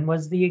when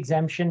was the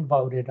exemption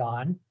voted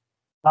on,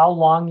 how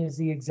long is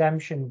the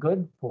exemption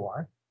good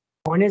for,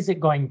 when is it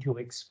going to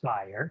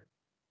expire,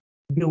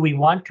 do we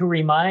want to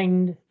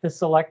remind the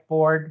select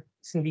board,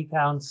 city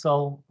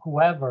council,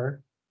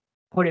 whoever,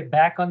 put it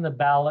back on the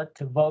ballot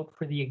to vote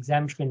for the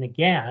exemption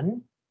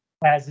again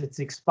as it's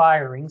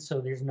expiring, so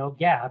there's no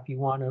gap. You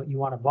want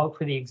to vote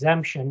for the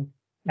exemption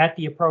at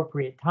the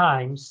appropriate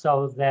time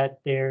so that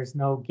there's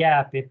no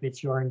gap if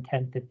it's your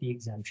intent that the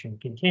exemption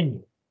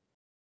continue.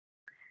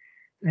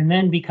 And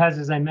then, because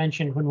as I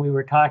mentioned, when we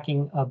were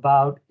talking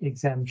about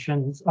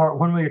exemptions, or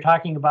when we were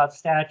talking about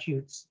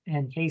statutes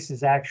and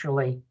cases,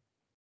 actually,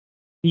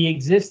 the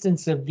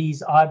existence of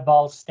these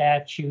oddball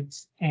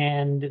statutes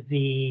and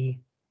the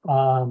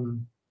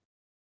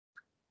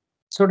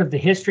sort of the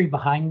history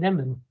behind them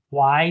and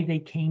why they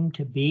came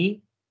to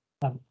be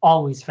have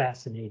always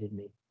fascinated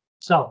me.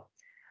 So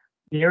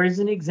there is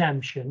an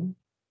exemption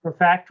for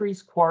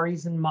factories,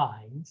 quarries, and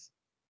mines.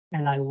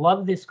 And I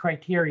love this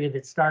criteria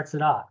that starts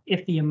it off.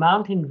 If the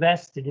amount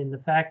invested in the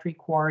factory,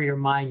 quarry, or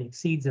mine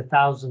exceeds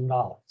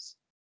 $1,000.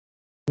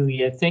 Do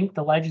you think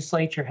the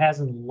legislature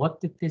hasn't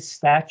looked at this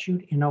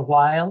statute in a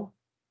while?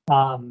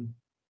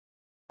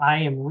 I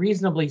am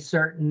reasonably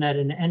certain that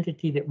an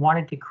entity that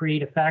wanted to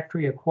create a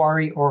factory, a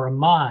quarry, or a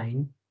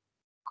mine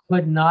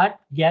could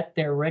not get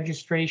their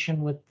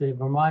registration with the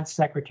Vermont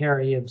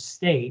Secretary of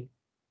State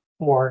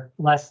for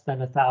less than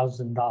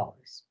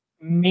 $1,000.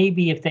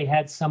 Maybe if they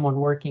had someone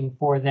working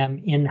for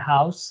them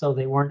in-house, so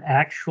they weren't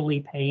actually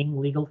paying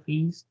legal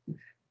fees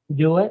to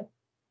do it.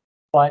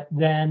 But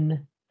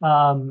then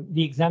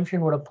the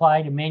exemption would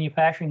apply to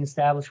manufacturing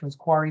establishments,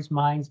 quarries,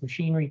 mines,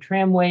 machinery,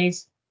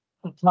 tramways,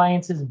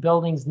 appliances,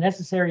 buildings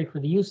necessary for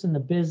the use in the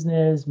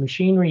business,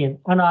 machinery in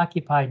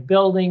unoccupied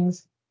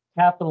buildings,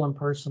 capital and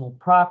personal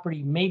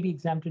property may be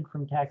exempted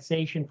from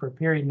taxation for a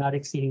period not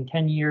exceeding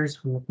 10 years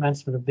from the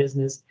commencement of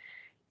business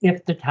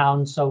if the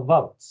town so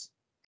votes.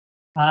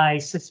 I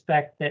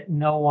suspect that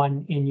no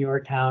one in your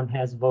town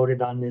has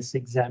voted on this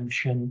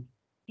exemption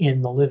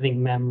in the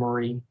living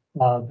memory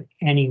of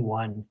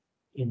anyone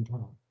in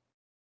town.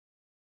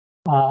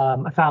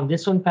 I found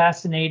this one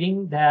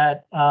fascinating,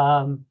 that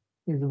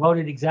there's a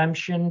voted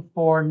exemption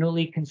for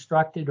newly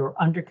constructed or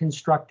under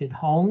constructed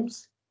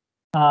homes.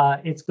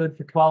 It's good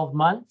for 12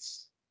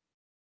 months,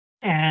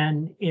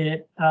 and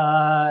it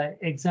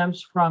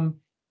exempts from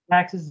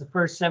taxes the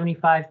first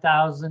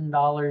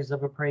 $75,000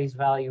 of appraised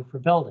value for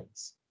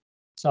buildings.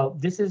 So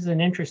this is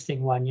an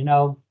interesting one. You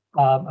know,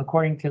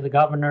 according to the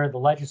governor, the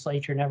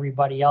legislature, and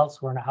everybody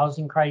else, we're in a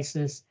housing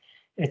crisis.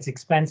 It's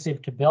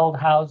expensive to build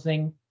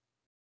housing.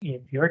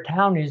 If your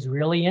town is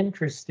really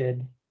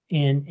interested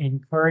in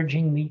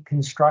encouraging the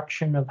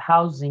construction of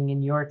housing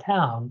in your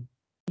town,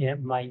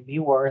 it might be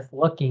worth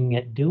looking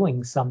at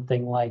doing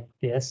something like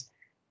this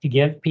to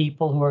give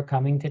people who are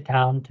coming to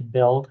town to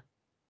build,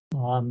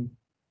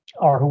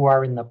 or who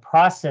are in the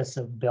process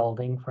of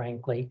building,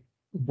 frankly,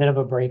 a bit of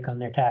a break on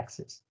their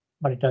taxes.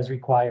 But it does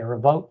require a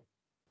vote,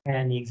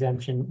 and the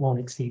exemption won't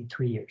exceed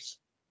 3 years.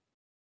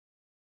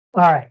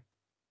 All right,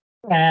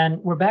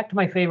 and we're back to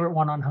my favorite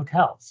one on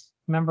hotels.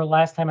 Remember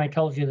last time I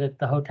told you that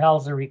the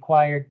hotels are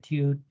required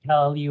to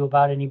tell you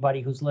about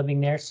anybody who's living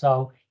there.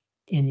 So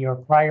in your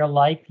prior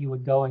life, you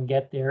would go and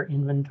get their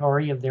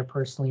inventory of their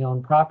personally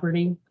owned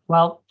property.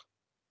 Well,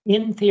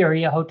 in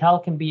theory, a hotel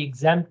can be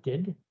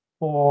exempted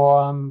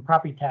from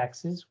property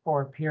taxes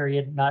for a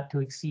period not to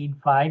exceed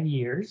 5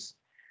 years.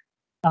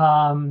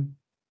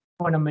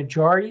 When a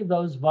majority of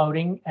those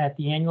voting at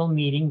the annual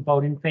meeting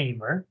vote in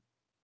favor,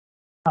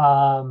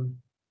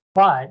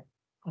 but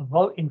a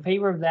vote in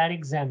favor of that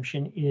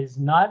exemption is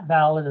not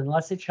valid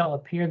unless it shall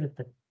appear that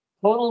the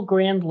total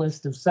grand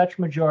list of such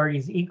majority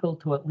is equal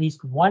to at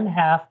least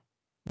 1/2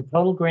 the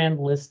total grand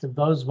list of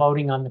those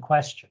voting on the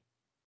question.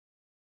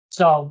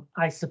 So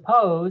I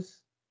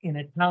suppose in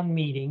a town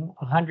meeting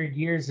 100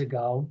 years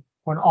ago,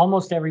 when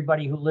almost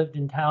everybody who lived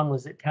in town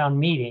was at town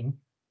meeting,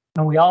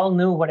 and we all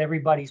knew what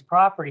everybody's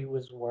property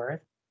was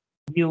worth,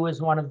 you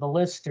as one of the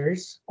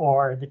listers,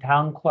 or the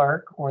town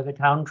clerk, or the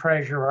town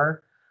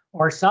treasurer,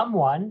 or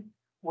someone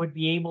would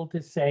be able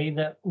to say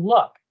that,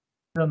 look,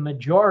 the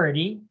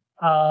majority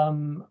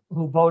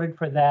who voted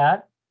for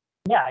that,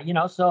 yeah, you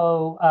know,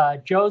 so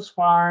Joe's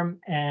farm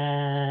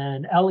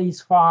and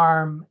Ellie's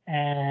farm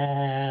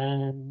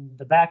and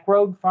the back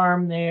road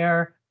farm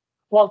there,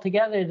 well,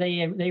 together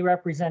they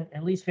represent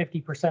at least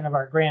 50% of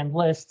our grand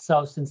list.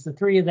 So since the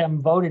three of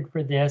them voted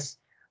for this,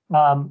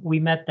 we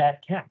met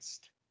that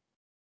test.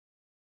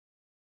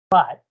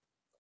 But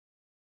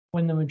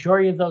when the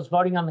majority of those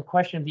voting on the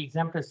question of the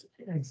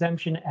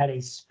exemption at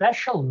a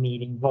special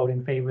meeting vote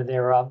in favor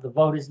thereof, the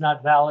vote is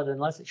not valid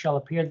unless it shall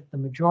appear that the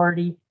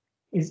majority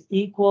is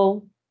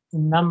equal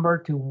in number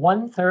to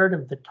 1/3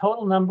 of the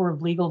total number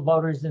of legal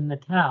voters in the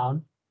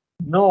town,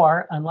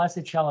 nor unless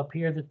it shall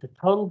appear that the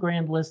total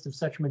grand list of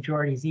such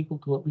majority is equal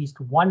to at least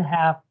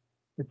 1/2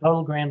 the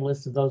total grand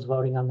list of those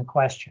voting on the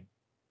question.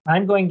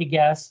 I'm going to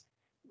guess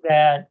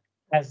that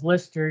as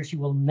listers, you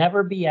will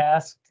never be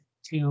asked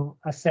to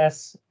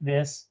assess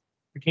this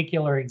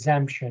particular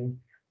exemption.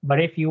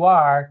 But if you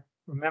are,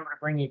 remember to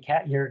bring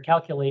your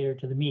calculator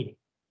to the meeting.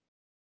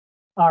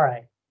 All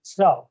right,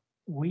 so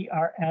we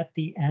are at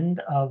the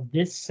end of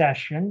this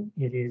session.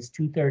 It is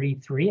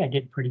 2:33. I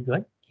did pretty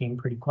good, came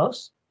pretty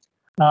close.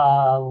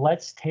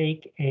 Let's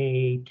take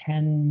a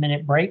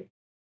 10-minute break.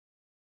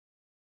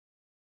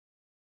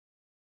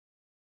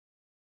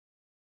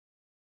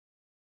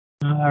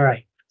 All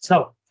right,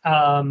 so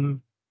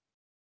Jen,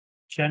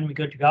 we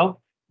good to go?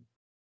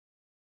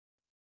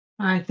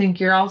 I think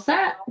you're all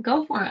set.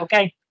 Go for it.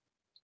 Okay.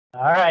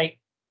 All right.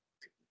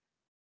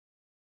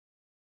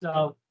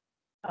 So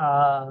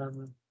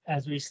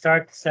as we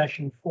start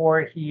session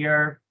 4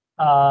 here,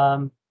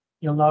 you'll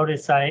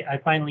notice I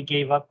finally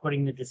gave up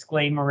putting the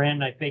disclaimer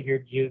in. I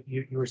figured you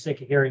were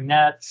sick of hearing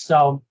that.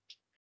 So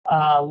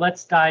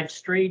let's dive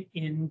straight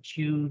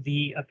into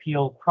the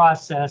appeal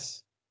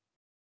process.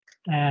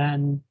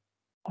 And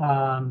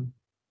I'm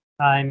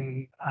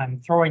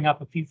throwing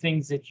up a few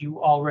things that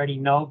you already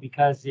know,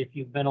 because if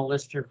you've been a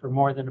lister for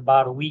more than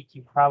about a week,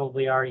 you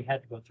probably already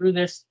had to go through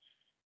this.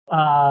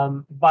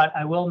 But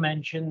I will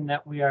mention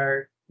that we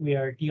are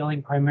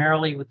dealing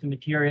primarily with the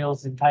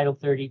materials in Title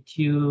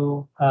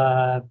 32,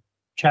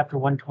 Chapter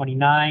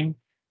 129,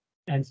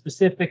 and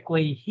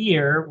specifically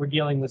here we're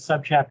dealing with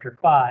Subchapter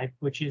 5,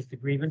 which is the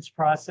grievance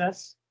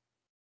process.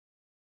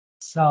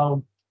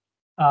 So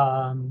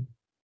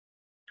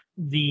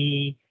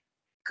the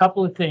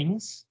couple of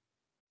things.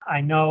 I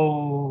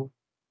know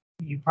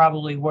you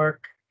probably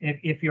work,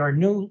 if you're a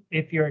new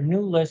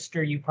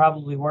lister, you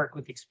probably work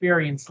with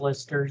experienced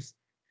listers.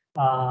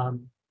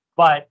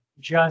 But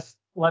just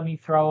let me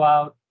throw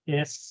out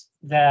this,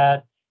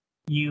 that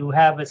you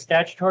have a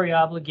statutory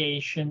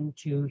obligation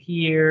to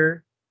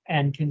hear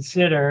and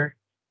consider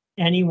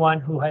anyone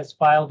who has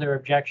filed their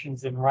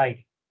objections in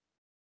writing.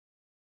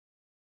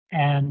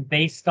 And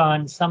based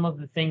on some of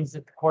the things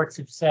that the courts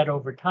have said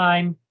over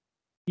time,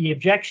 the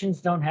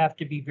objections don't have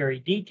to be very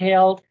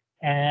detailed,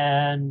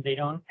 and they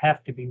don't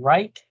have to be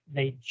right.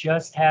 They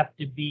just have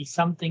to be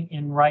something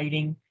in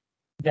writing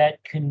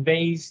that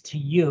conveys to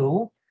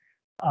you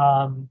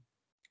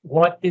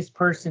what this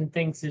person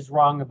thinks is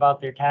wrong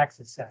about their tax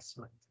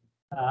assessment.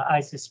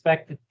 I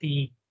suspect that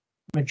the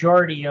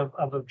majority of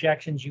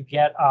objections you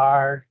get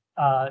are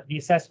the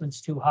assessment's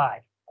too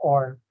high,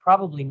 or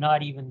probably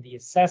not even the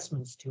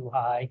assessment's too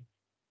high.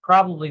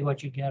 Probably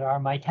what you get are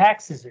my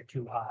taxes are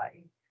too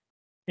high.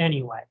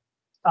 Anyway,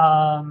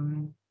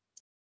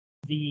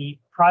 the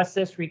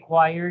process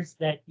requires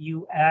that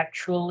you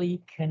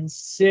actually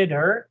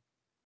consider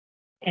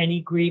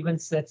any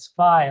grievance that's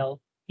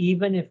filed,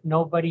 even if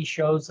nobody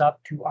shows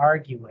up to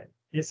argue it.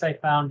 This I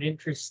found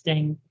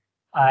interesting.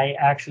 I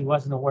actually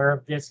wasn't aware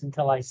of this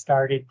until I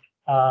started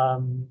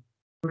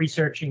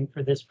researching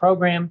for this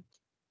program,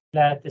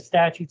 that the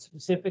statute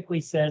specifically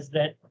says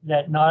that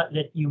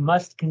you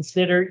must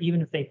consider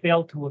even if they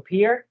fail to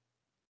appear,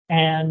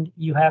 and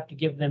you have to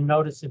give them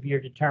notice of your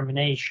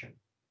determination.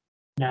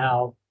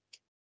 Now,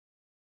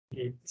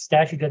 the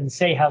statute doesn't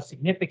say how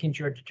significant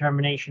your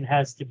determination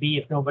has to be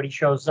if nobody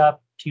shows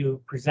up to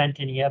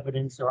present any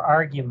evidence or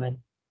argument,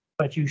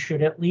 but you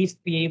should at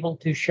least be able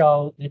to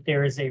show that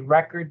there is a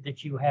record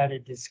that you had a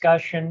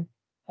discussion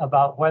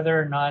about whether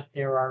or not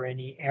there are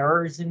any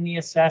errors in the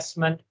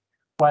assessment,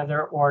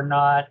 whether or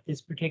not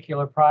this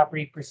particular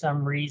property for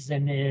some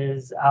reason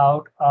is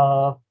out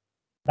of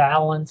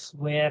balance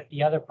with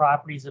the other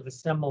properties of a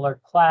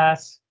similar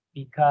class,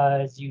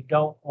 because you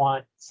don't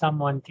want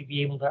someone to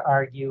be able to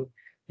argue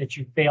that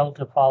you failed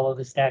to follow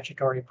the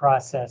statutory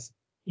process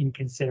in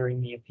considering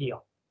the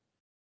appeal.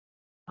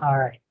 All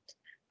right.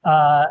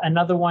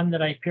 Another one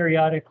that I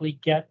periodically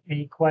get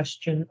a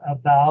question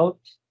about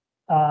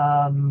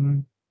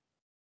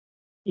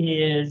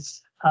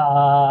is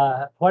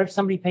what if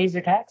somebody pays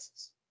their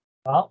taxes?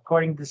 Well,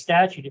 according to the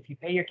statute, if you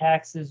pay your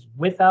taxes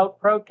without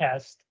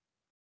protest,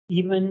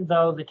 even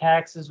though the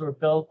taxes were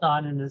built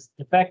on an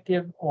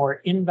defective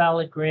or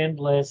invalid grand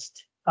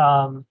list,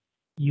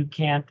 you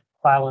can't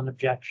file an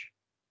objection.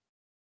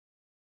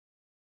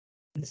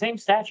 The same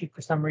statute,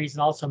 for some reason,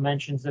 also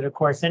mentions that, of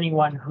course,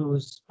 anyone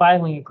who's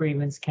filing a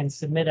grievance can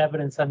submit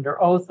evidence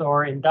under oath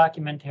or in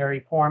documentary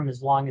form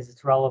as long as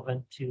it's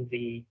relevant to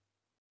the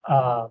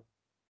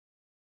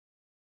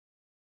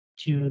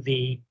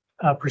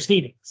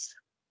proceedings.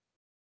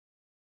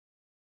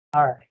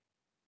 All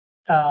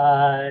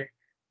right.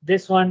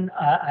 This one,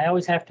 I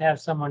always have to have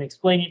someone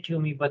explain it to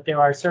me, but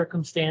there are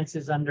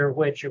circumstances under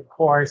which, of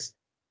course,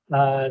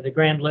 the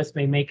grand list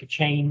may make a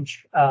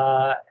change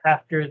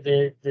after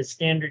the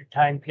standard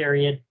time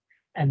period,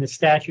 and the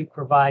statute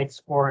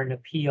provides for an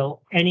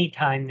appeal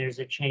anytime there's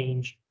a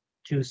change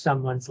to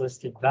someone's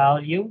listed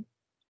value.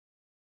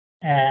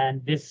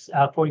 And this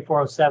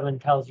 4407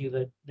 tells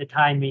you the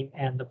timing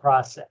and the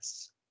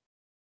process.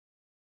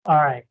 All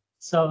right,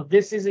 so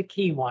this is a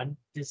key one.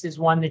 This is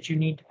one that you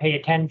need to pay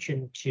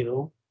attention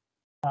to.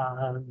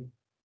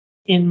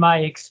 In my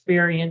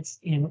experience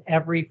in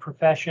every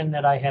profession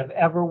that I have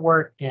ever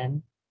worked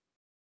in,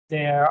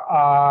 there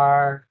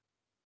are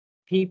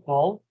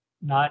people,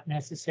 not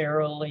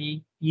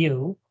necessarily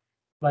you,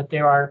 but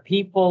there are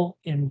people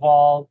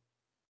involved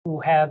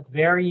who have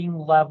varying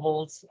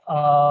levels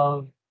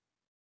of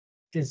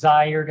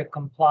desire to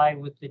comply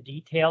with the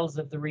details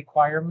of the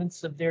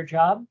requirements of their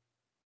job.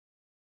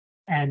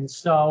 And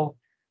so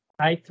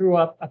I threw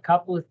up a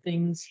couple of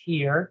things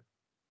here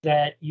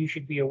that you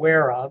should be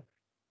aware of.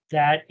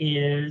 That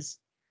is,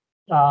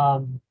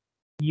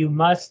 you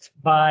must,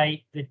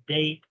 by the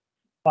date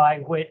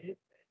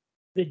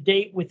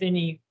with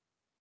any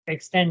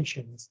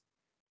extensions,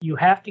 you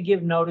have to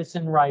give notice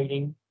in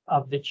writing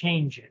of the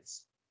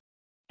changes.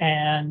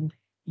 And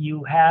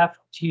you have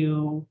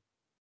to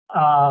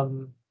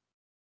tell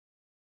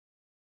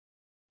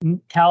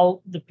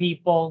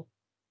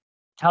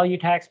your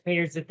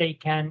taxpayers that they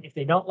can, if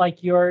they don't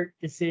like your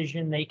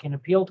decision, they can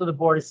appeal to the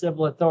Board of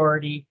Civil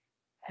Authority,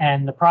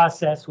 and the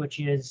process, which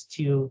is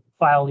to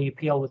file the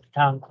appeal with the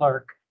town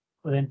clerk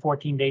within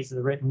 14 days of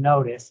the written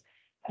notice.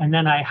 And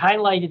then I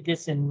highlighted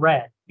this in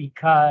red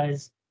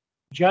because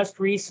just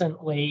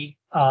recently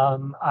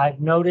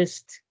I've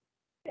noticed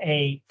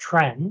a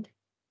trend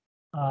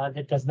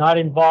that does not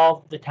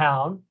involve the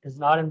town, does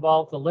not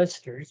involve the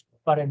listers,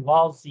 but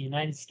involves the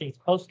United States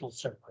Postal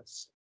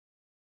Service.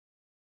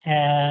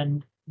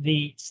 And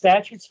the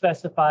statute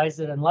specifies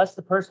that unless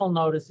the personal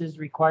notices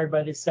required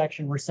by this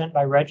section were sent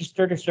by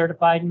registered or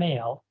certified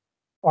mail,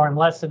 or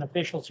unless an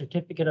official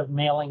certificate of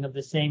mailing of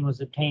the same was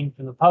obtained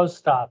from the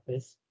post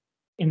office,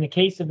 in the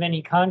case of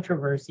any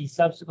controversy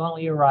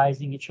subsequently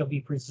arising, it shall be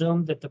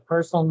presumed that the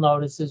personal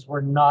notices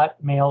were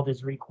not mailed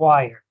as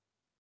required.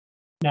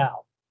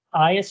 Now,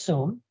 I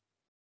assume,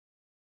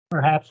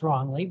 perhaps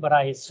wrongly, but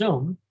I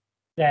assume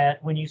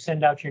that when you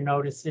send out your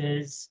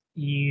notices,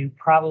 you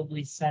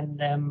probably send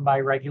them by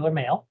regular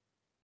mail.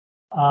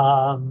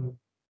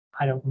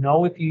 I don't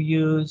know if you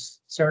use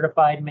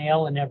certified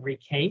mail in every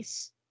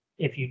case.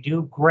 If you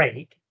do,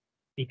 great,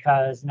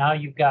 because now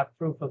you've got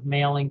proof of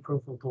mailing,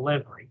 proof of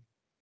delivery.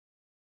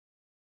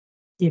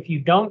 If you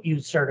don't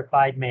use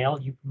certified mail,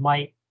 you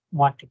might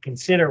want to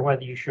consider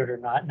whether you should or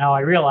not. Now, I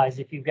realize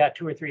if you've got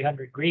 200 or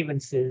 300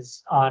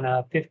 grievances on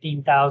a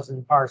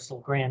 15,000 parcel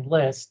grand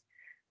list,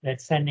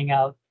 that sending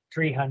out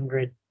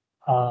 300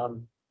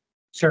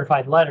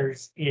 certified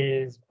letters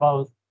is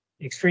both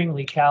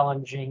extremely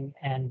challenging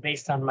and,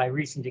 based on my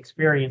recent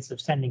experience of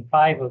sending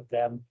 5 of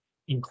them,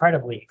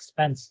 incredibly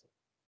expensive.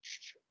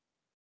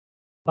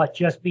 But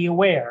just be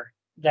aware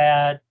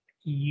that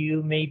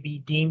you may be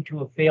deemed to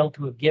have failed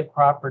to give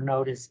proper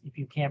notice if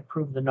you can't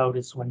prove the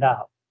notice went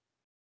out.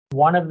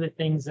 One of the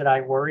things that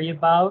I worry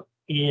about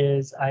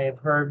is I have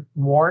heard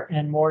more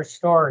and more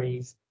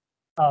stories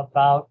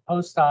about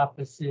post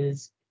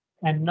offices,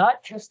 and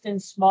not just in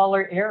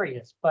smaller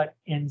areas, but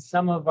in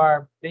some of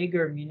our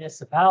bigger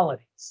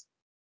municipalities,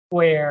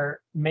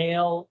 where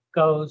mail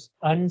goes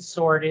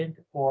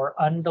unsorted or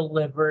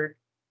undelivered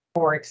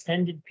for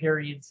extended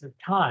periods of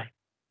time.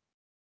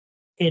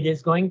 It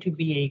is going to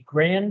be a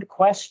grand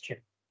question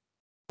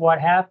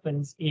what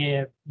happens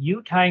if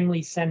you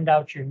timely send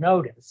out your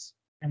notice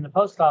and the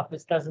post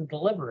office doesn't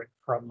deliver it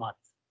for a month.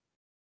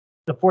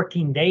 The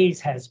 14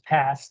 days has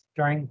passed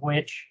during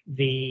which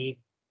the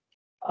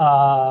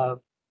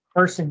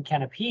person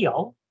can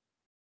appeal.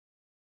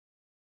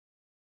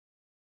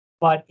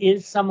 But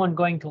is someone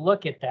going to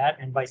look at that,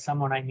 and by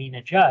someone I mean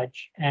a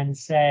judge, and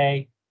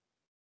say,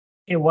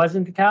 it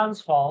wasn't the town's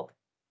fault,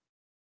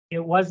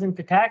 it wasn't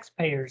the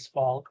taxpayer's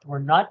fault, we're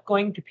not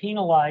going to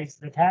penalize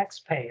the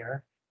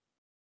taxpayer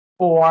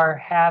for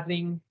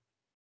having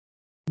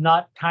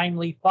not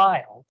timely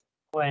filed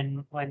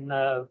when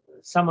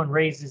someone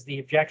raises the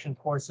objection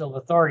for civil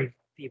authority,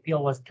 the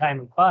appeal wasn't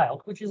timely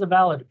filed, which is a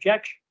valid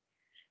objection.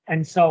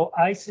 And so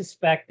I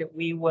suspect that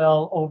we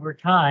will, over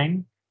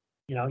time,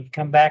 you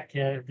come back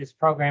to this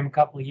program a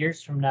couple of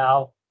years from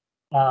now.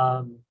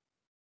 I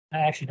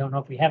actually don't know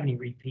if we have any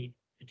repeat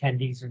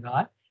attendees or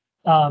not.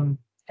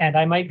 And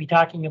I might be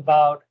talking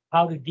about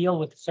how to deal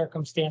with the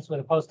circumstance where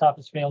the post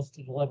office fails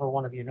to deliver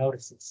one of your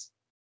notices.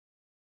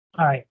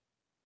 All right.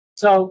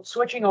 So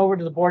switching over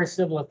to the Board of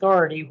Civil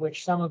Authority,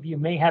 which some of you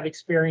may have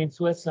experience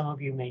with, some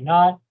of you may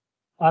not.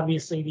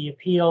 Obviously, the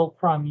appeal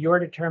from your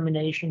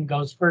determination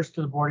goes first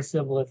to the Board of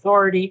Civil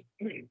Authority.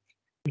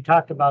 We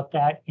talked about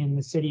that in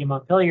the City of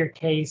Montpelier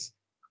case,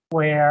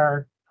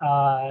 where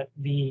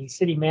the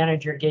city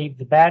manager gave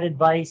the bad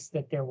advice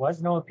that there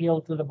was no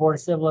appeal to the Board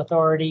of Civil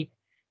Authority,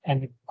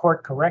 and the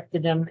court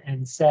corrected him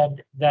and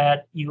said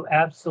that you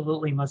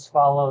absolutely must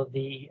follow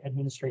the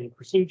administrative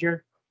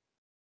procedure.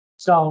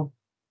 So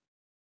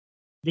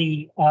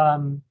the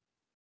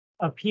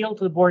appeal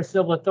to the Board of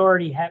Civil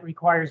Authority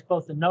requires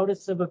both a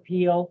notice of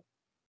appeal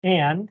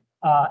and,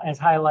 as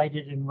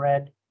highlighted in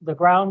red, the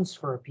grounds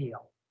for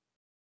appeal.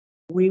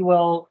 We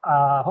will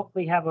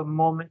hopefully have a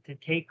moment to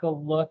take a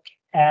look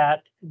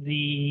at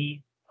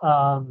the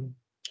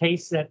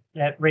case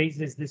that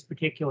raises this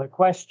particular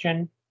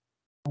question.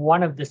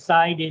 One of the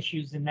side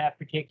issues in that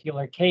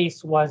particular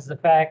case was the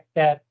fact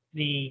that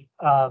the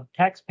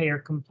taxpayer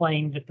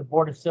complained that the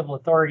Board of Civil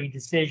Authority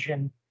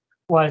decision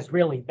was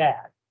really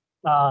bad.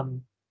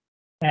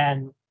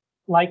 And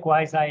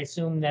likewise, I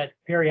assume that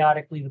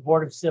periodically the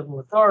Board of Civil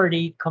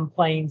Authority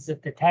complains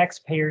that the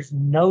taxpayer's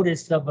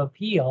notice of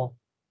appeal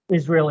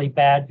is really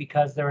bad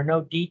because there are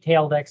no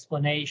detailed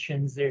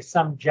explanations. There's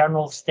some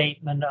general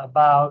statement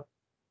about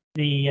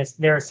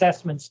their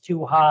assessment's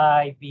too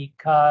high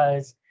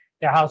because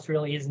their house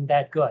really isn't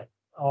that good,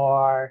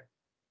 or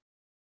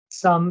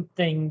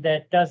something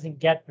that doesn't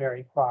get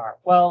very far.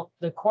 Well,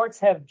 the courts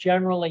have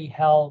generally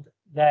held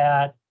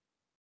that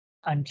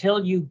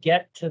until you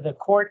get to the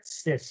court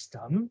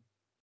system,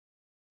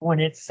 when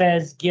it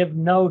says give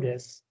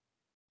notice,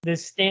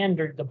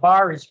 the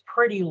bar is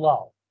pretty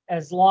low.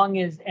 As long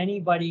as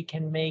anybody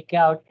can make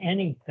out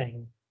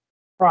anything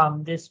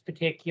from this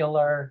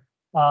particular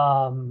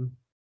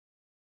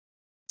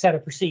set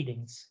of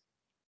proceedings,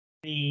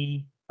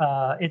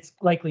 it's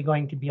likely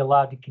going to be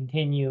allowed to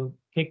continue,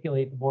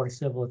 particularly at the Board of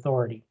Civil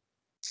Authority.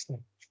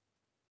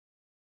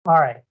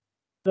 All right,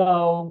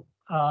 so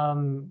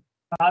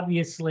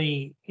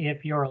obviously,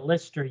 if you're a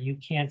lister, you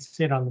can't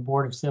sit on the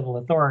Board of Civil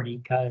Authority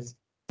because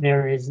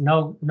there is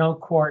no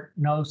court,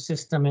 no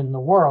system in the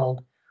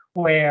world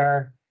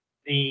where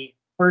the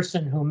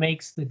person who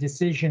makes the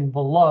decision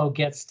below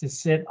gets to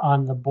sit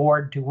on the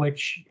board to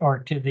which, or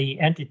to the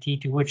entity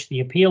to which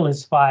the appeal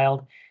is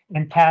filed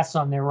and pass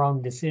on their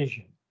own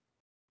decision.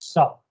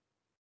 So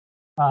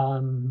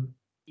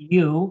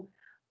you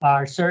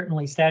are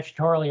certainly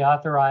statutorily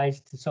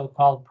authorized to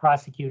so-called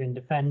prosecute and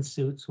defend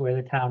suits where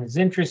the town is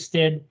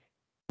interested.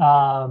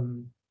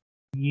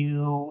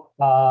 You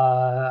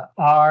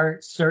are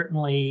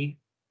certainly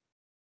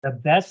the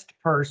best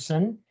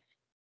person,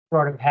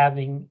 sort of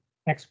having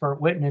expert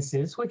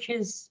witnesses, which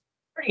is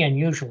pretty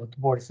unusual at the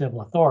Board of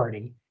Civil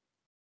Authority,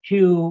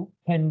 to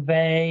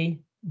convey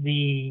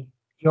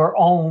your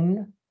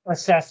own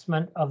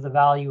assessment of the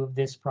value of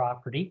this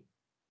property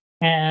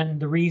and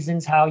the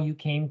reasons how you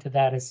came to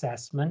that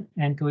assessment,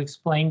 and to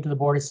explain to the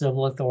Board of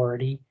Civil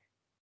Authority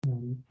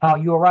how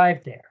you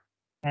arrived there.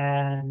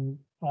 And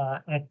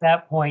at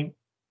that point,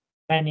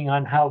 depending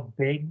on how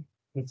big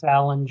the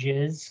challenge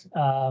is,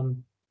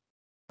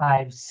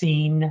 I've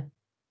seen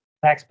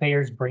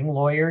taxpayers bring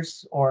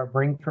lawyers or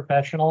bring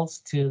professionals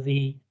to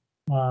the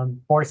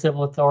Board of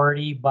Civil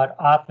Authority, but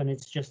often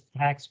it's just the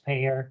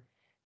taxpayer.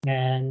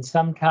 And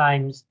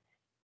sometimes,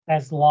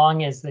 as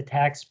long as the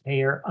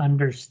taxpayer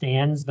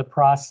understands the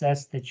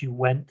process that you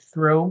went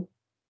through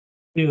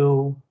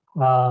to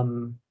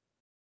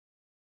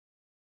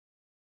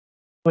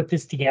put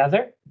this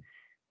together,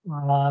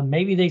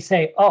 maybe they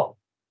say, oh,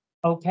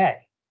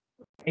 okay.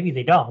 Maybe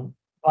they don't,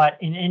 but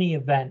in any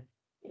event,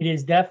 it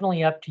is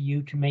definitely up to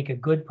you to make a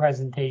good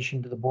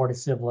presentation to the Board of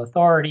Civil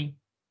Authority.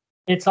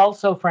 It's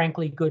also,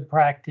 frankly, good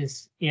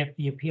practice if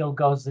the appeal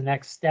goes the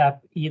next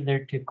step, either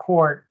to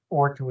court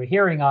or to a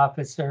hearing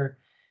officer,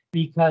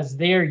 because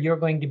there you're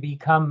going to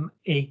become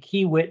a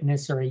key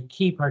witness or a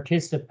key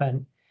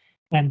participant.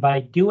 And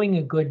by doing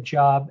a good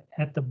job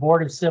at the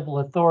Board of Civil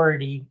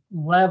Authority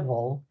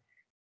level,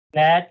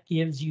 that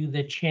gives you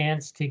the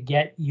chance to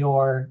get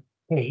your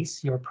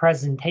case, your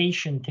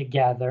presentation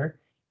together,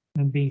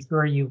 and be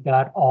sure you've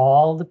got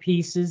all the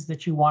pieces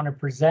that you want to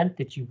present,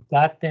 that you've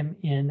got them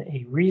in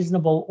a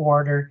reasonable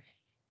order.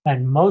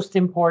 And most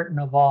important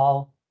of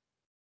all,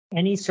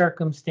 any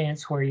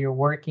circumstance where you're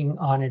working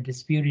on a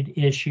disputed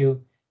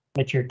issue,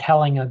 that you're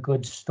telling a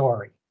good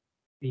story,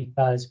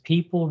 because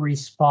people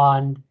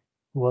respond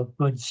to a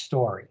good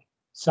story.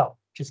 So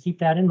just keep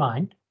that in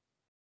mind.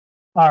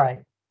 All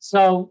right,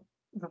 so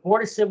the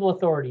Board of Civil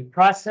Authority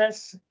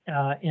process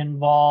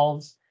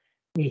involves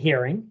a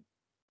hearing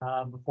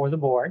before the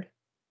board,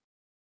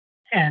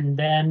 and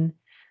then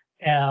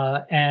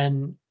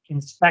an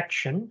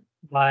inspection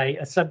by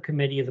a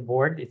subcommittee of the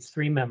board. It's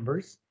 3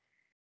 members.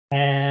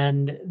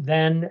 And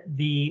then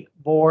the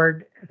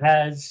board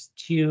has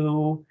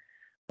to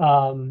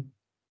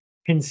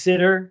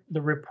consider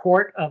the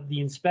report of the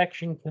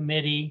inspection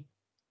committee,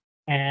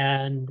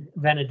 and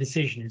then a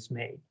decision is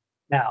made.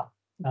 Now,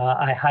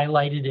 I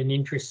highlighted an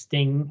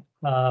interesting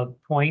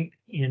point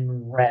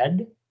in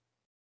red,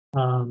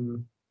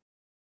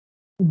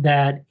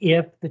 that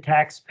if the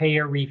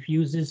taxpayer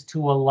refuses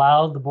to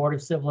allow the Board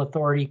of Civil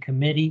Authority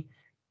committee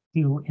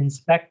to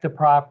inspect the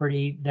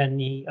property, then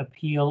the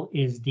appeal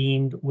is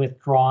deemed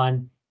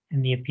withdrawn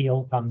and the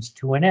appeal comes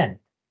to an end.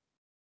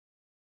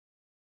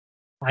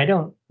 I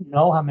don't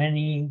know how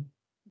many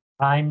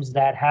times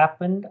that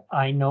happened.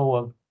 I know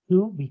of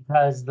 2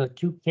 because the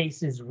 2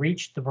 cases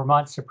reached the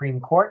Vermont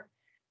Supreme Court.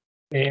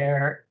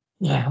 There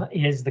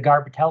is the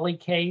Garbatelli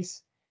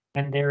case,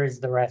 and there is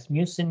the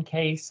Rasmussen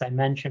case I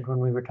mentioned when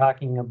we were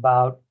talking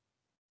about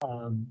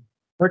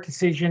court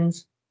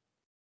decisions.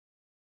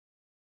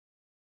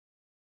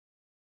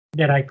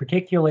 That I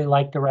particularly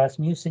like the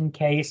Rasmussen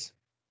case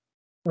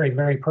for a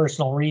very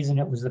personal reason.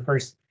 It was the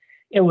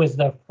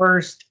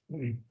first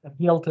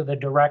appeal to the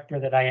director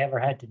that I ever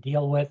had to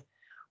deal with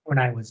when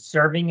I was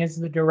serving as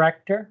the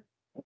director.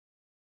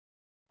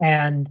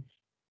 And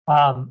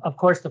of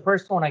course, the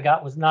first one I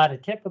got was not a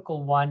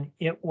typical one.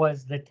 It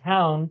was the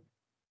town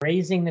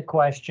raising the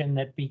question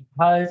that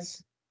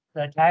because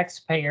the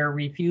taxpayer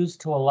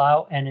refused to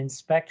allow an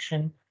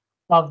inspection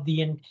of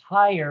the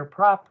entire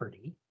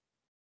property,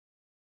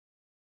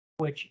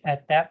 which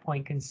at that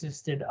point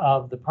consisted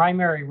of the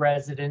primary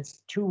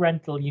residence, 2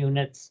 rental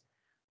units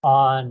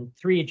on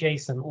 3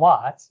 adjacent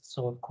lots.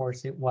 So of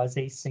course it was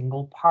a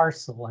single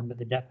parcel under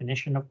the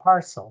definition of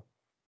parcel.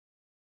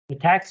 The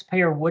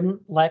taxpayer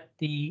wouldn't let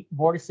the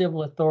Board of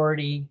Civil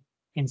Authority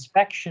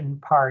inspection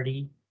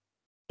party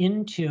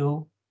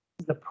into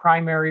the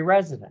primary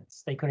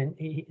residence. They couldn't,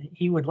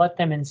 he would let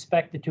them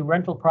inspect the 2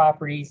 rental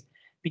properties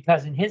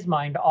because in his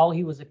mind, all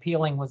he was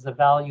appealing was the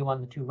value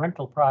on the 2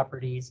 rental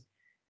properties.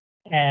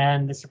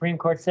 And the Supreme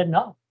Court said,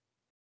 no.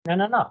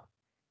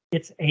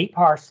 It's a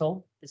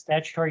parcel. The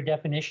statutory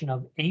definition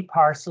of a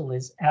parcel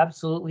is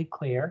absolutely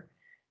clear.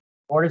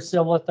 Board of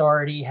Civil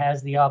Authority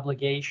has the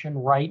obligation,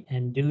 right,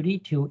 and duty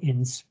to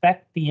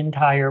inspect the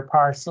entire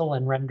parcel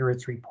and render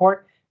its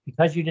report.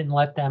 Because you didn't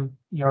let them,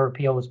 your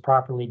appeal was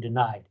properly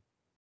denied.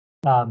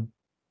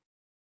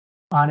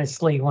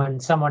 Honestly, when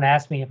someone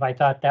asked me if I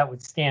thought that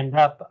would stand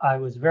up, I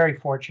was very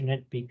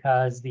fortunate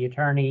because the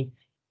attorney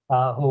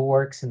who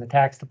works in the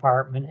tax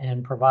department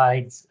and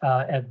provides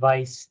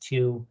advice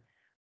to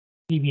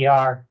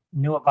PBR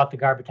knew about the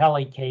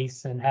Garbatelli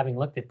case, and having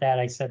looked at that,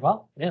 I said,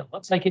 well, it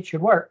looks like it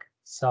should work.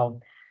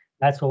 So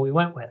that's what we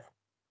went with.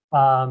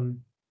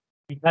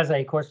 Because I,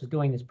 of course, was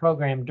doing this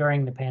program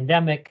during the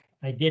pandemic,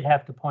 I did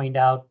have to point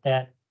out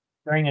that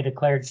during a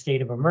declared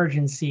state of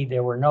emergency,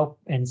 there were no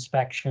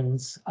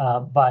inspections,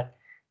 but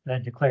the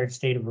declared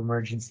state of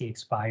emergency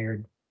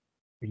expired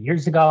 3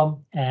 years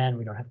ago, and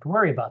we don't have to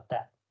worry about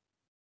that.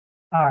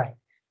 All right.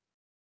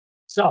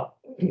 So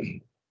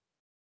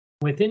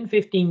within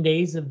 15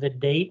 days of the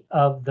date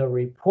of the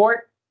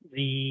report,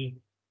 the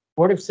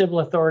Board of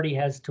Civil Authority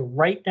has to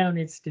write down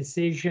its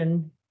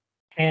decision,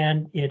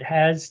 and it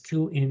has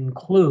to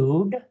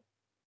include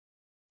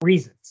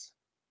reasons.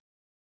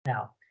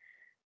 Now,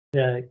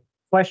 the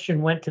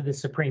question went to the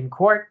Supreme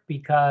Court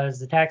because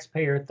the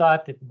taxpayer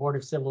thought that the Board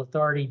of Civil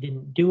Authority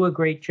didn't do a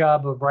great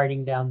job of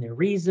writing down their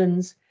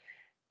reasons,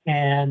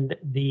 and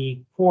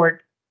the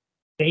court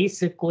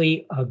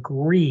basically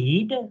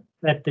agreed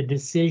that the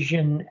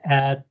decision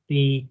at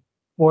the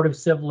Board of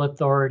Civil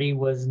Authority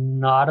was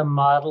not a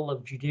model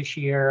of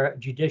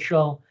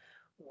judicial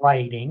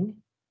writing,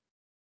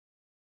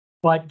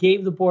 but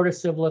gave the Board of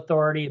Civil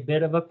Authority a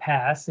bit of a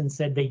pass and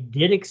said they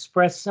did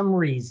express some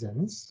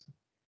reasons,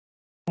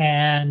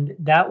 and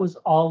that was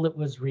all that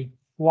was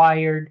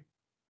required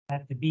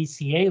at the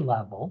BCA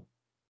level.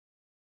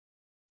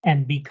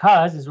 And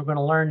because, as we're going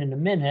to learn in a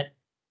minute,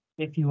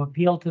 if you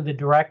appeal to the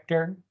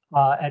director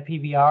at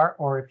PBR,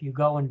 or if you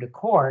go into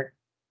court,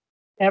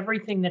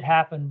 everything that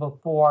happened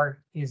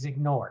before is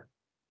ignored.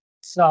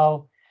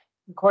 So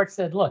the court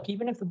said, look,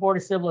 even if the Board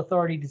of Civil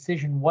Authority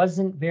decision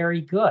wasn't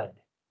very good,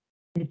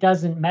 it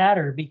doesn't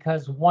matter,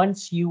 because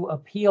once you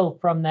appeal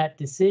from that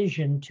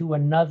decision to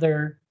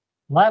another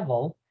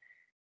level,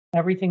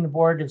 everything the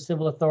Board of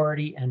Civil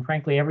Authority, and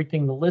frankly,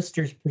 everything the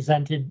listers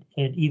presented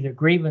in either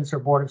grievance or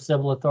Board of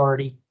Civil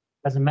Authority,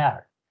 doesn't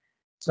matter.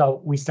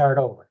 So we start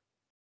over.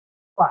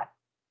 But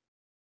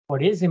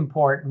what is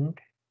important,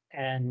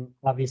 and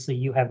obviously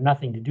you have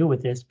nothing to do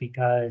with this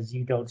because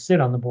you don't sit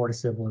on the Board of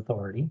Civil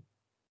Authority,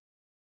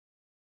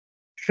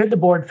 should the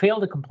board fail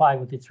to comply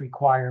with its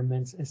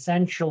requirements,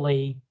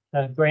 essentially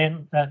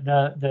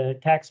the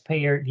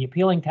taxpayer, the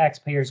appealing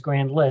taxpayer's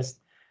grand list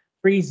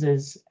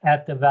freezes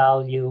at the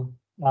value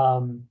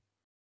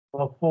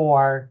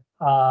before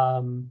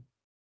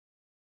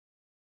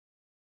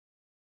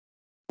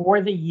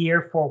for the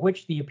year for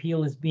which the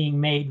appeal is being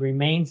made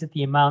remains at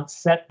the amount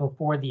set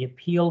before the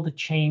appealed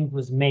change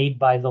was made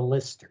by the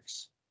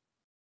listers.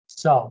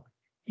 So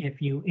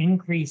if you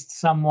increased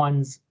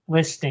someone's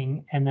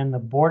listing and then the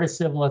Board of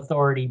Civil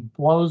Authority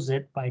blows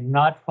it by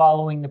not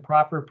following the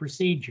proper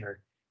procedure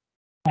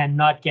and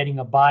not getting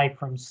a buy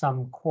from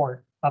some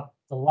court up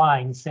the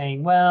line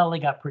saying, well, they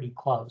got pretty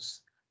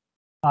close,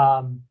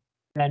 then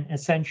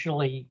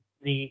essentially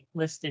the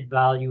listed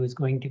value is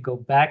going to go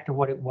back to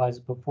what it was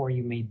before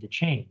you made the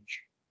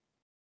change.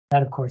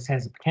 That, of course,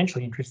 has a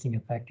potentially interesting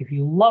effect if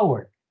you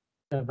lower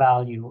the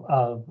value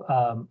of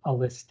a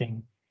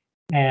listing.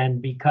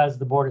 And because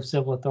the Board of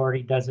Civil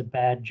Authority does a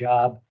bad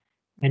job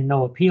and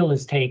no appeal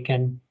is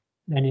taken,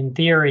 then in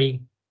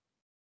theory,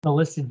 the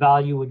listed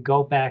value would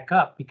go back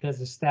up because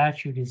the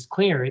statute is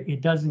clear. It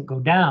doesn't go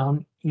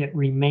down. It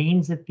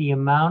remains at the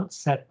amount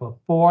set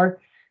before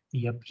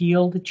the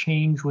appealed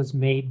change was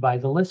made by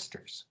the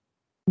listers.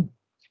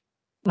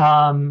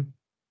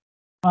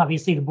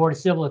 Obviously, the Board of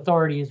Civil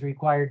Authority is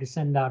required to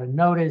send out a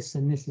notice,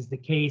 and this is the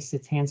case.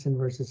 It's Hansen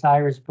versus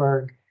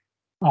Irisburg,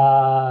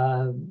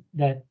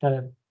 that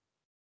the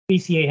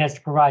BCA has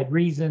to provide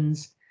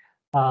reasons,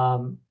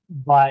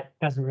 but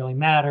doesn't really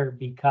matter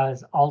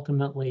because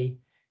ultimately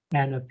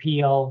an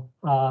appeal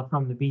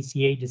from the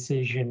BCA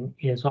decision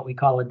is what we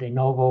call a de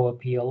novo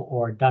appeal,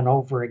 or done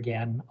over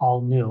again,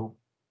 all new.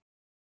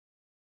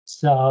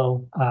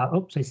 So,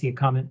 oops, I see a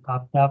comment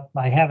popped up.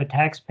 I have a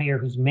taxpayer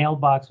whose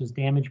mailbox was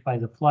damaged by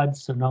the flood,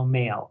 so no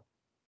mail.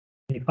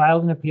 They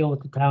filed an appeal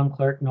with the town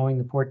clerk knowing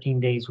the 14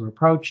 days were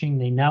approaching.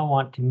 They now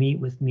want to meet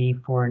with me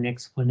for an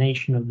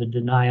explanation of the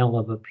denial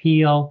of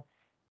appeal.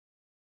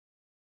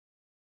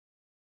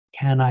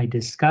 Can I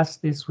discuss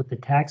this with the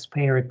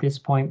taxpayer at this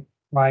point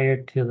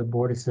prior to the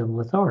Board of Civil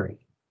Authority?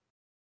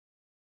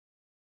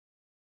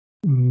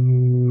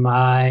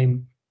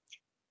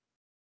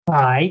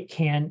 I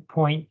can't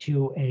point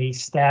to a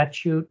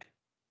statute,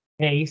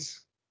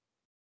 case,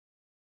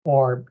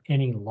 or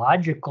any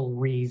logical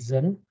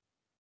reason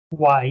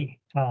why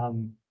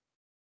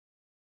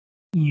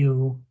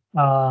you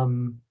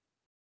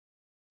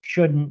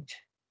shouldn't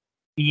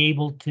be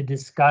able to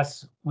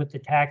discuss with the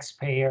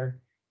taxpayer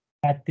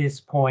at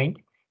this point.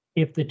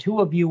 If the two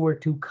of you were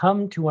to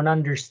come to an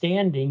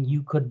understanding,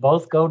 you could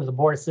both go to the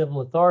Board of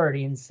Civil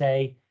Authority and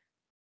say,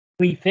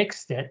 we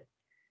fixed it.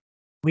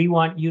 We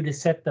want you to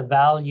set the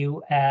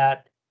value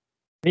at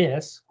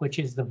this, which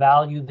is the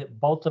value that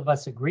both of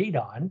us agreed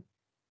on.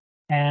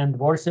 And the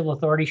Board of Civil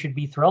Authority should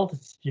be thrilled to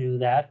do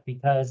that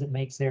because it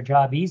makes their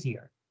job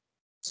easier.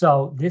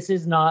 So this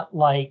is not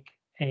like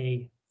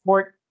a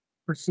court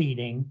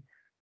proceeding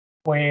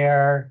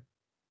where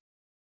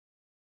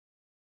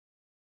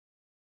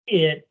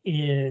it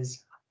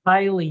is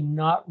highly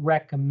not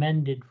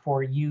recommended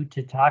for you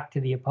to talk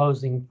to the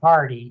opposing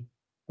party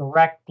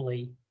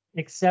directly,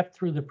 except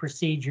through the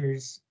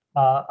procedures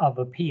of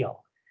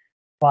appeal.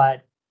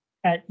 But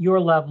at your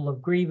level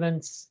of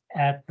grievance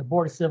at the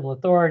Board of Civil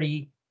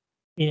Authority,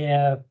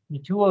 if the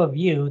two of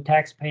you,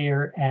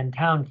 taxpayer and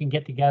town, can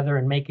get together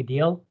and make a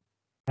deal,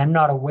 I'm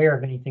not aware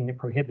of anything that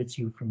prohibits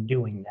you from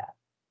doing that.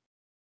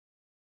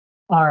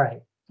 All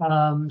right,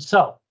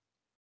 so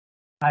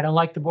I don't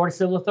like the Board of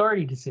Civil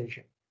Authority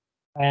decision,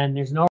 and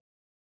there's no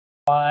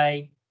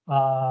why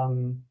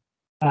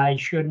I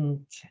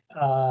shouldn't,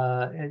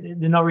 there's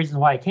no reason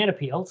why I can't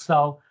appeal.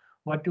 So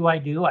what do?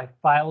 I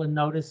file a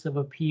notice of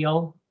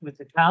appeal with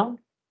the town,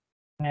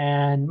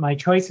 and my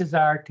choices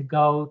are to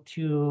go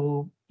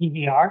to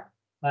PVR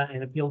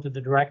and appeal to the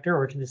director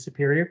or to the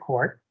Superior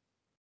Court.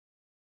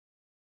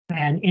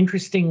 And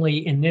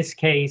interestingly, in this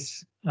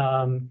case,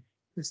 the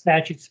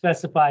statute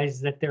specifies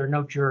that there are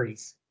no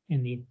juries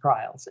in these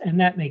trials, and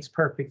that makes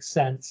perfect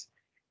sense.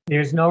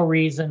 There's no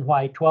reason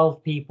why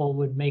 12 people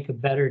would make a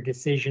better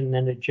decision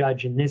than a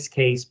judge in this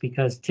case,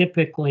 because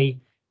typically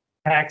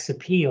tax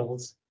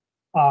appeals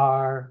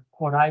are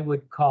what I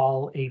would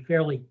call a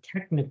fairly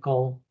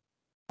technical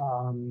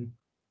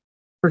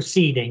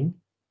proceeding.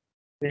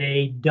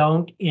 They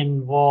don't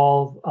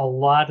involve a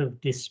lot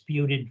of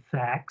disputed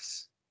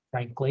facts,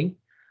 frankly.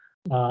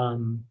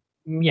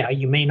 Yeah,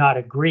 you may not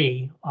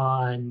agree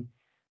on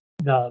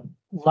the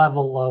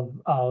level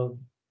of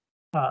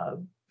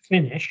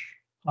finish,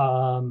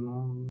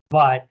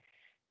 but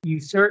you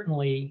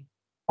certainly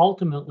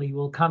ultimately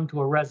will come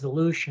to a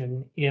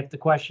resolution if the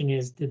question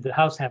is, did the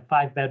house have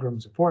 5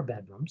 bedrooms or 4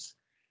 bedrooms?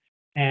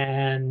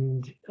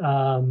 And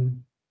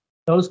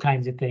those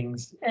kinds of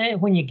things. And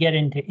when you get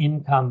into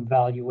income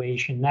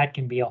valuation, that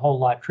can be a whole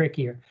lot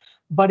trickier,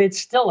 but it's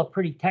still a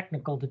pretty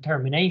technical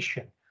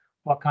determination.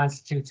 What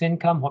constitutes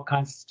income? What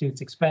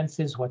constitutes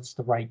expenses? What's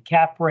the right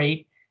cap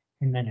rate?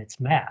 And then it's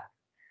math.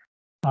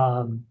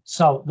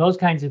 So those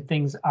kinds of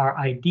things are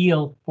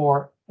ideal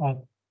for a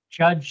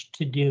judge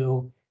to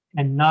do,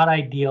 and not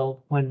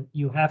ideal when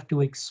you have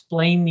to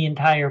explain the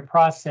entire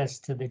process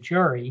to the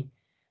jury,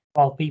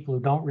 while people who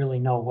don't really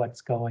know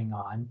what's going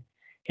on.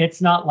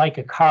 It's not like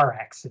a car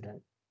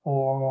accident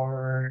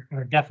or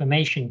a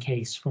defamation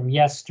case from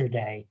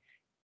yesterday,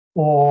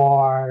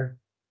 or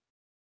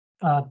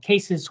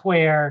cases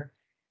where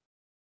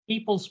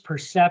people's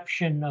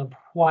perception of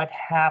what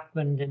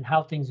happened and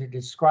how things are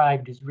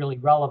described is really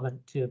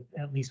relevant to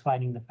at least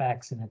finding the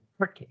facts in a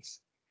court case.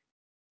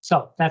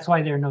 So that's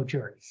why there are no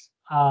juries.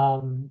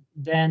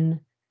 Then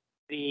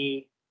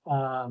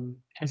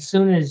as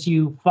soon as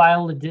you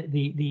file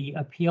the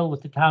appeal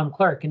with the town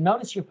clerk, and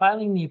notice you're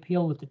filing the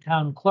appeal with the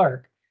town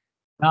clerk,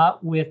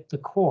 not with the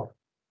court.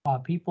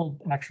 People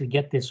actually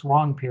get this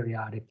wrong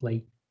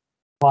periodically,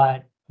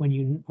 but when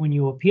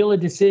you appeal a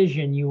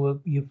decision,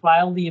 you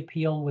file the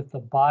appeal with the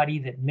body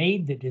that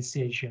made the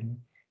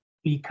decision,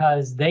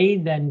 because they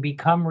then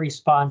become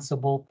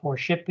responsible for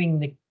shipping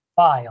the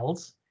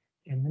files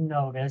and the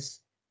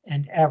notice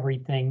and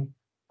everything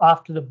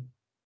off to the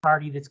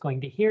party that's going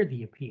to hear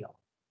the appeal.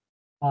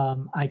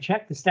 I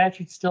checked, the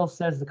statute still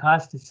says the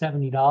cost is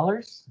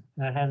 $70.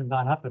 That hasn't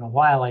gone up in a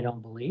while, I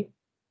don't believe.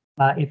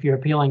 If you're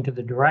appealing to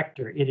the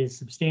director, it is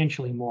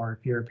substantially more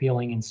if you're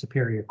appealing in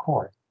Superior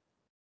Court.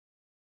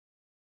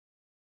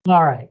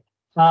 All right.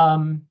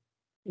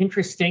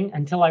 Interesting.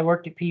 Until I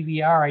worked at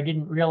PVR, I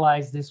didn't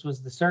realize this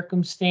was the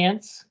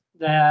circumstance,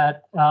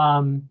 that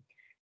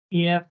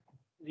if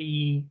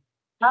the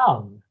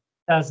town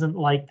doesn't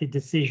like the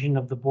decision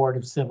of the Board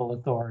of Civil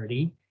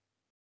Authority,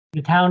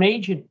 the town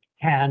agent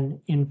can,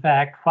 in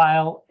fact,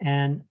 file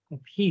an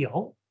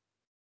appeal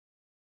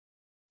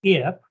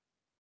if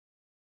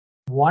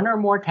one or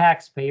more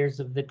taxpayers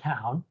of the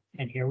town,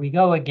 and here we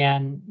go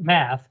again,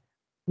 math,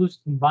 whose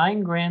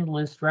combined grand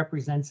list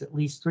represents at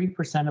least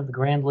 3% of the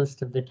grand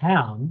list of the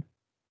town,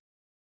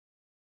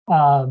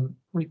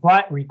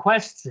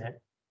 requests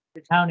it,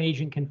 the town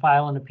agent can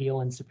file an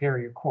appeal in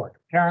Superior Court.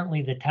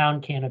 Apparently, the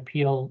town can't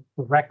appeal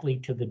directly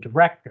to the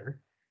director,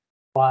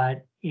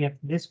 but if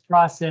this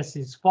process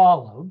is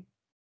followed,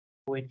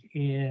 which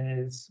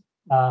is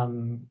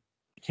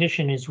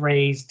petition is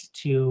raised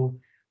to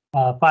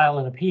file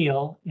an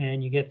appeal,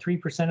 and you get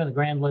 3% of the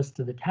grand list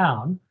of the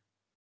town,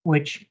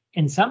 which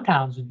in some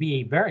towns would be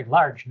a very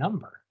large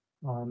number.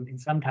 In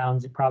some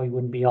towns, it probably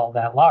wouldn't be all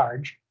that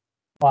large,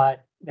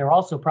 but they're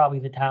also probably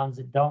the towns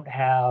that don't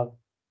have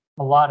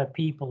a lot of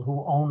people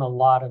who own a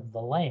lot of the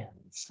land.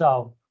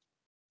 So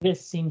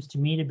this seems to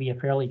me to be a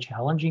fairly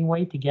challenging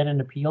way to get an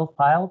appeal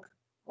filed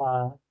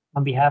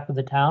on behalf of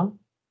the town,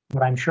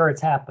 but I'm sure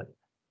it's happened.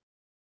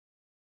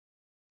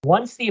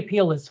 Once the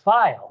appeal is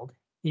filed,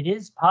 it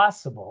is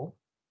possible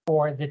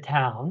for the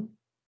town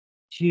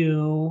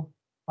to,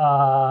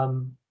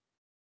 when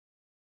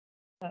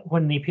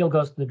the appeal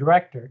goes to the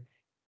director,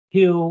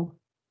 to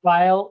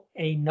file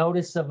a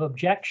notice of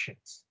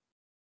objections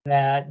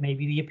that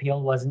maybe the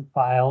appeal wasn't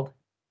filed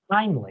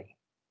timely.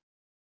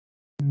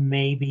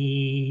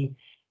 Maybe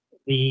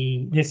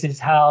this is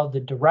how the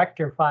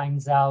director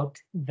finds out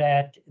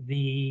that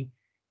the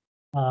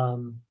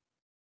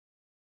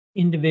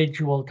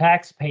individual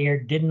taxpayer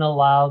didn't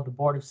allow the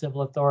Board of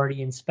Civil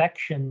Authority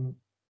inspection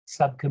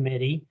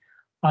subcommittee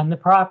on the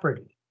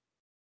property.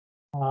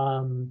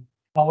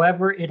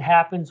 However it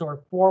happens,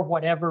 or for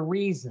whatever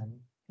reason,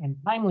 and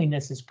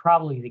timeliness is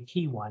probably the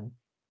key one,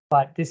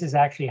 but this is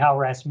actually how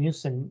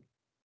Rasmussen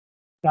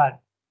got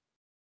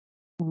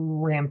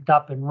ramped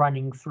up and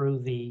running through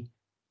the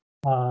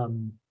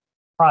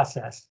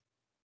process.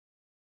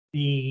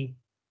 The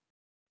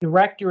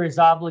director is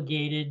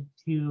obligated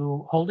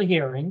to hold a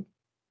hearing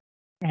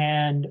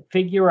and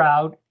figure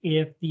out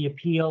if the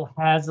appeal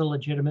has a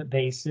legitimate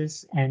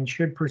basis and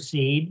should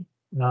proceed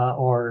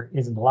or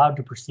isn't allowed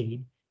to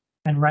proceed,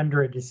 and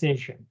render a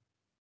decision.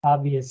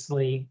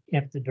 Obviously,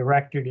 if the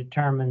director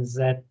determines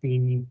that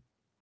the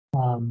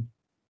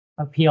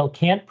appeal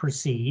can't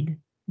proceed,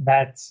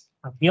 that's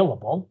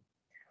appealable.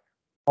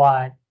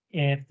 But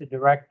if the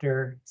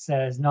director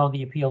says, no,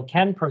 the appeal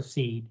can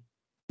proceed,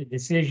 the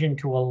decision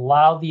to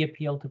allow the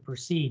appeal to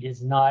proceed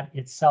is not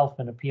itself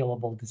an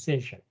appealable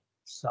decision.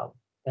 So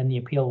then the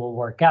appeal will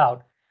work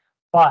out.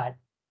 But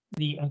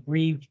the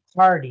aggrieved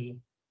party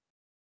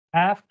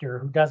after,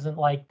 who doesn't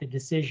like the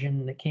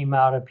decision that came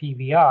out of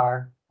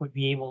PVR, would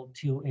be able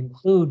to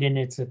include in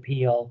its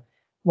appeal,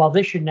 well,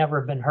 this should never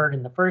have been heard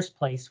in the first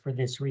place for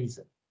this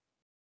reason.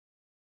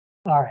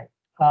 All right.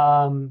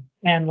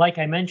 And like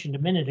I mentioned a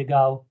minute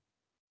ago,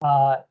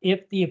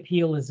 if the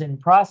appeal is in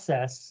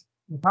process,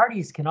 the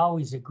parties can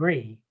always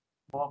agree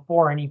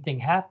before anything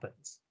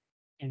happens.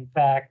 In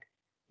fact,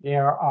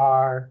 there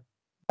are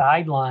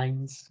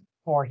guidelines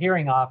for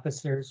hearing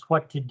officers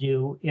what to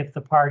do if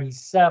the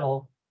parties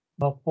settle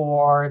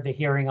before the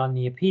hearing on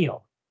the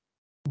appeal.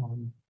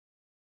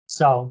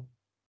 So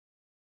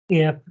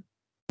if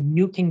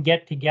you can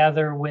get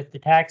together with the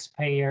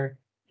taxpayer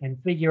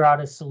and figure out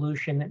a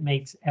solution that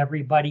makes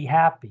everybody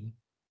happy,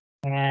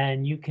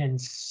 and you can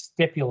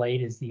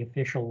stipulate, is the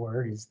official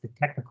word, is the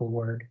technical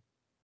word,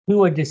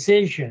 to a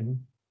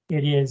decision,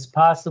 it is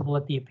possible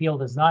that the appeal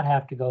does not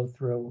have to go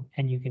through,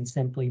 and you can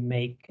simply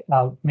make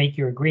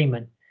your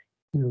agreement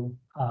to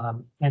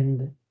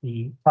end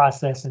the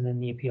process, and then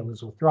the appeal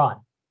is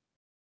withdrawn.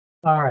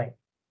 All right.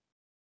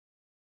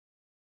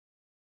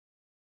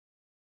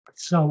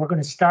 So we're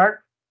going to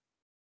start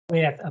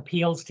with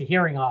appeals to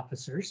hearing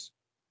officers.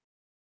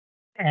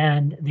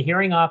 And the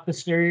hearing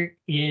officer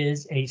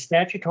is a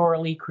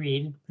statutorily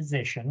created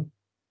position.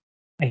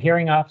 A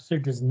hearing officer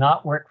does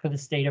not work for the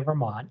state of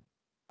Vermont.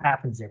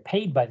 Happens they're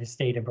paid by the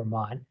state of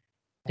Vermont.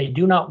 They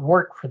do not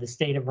work for the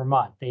state of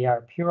Vermont. They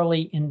are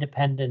purely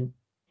independent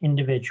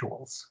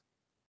individuals.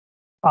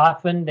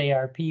 Often they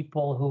are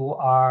people who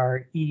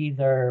are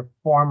either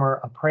former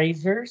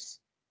appraisers,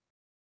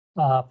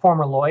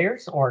 former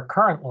lawyers, or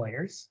current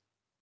lawyers.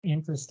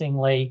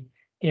 Interestingly,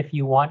 if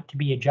you want to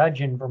be a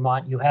judge in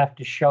Vermont, you have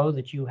to show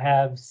that you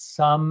have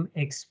some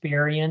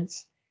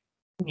experience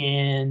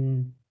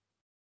in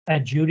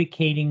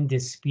adjudicating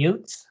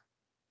disputes,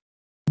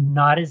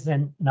 not as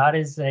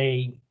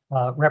a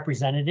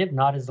representative,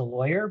 not as a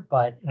lawyer,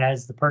 but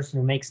as the person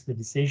who makes the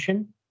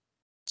decision.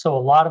 So a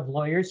lot of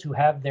lawyers who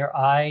have their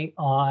eye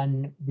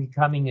on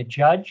becoming a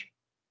judge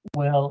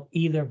will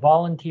either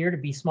volunteer to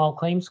be small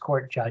claims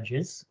court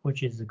judges,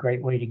 which is a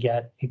great way to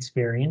get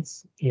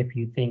experience if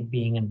you think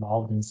being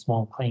involved in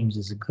small claims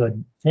is a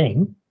good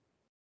thing.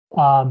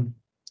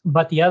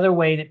 But the other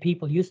way that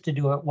people used to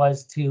do it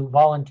was to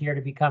volunteer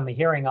to become a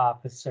hearing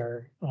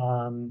officer.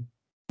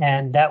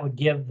 And that would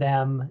give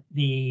them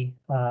the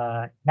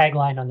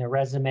tagline on their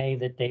resume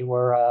that they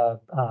were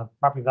a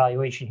property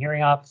valuation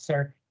hearing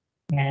officer.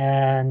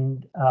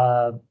 And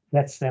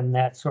that's them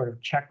that sort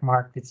of check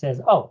mark that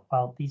says, oh,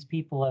 well, these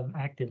people have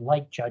acted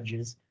like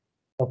judges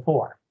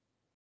before.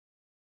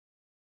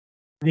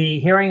 The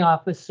hearing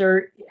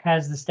officer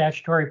has the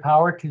statutory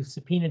power to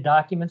subpoena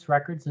documents,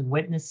 records, and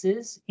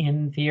witnesses.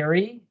 In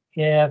theory,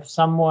 if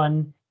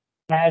someone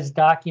has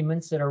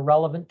documents that are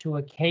relevant to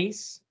a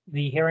case,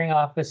 the hearing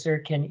officer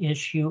can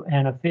issue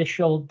an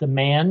official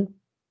demand,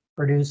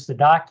 produce the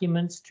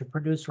documents, to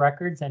produce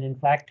records, and in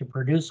fact, to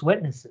produce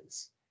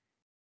witnesses.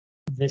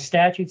 The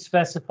statute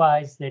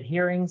specifies that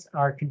hearings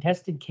are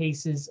contested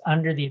cases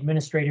under the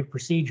Administrative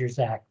Procedures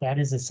Act. That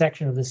is a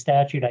section of the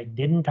statute I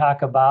didn't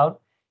talk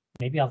about.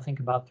 Maybe I'll think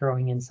about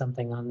throwing in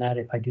something on that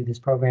if I do this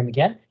program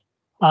again.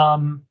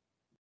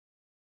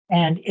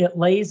 And it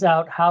lays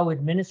out how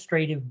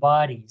administrative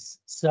bodies,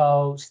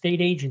 so state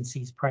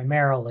agencies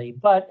primarily,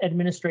 but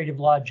administrative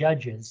law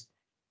judges,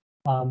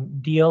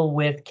 deal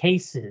with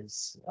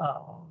cases.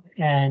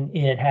 And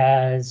it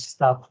has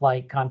stuff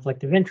like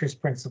conflict of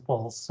interest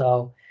principles.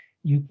 So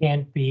you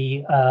can't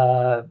be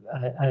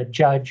a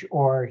judge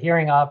or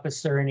hearing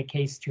officer in a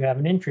case that you have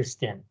an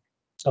interest in.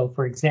 So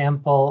for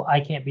example,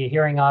 I can't be a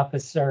hearing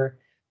officer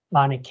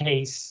on a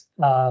case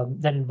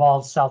that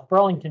involves South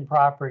Burlington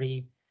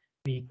property,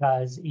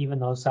 because even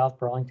though South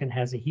Burlington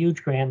has a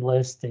huge grand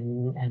list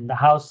and the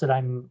house that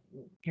I'm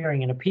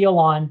hearing an appeal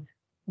on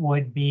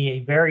would be a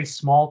very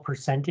small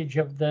percentage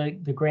of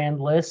the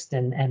grand list,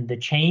 and the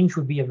change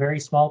would be a very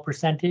small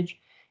percentage,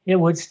 it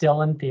would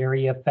still in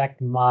theory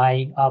affect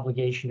my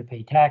obligation to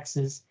pay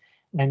taxes.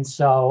 And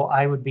so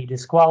I would be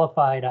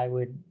disqualified. I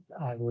would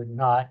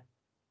not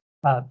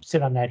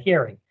sit on that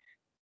hearing.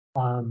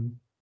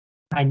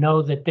 I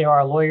know that there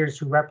are lawyers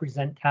who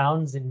represent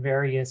towns in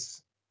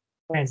various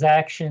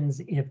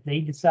transactions. If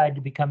they decide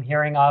to become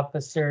hearing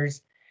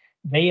officers,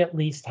 they at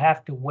least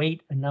have to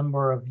wait a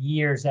number of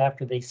years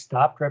after they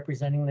stopped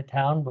representing the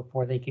town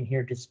before they can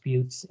hear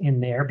disputes in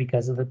there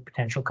because of the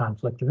potential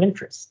conflict of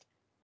interest.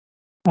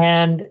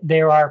 And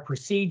there are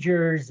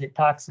procedures. It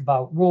talks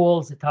about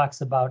rules. It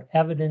talks about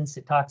evidence.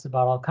 It talks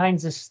about all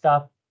kinds of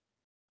stuff.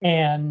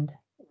 And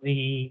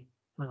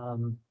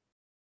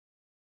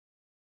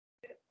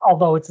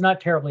although it's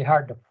not terribly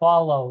hard to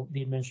follow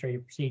the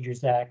Administrative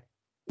Procedures Act,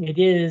 it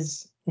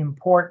is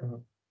important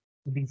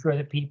to be sure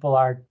that people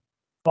are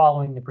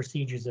following the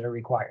procedures that are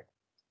required.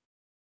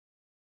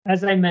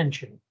 As I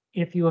mentioned,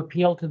 if you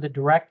appeal to the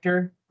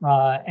director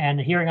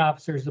and a hearing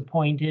officer is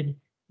appointed,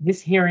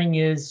 this hearing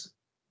is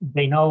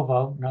de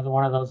novo, another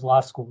one of those law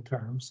school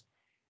terms,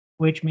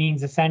 which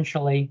means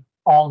essentially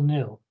all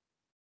new.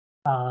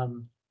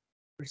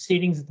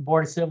 Proceedings at the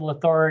Board of Civil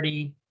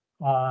Authority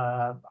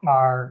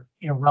are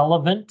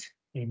irrelevant.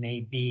 They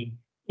may be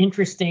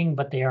interesting,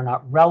 but they are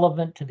not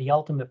relevant to the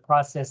ultimate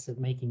process of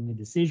making the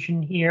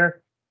decision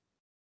here.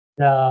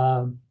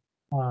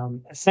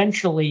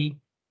 Essentially,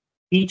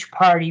 each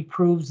party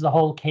proves the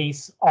whole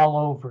case all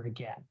over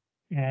again.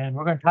 And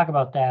we're going to talk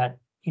about that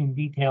in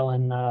detail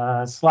in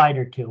a slide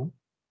or two.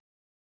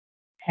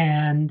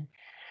 And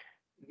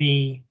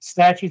the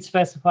statute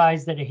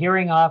specifies that a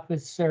hearing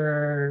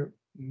officer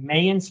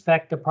may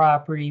inspect the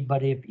property,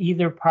 but if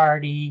either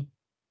party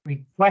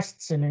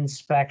requests an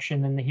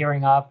inspection, then the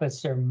hearing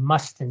officer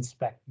must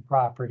inspect the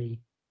property.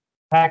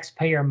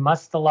 Taxpayer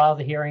must allow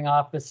the hearing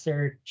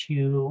officer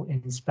to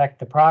inspect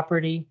the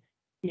property.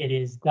 It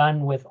is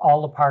done with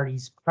all the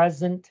parties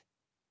present,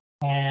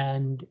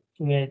 and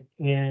it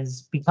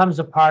becomes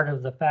a part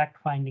of the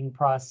fact-finding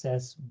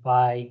process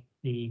by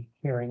the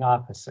hearing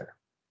officer.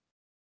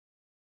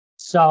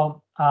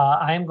 So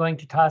I am going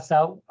to toss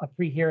out a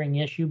pre-hearing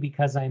issue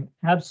because I'm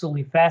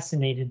absolutely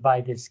fascinated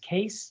by this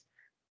case.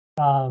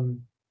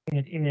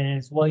 It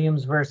is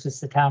Williams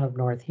versus the town of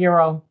North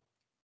Hero.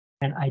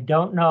 And I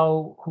don't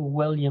know who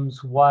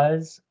Williams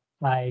was.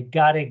 I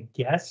gotta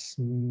guess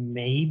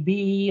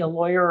maybe a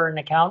lawyer or an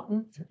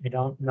accountant. I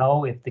don't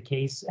know if the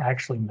case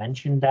actually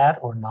mentioned that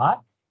or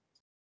not.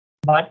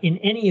 But in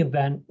any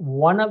event,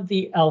 one of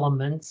the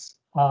elements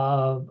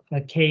of a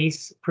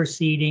case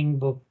proceeding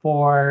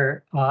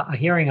before a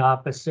hearing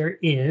officer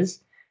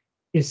is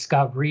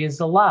discovery is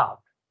allowed.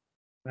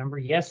 Remember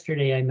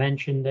yesterday I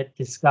mentioned that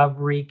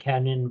discovery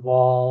can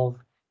involve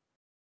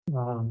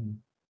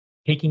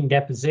taking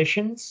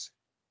depositions.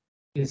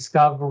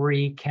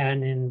 Discovery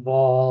can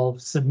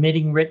involve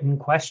submitting written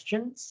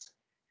questions.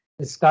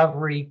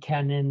 Discovery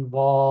can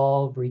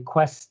involve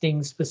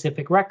requesting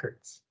specific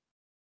records.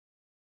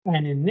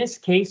 And in this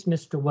case,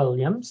 Mr.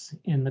 Williams,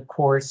 in the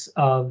course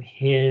of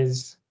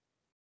his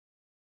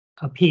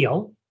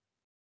appeal,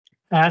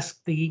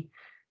 asked the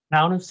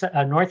town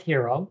of North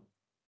Hero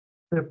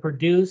to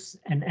produce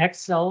an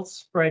Excel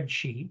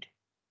spreadsheet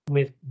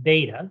with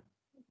data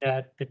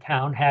that the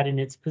town had in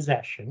its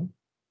possession.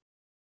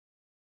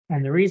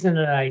 And the reason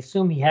that I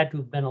assume he had to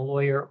have been a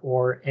lawyer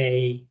or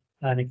an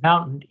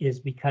accountant is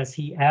because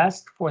he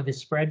asked for the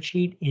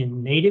spreadsheet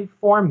in native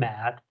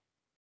format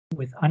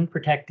with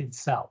unprotected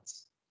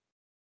cells.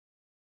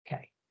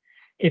 Okay,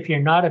 if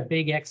you're not a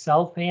big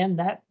Excel fan,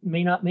 that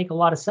may not make a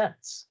lot of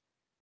sense.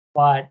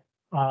 But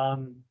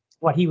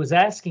what he was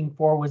asking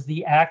for was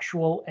the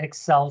actual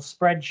Excel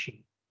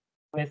spreadsheet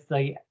with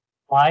the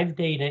live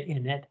data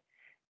in it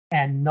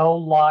and no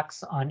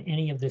locks on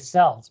any of the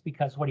cells,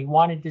 because what he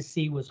wanted to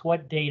see was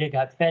what data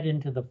got fed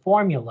into the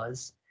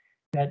formulas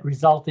that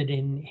resulted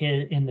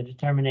in the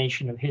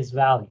determination of his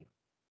value.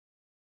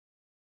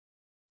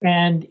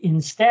 And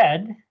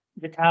instead,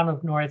 the town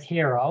of North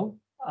Hero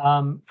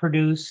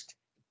produced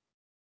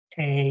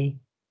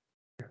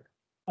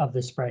of the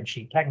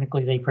spreadsheet.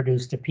 Technically, they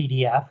produced a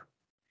PDF,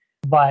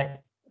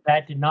 but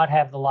that did not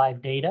have the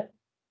live data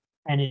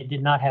and it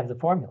did not have the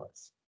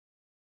formulas.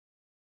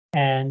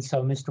 And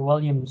so Mr.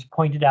 Williams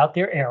pointed out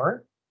their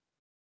error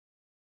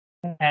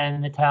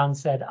and the town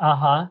said,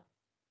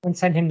 and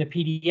sent him the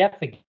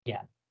PDF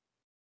again.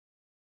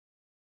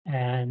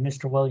 And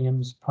Mr.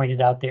 Williams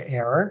pointed out their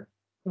error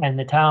and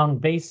the town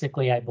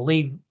basically, I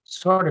believe,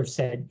 sort of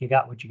said, you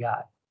got what you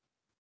got.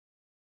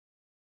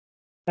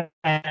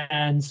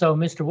 And so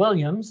Mr.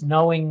 Williams,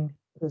 knowing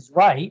his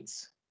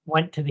rights,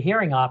 went to the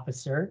hearing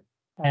officer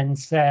and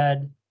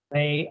said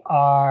they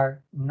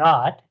are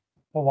not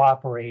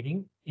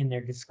cooperating in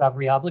their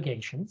discovery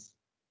obligations.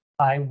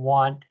 I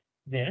want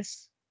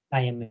this.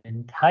 I am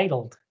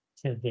entitled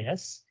to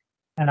this,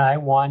 and I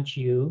want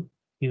you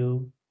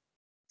to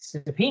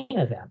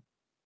subpoena them.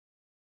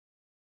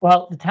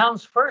 Well, the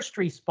town's first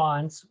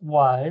response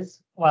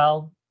was,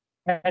 well,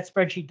 that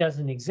spreadsheet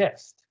doesn't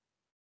exist.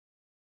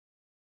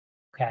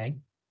 Okay.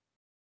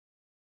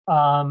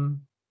 The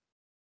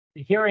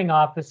hearing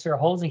officer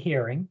holds a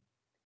hearing,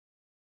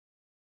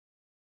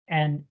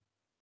 and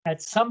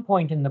at some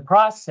point in the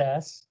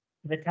process,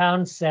 the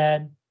town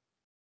said,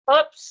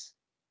 oops,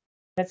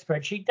 that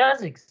spreadsheet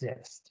does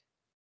exist,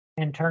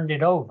 and turned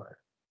it over.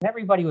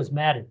 Everybody was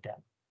mad at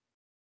them.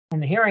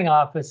 And the hearing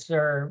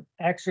officer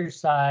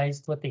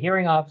exercised what the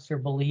hearing officer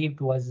believed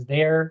was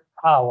their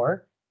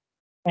power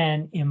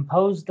and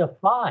imposed a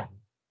fine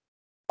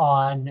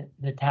on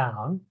the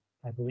town.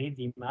 I believe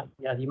the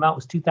amount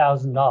was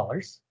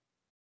 $2,000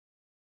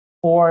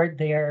 for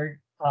their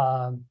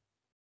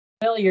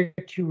failure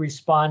to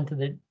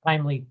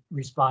timely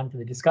respond to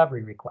the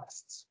discovery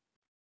requests.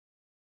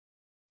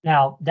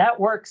 Now, that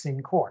works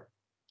in court.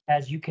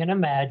 As you can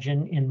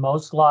imagine, in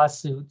most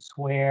lawsuits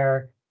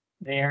where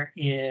there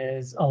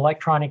is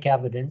electronic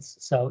evidence,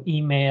 so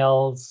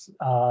emails,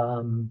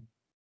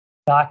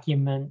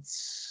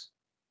 documents,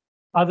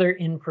 other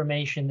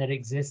information that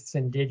exists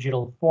in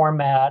digital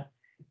format,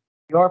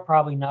 you're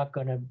probably not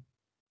going to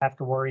have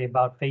to worry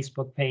about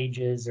Facebook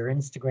pages or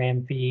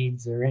Instagram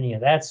feeds or any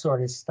of that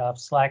sort of stuff,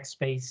 Slack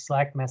space,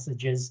 Slack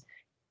messages,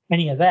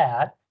 any of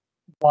that.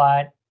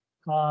 But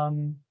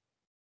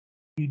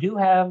you do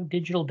have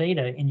digital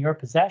data in your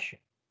possession.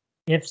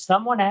 If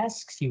someone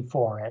asks you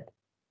for it,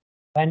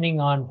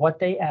 depending on what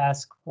they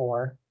ask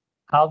for,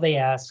 how they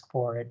ask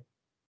for it,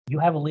 you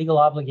have a legal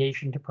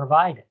obligation to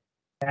provide it.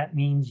 That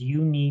means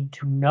you need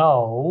to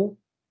know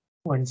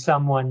when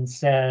someone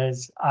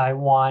says, I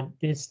want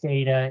this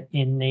data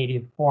in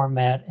native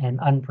format and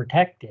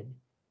unprotected,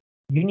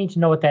 you need to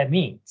know what that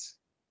means.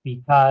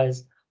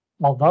 Because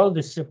although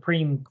the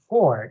Supreme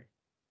Court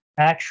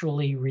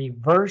actually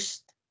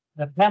reversed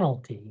the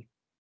penalty,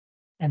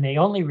 and they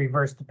only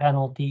reversed the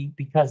penalty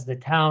because the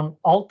town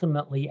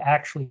ultimately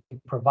actually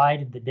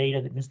provided the data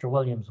that Mr.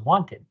 Williams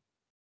wanted,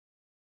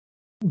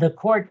 the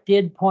court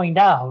did point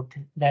out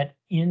that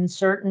in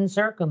certain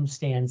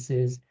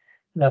circumstances,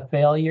 the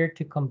failure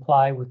to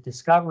comply with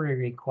discovery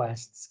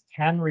requests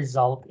can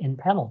result in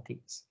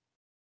penalties.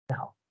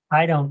 Now,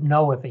 I don't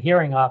know if a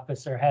hearing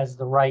officer has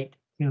the right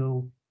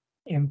to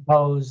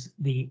impose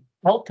the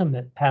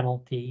ultimate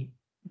penalty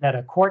that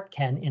a court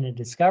can in a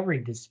discovery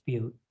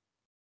dispute,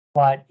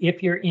 but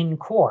if you're in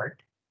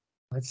court,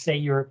 let's say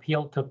your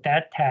appeal took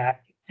that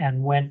tack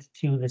and went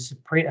to a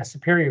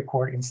superior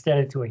court instead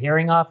of to a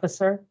hearing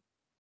officer,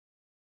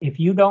 if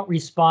you don't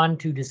respond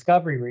to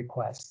discovery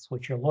requests,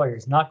 which your lawyer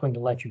is not going to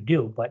let you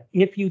do, but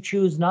if you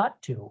choose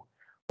not to,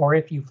 or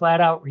if you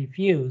flat out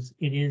refuse,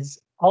 it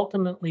is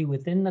ultimately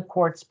within the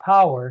court's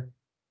power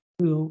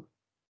to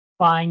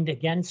find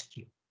against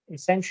you.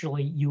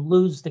 Essentially, you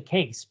lose the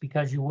case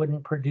because you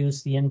wouldn't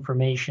produce the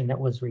information that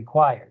was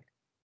required.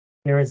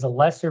 There is a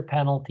lesser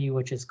penalty,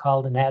 which is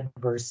called an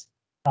adverse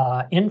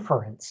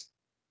inference,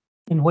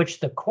 in which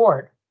the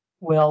court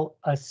will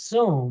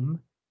assume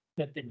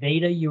that the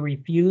data you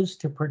refuse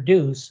to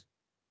produce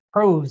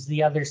proves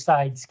the other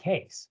side's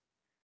case,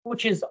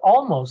 which is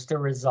almost a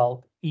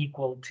result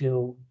equal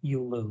to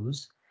you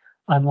lose,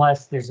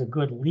 unless there's a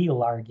good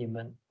legal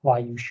argument why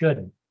you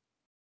shouldn't.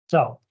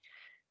 So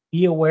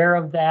be aware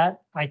of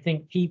that. I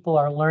think people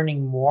are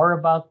learning more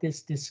about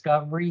this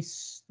discovery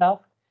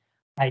stuff.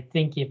 I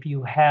think if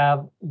you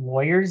have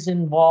lawyers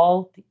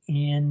involved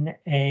in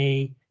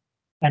an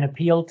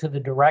appeal to the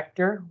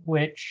director,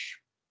 which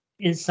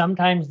is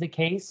sometimes the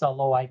case,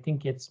 although I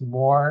think it's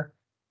more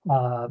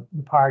the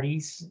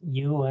parties,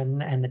 you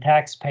and the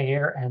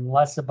taxpayer, and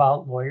less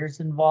about lawyers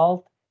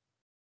involved.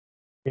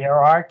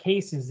 There are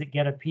cases that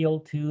get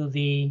appealed to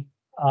the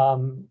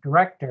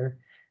director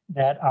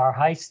that are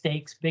high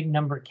stakes, big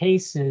number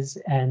cases,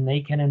 and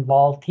they can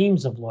involve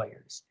teams of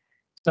lawyers.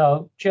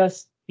 So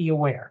just be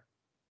aware.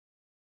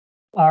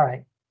 All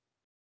right.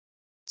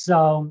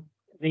 So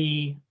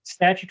the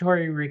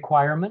statutory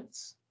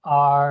requirements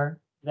are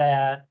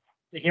that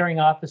the hearing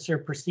officer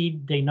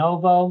proceed de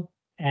novo,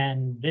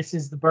 and this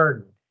is the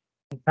burden.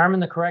 Determine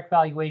the correct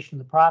valuation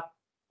of the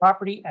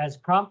property as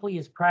promptly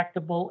as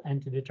practicable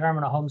and to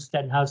determine a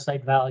homestead and house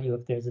site value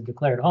if there's a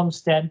declared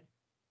homestead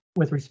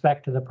with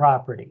respect to the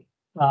property.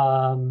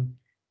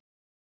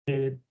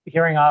 The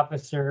hearing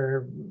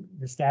officer,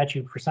 the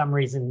statute for some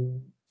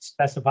reason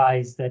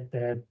specifies that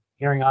the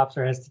hearing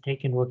officer has to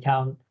take into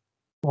account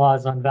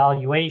laws on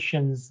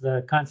valuations,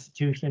 the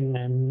Constitution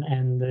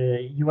and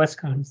the US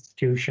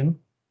Constitution,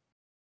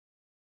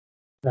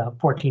 the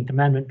 14th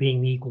Amendment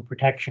being the equal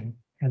protection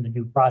and the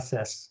due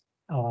process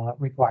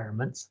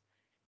requirements.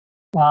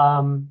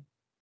 Clearly,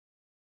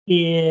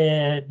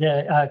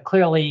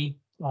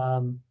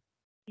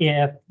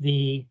 if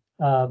the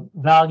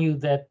value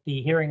that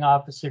the hearing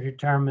officer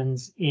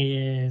determines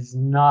is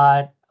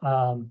not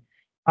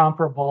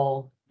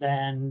comparable,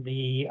 then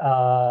the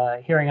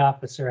hearing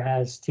officer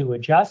has to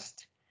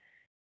adjust.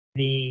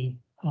 The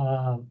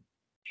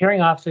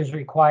hearing officer is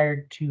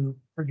required to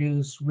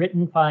produce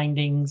written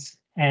findings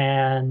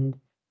and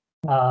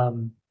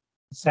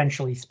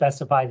essentially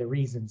specify the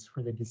reasons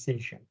for the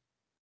decision.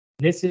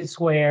 This is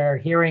where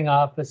hearing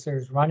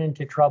officers run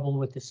into trouble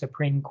with the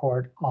Supreme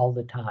Court all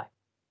the time.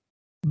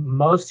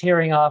 Most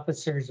hearing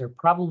officers are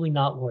probably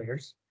not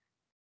lawyers.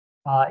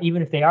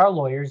 Even if they are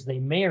lawyers, they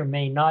may or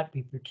may not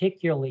be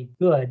particularly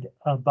good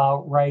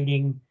about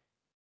writing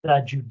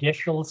the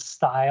judicial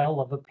style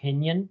of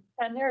opinion.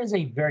 And there is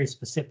a very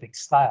specific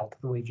style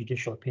to the way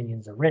judicial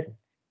opinions are written.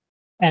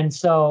 And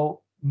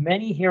so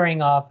many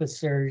hearing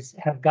officers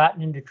have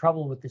gotten into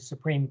trouble with the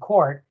Supreme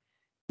Court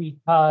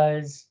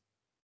because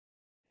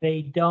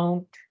they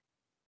don't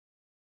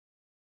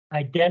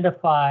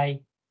identify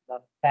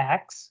the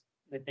facts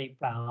that they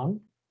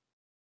found.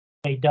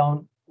 They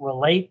don't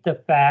relate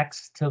the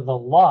facts to the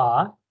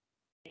law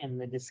in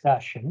the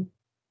discussion,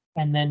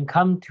 and then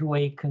come to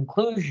a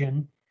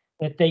conclusion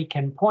that they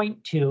can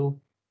point to.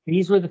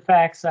 These were the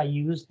facts I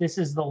used, this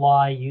is the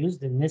law I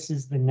used, and this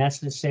is the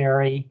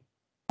necessary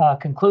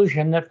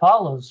conclusion that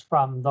follows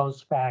from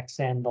those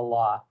facts and the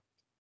law.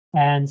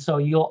 And so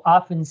you'll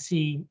often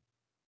see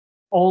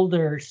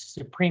older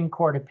Supreme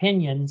Court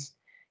opinions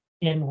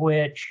in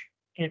which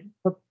it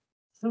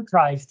who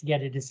tries to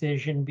get a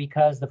decision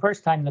because the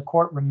first time the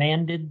court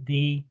remanded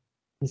the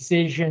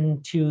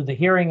decision to the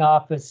hearing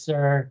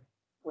officer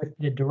with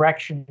the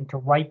direction to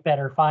write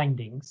better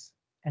findings,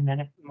 and then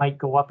it might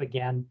go up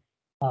again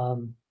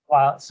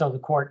so the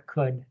court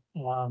could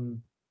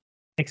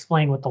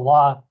explain what the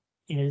law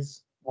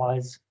is,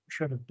 was,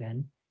 should have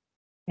been.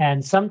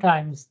 And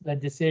sometimes the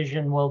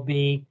decision will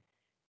be,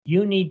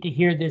 you need to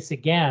hear this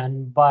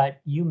again, but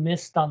you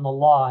missed on the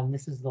law, and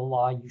this is the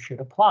law you should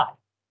apply.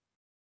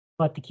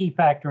 But the key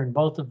factor in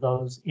both of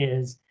those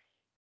is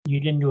you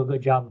didn't do a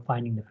good job of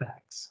finding the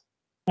facts.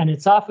 And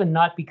it's often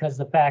not because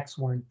the facts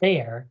weren't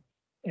there.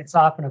 It's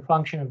often a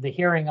function of the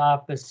hearing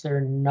officer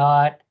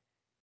not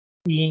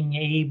being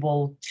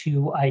able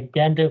to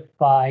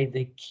identify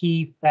the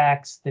key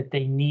facts that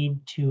they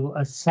need to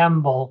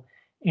assemble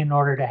in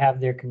order to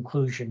have their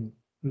conclusion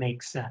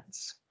make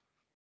sense.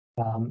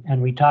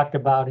 And we talked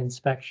about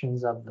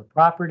inspections of the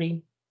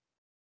property.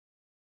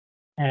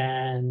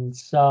 And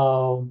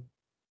so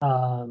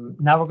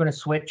now we're going to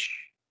switch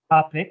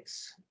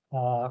topics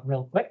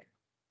real quick.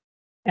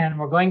 And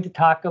we're going to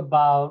talk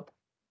about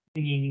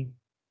the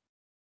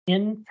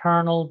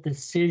internal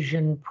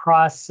decision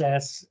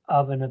process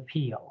of an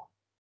appeal.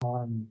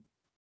 And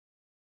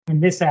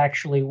this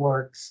actually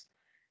works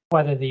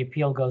whether the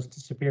appeal goes to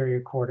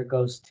Superior Court or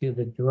goes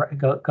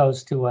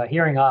to a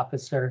hearing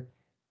officer.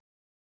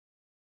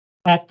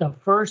 At the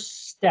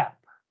first step,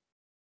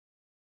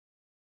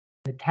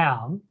 the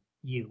town,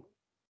 you,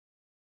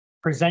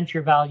 present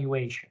your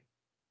valuation.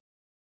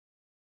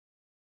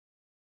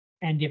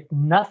 And if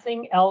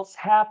nothing else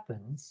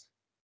happens,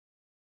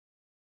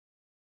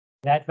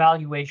 that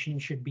valuation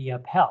should be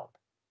upheld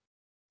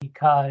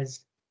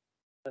because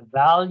the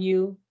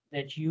value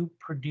that you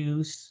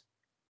produce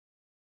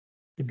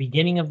at the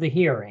beginning of the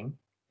hearing,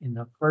 in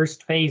the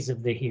first phase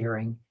of the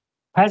hearing,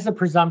 has a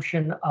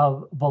presumption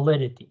of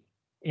validity.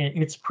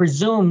 It's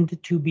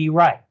presumed to be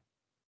right.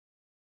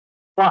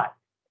 But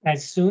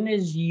as soon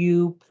as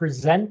you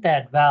present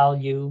that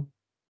value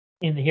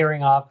in the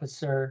hearing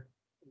officer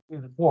to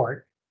the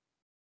court,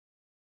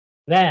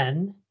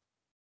 then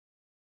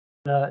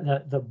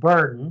the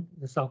burden,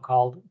 the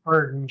so-called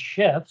burden,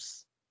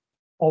 shifts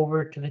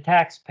over to the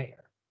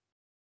taxpayer.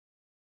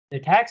 The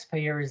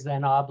taxpayer is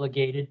then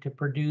obligated to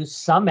produce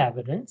some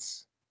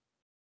evidence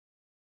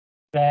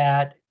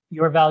that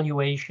your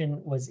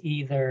valuation was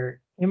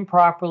either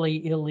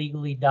improperly,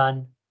 illegally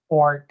done,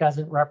 or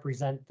doesn't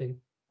represent the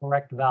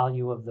correct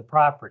value of the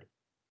property.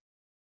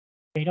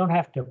 They don't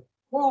have to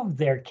prove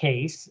their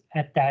case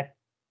at that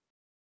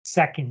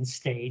second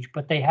stage,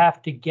 but they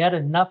have to get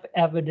enough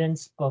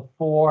evidence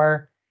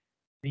before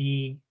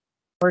the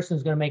person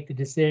who's going to make the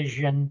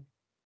decision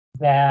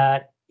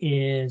that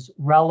is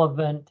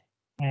relevant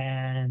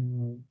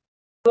and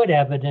good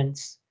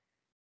evidence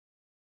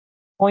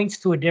points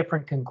to a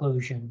different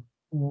conclusion.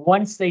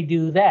 Once they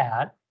do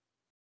that,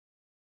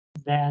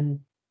 then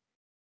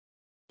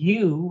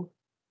you,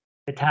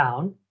 the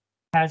town,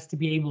 has to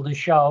be able to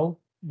show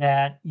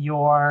that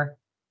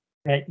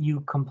you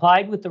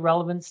complied with the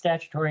relevant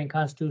statutory and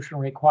constitutional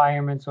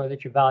requirements, or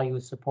that your value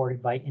is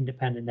supported by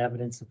independent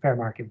evidence of fair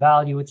market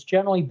value. It's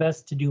generally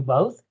best to do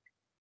both.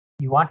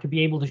 You want to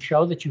be able to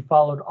show that you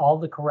followed all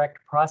the correct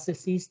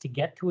processes to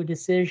get to a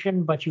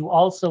decision, but you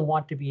also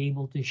want to be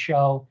able to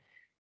show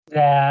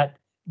that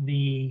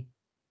the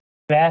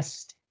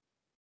best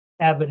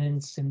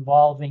evidence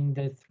involving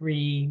the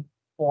three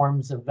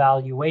forms of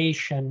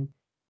valuation,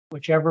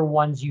 whichever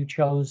ones you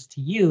chose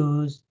to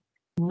use,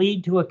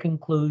 lead to a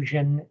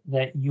conclusion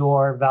that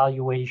your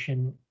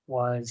valuation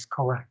was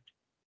correct.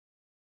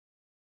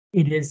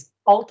 It is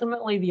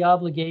ultimately the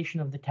obligation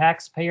of the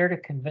taxpayer to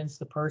convince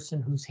the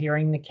person who's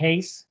hearing the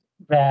case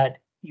that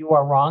you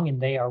are wrong and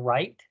they are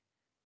right.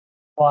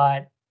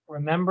 But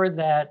remember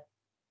that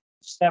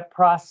step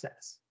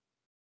process.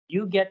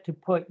 You get to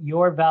put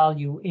your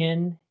value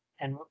in,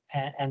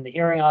 and the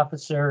hearing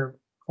officer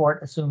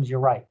court assumes you're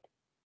right.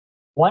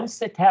 Once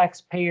the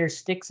taxpayer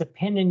sticks a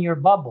pin in your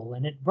bubble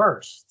and it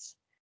bursts,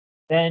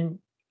 then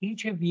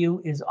each of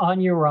you is on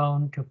your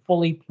own to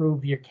fully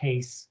prove your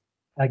case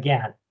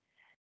again.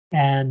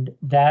 And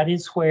that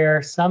is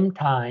where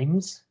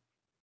sometimes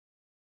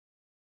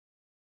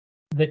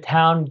the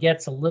town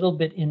gets a little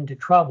bit into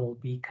trouble,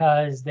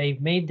 because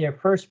they've made their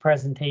first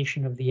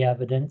presentation of the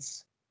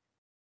evidence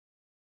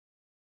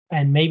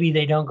and maybe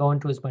they don't go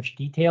into as much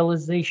detail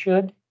as they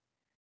should.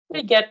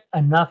 They get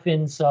enough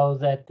in so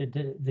that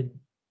the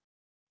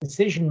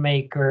decision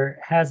maker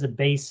has a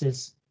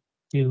basis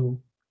to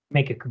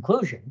make a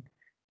conclusion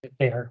that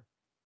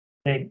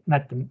they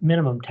met the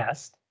minimum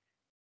test.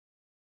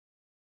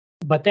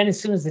 But then as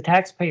soon as the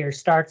taxpayer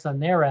starts on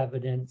their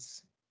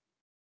evidence,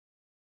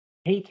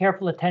 pay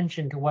careful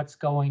attention to what's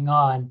going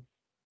on.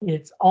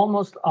 It's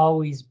almost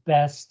always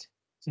best,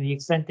 to the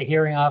extent the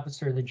hearing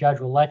officer or the judge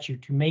will let you,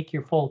 to make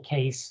your full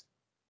case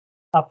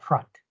up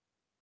front.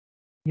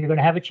 You're going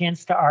to have a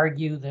chance to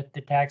argue that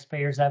the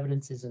taxpayer's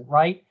evidence isn't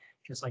right,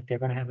 just like they're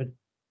going to have an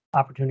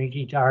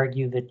opportunity to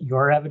argue that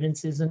your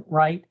evidence isn't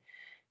right.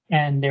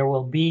 And there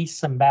will be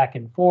some back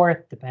and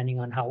forth depending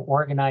on how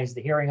organized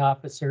the hearing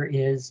officer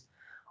is.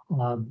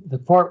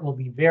 The court will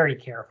be very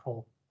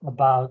careful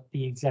about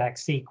the exact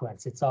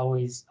sequence. It's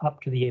always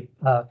up to the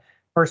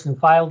person who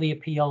filed the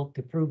appeal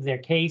to prove their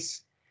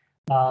case.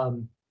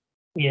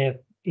 If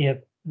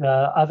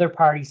the other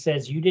party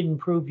says you didn't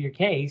prove your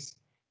case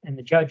and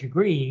the judge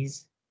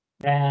agrees,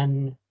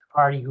 then the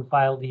party who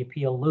filed the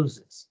appeal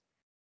loses.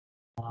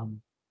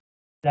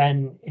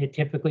 Then it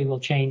typically will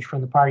change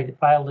from the party that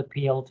filed the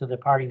appeal to the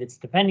party that's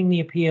defending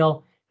the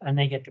appeal, and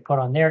they get to put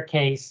on their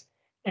case,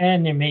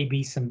 and there may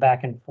be some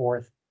back and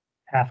forth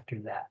after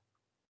that.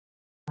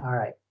 All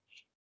right.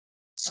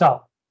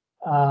 So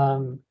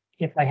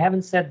if I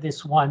haven't said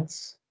this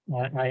once,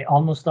 I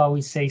almost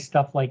always say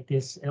stuff like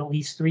this at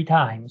least 3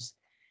 times.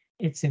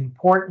 It's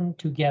important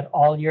to get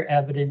all your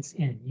evidence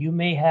in. You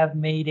may have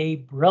made a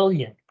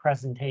brilliant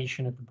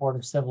presentation at the Board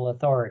of Civil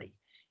Authority,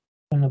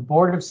 and the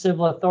Board of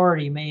Civil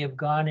Authority may have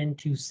gone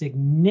into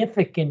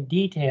significant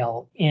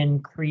detail in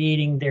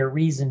creating their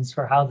reasons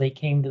for how they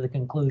came to the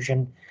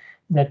conclusion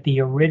that the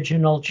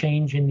original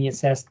change in the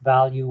assessed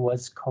value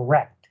was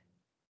correct.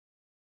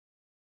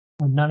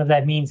 Well, none of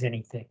that means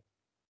anything.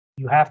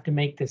 You have to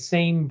make the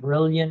same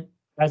brilliant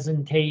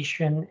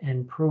presentation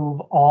and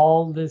prove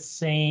all the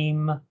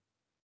same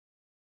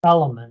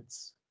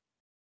elements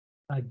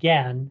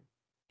again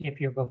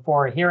if you're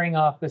before a hearing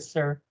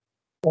officer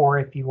or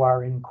if you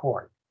are in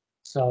court.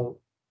 So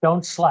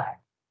don't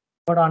slack.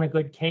 Put on a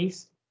good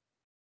case.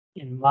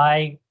 In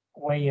my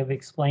way of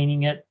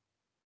explaining it,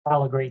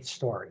 tell a great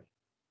story.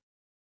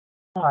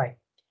 All right.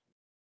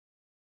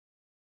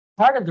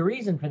 Part of the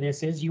reason for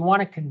this is you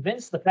want to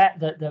convince the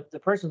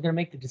person who's going to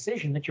make the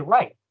decision that you're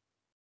right.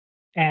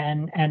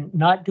 And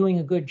not doing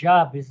a good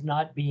job is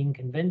not being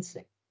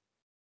convincing.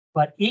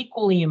 But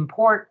equally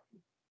important,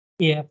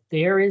 if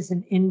there is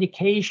an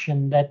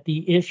indication that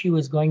the issue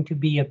is going to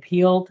be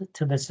appealed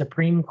to the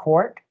Supreme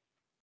Court,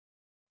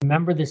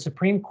 remember the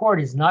Supreme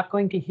Court is not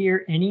going to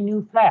hear any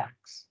new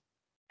facts,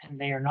 and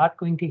they are not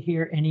going to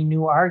hear any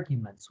new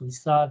arguments. We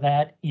saw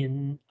that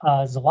in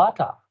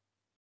Zlotov.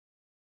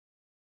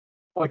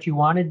 What you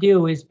want to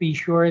do is be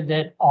sure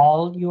that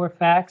all your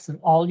facts and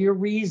all your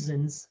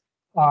reasons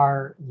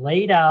are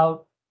laid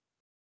out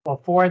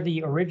before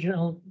the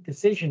original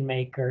decision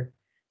maker,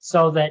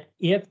 so that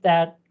if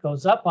that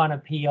goes up on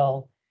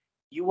appeal,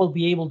 you will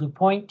be able to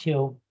point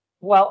to,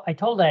 well, I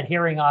told that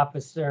hearing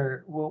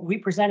officer, well, we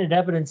presented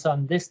evidence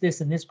on this,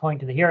 and this point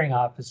to the hearing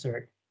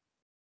officer.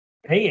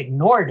 They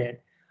ignored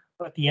it,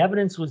 but the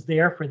evidence was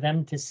there for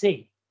them to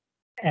see.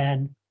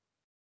 And,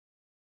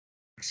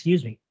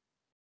 excuse me,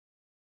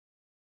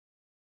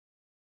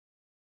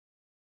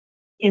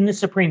 in the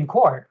Supreme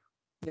Court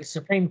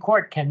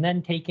can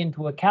then take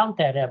into account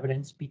that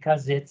evidence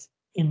because it's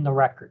in the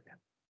record.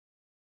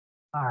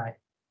 All right.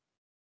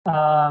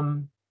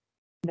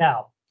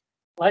 Now,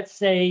 let's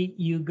say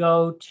you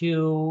go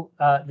to,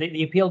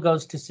 the appeal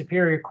goes to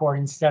Superior Court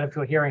instead of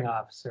to a hearing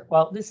officer.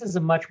 Well, this is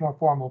a much more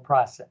formal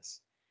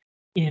process.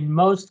 in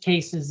most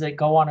cases that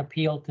go on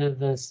appeal to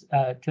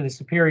the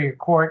Superior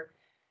Court,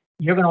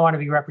 you're going to want to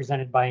be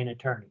represented by an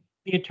attorney.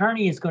 The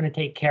attorney is going to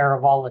take care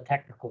of all the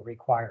technical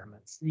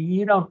requirements.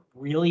 You don't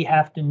really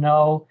have to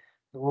know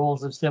the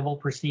rules of civil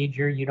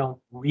procedure. You don't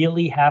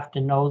really have to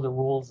know the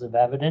rules of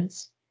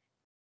evidence.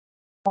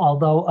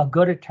 Although a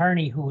good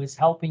attorney who is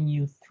helping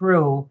you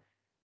through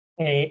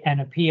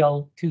an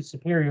appeal to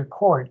Superior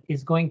Court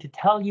is going to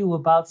tell you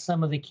about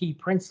some of the key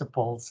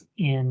principles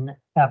in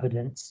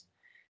evidence,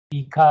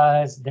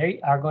 because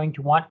they are going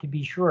to want to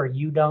be sure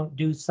you don't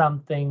do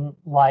something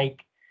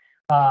like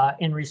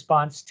in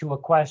response to a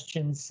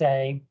question,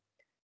 say,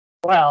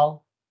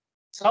 well,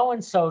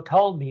 so-and-so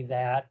told me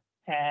that,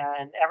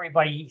 and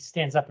everybody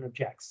stands up and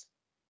objects,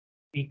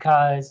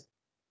 because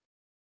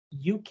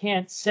you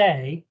can't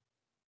say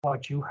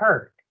what you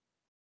heard.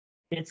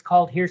 It's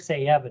called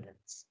hearsay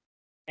evidence.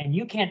 And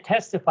you can't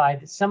testify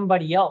that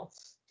somebody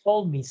else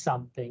told me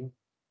something,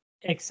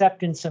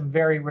 except in some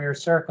very rare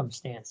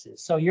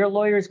circumstances. So your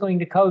lawyer is going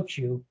to coach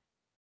you.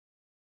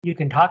 You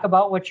can talk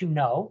about what you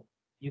know.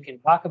 You can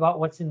talk about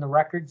what's in the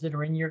records that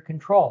are in your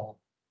control,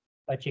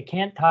 but you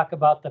can't talk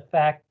about the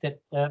fact that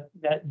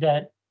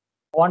that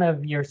one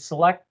of your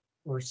select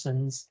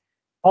persons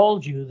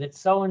told you that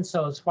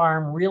so-and-so's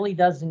farm really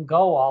doesn't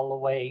go all the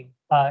way,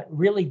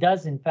 really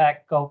does in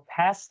fact go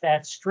past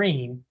that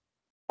stream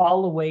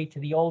all the way to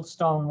the old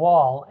stone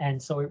wall.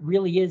 And so it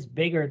really is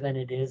bigger than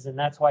it is, and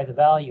that's why the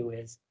value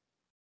is.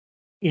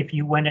 If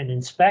you went and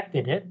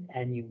inspected it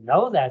and you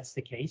know that's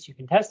the case, you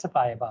can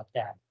testify about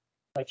that.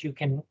 But you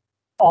can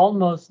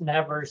almost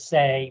never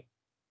say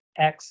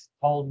X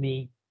told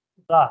me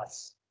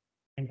thus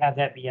and have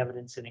that be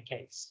evidence in a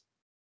case.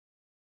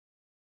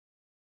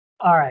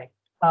 All right.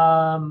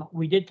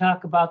 We did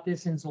talk about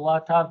this in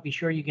Zlotov. Be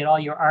sure you get all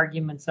your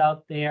arguments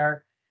out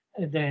there.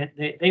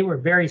 They were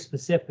very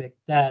specific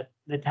that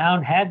the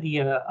town had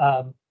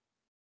the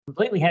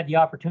completely had the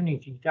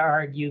opportunity to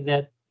argue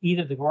that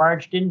either the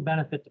garage didn't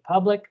benefit the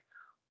public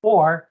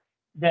or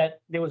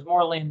that there was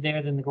more land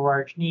there than the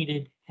garage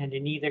needed. And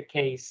in either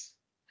case,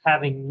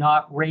 having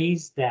not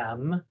raised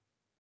them,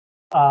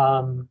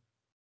 the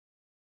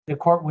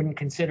court wouldn't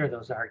consider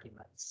those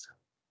arguments.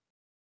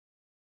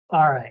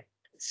 All right.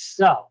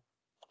 So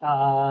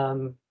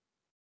the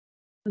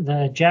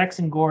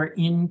Jackson Gore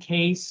Inn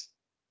case,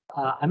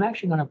 I'm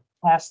actually going to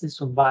pass this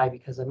one by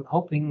because I'm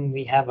hoping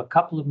we have a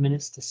couple of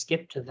minutes to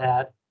skip to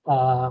that,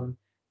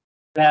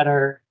 that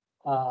are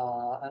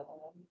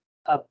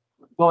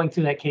going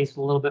through that case with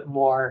a little bit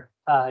more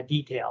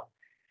detail.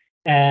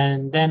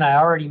 And then I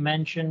already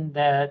mentioned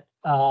that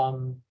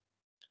the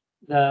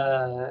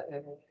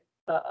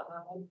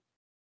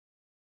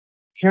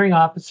hearing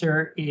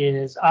officer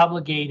is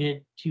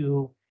obligated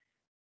to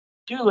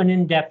do an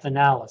in-depth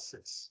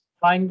analysis,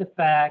 find the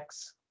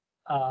facts.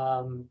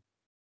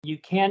 You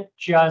can't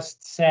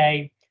just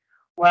say,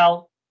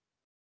 well,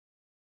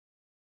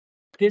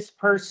 this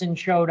person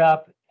showed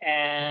up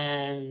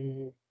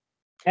and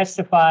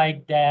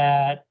testified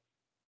that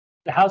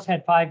the house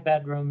had 5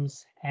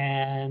 bedrooms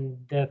and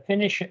the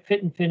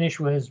fit and finish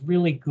was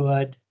really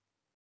good,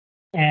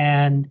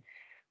 and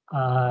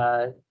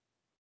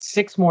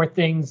 6 more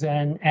things,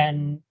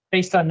 and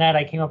based on that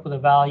I came up with a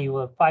value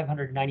of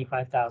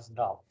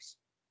 $595,000.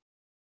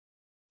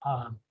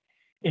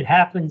 It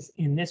happens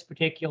in this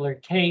particular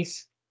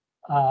case.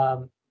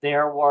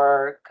 There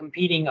were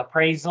competing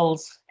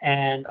appraisals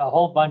and a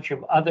whole bunch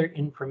of other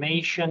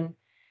information.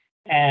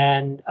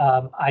 And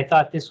I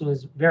thought this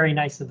was very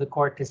nice of the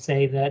court to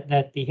say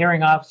that the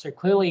hearing officer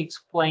clearly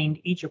explained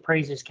each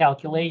appraiser's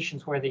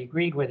calculations, where they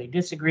agreed, where they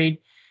disagreed,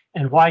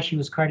 and why she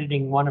was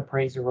crediting one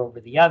appraiser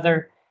over the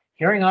other.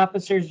 Hearing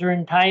officers are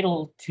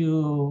entitled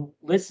to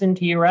listen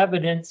to your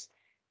evidence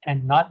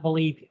and not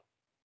believe you.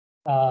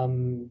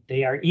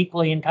 They are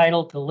equally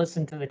entitled to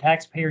listen to the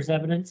taxpayer's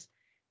evidence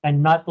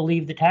and not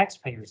believe the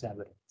taxpayer's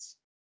evidence.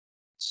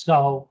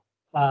 So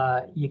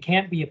you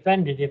can't be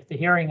offended if the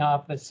hearing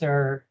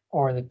officer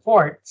or the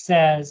court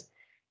says,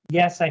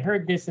 yes, I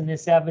heard this and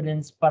this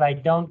evidence, but I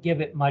don't give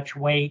it much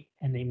weight,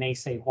 and they may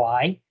say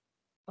why.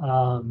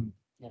 I'm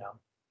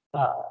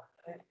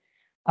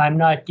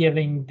not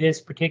giving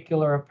this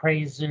particular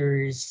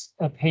appraiser's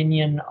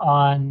opinion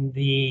on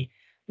the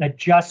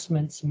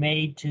adjustments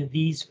made to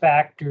these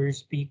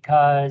factors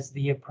because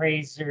the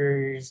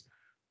appraiser's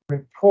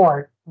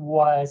report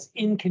was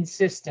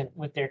inconsistent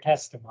with their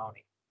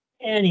testimony,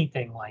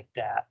 anything like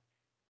that.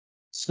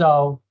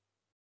 So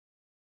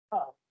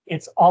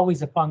it's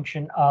always a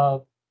function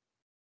of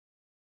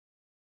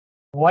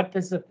what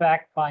does the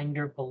fact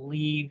finder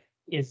believe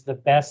is the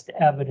best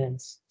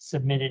evidence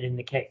submitted in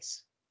the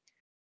case.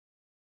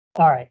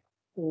 All right.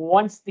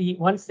 Once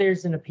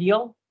there's an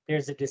appeal,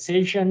 there's a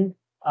decision.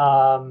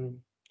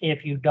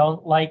 If you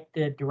don't like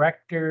the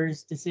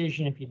director's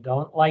decision, if you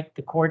don't like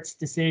the court's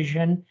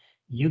decision,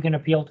 you can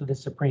appeal to the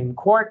Supreme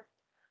Court.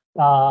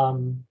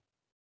 But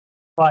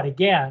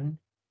again,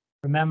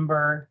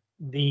 remember,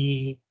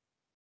 the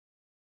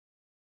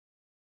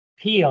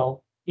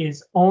appeal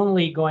is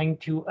only going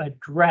to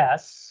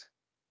address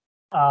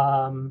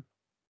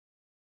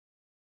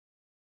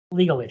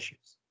legal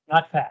issues,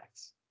 not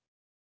facts.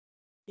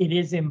 It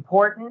is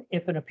important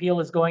if an appeal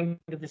is going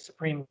to the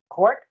Supreme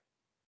Court.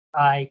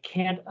 I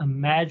can't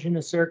imagine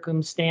a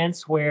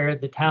circumstance where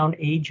the town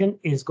agent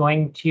is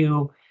going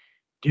to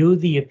do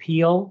the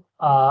appeal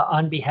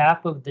on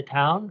behalf of the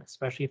town,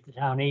 especially if the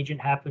town agent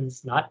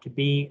happens not to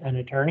be an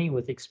attorney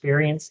with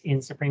experience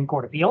in Supreme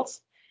Court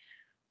appeals.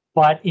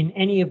 But in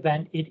any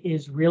event, it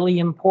is really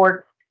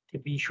important to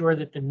be sure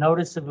that the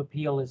notice of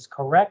appeal is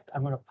correct.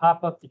 I'm going to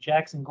pop up the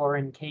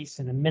Jackson-Gorin case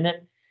in a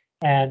minute,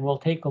 and we'll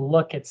take a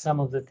look at some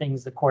of the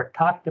things the court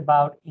talked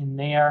about in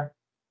there.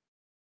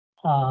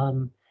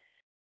 What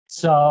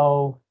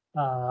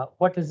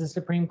does the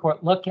Supreme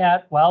Court look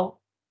at? Well,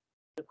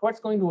 the court's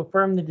going to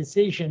affirm the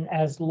decision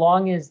as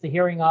long as the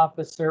hearing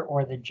officer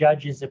or the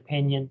judge's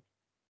opinion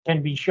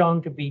can be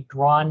shown to be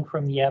drawn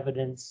from the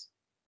evidence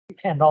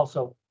and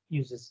also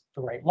uses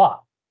the right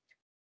law.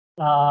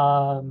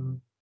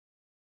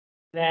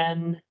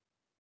 Then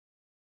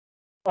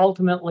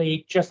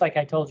ultimately, just like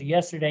I told you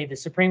yesterday, the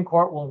Supreme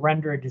Court will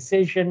render a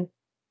decision.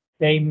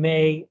 They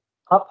may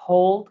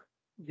uphold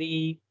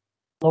the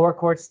lower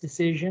court's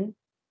decision.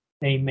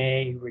 They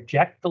may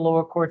reject the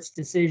lower court's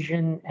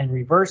decision and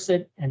reverse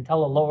it and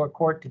tell a lower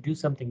court to do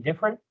something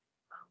different,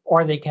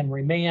 or they can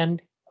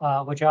remand,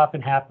 which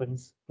often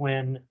happens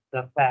when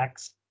the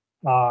facts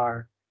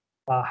are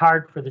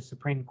hard for the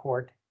Supreme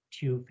Court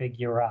to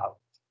figure out.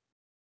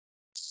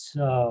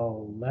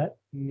 So let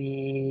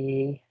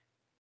me,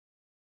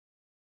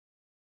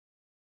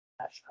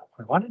 that's not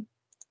what I wanted.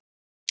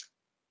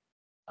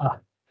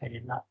 I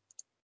did not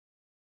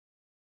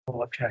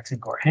pull up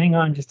Jackson-Gorin. Hang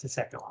on just a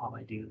second while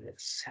I do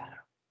this.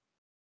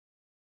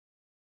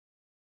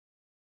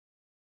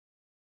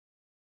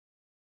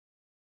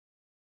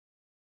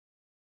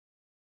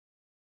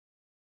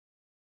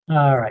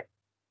 All right.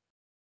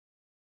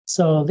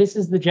 So this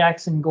is the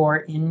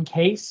Jackson-Gorin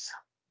case.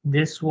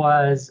 This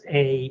was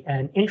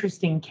an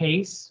interesting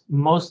case.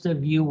 Most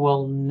of you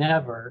will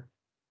never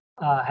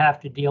have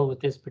to deal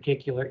with this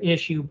particular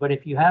issue, but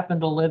if you happen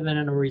to live in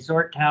a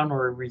resort town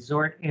or a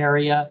resort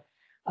area,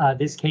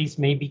 this case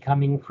may be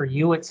coming for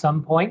you at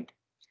some point.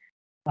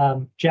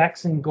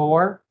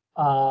 Jackson-Gorin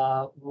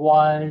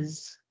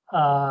was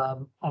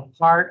a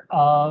part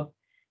of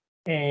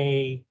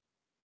a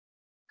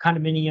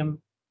condominium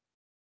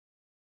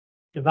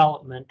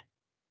development,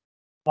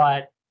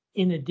 but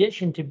in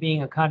addition to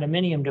being a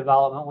condominium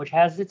development, which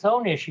has its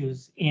own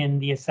issues in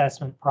the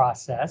assessment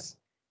process,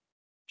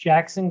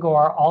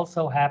 Jackson-Gorin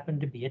also happened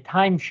to be a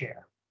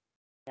timeshare.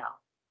 Now,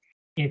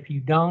 if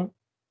you don't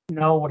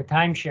know what a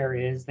timeshare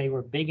is, they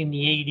were big in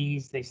the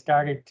 80s. They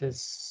started to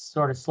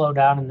sort of slow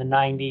down in the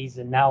 90s,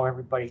 and now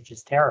everybody's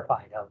just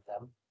terrified of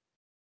them.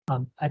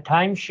 A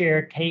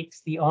timeshare takes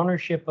the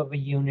ownership of a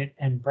unit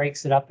and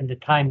breaks it up into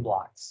time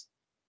blocks.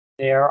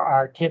 There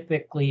are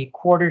typically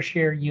quarter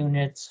share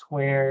units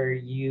where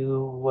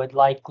you would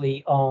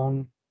likely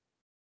own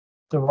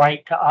the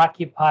right to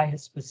occupy a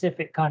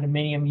specific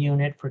condominium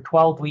unit for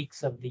 12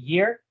 weeks of the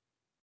year.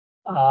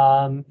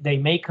 They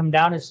may come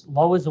down as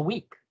low as a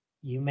week.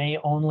 You may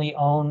only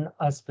own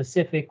a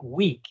specific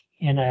week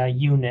in a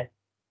unit,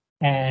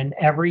 and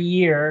every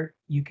year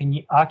you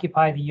can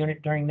occupy the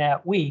unit during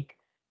that week,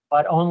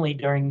 but only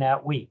during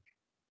that week.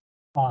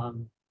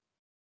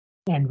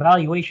 And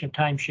valuation of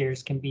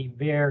timeshares can be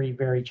very,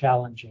 very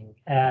challenging,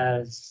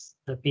 as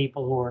the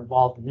people who are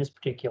involved in this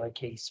particular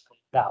case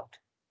found out.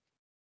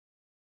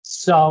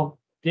 So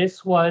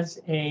this was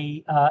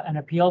an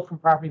appeal from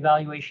property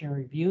valuation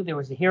review. There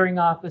was a hearing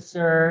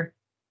officer.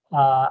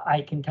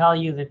 I can tell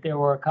you that there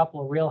were a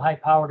couple of real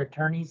high-powered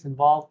attorneys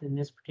involved in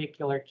this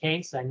particular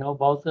case. I know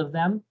both of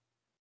them.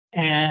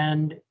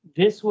 And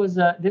this was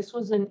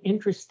an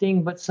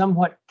interesting but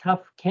somewhat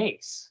tough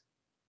case.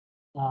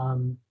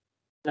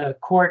 The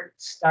court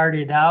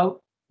started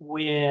out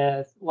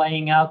with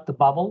laying out the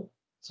bubble.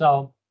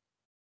 So,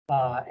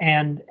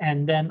 and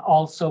then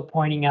also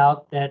pointing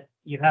out that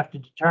you have to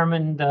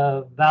determine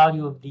the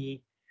value of the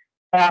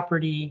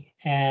property.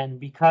 And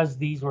because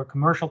these were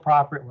commercial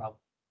property, well,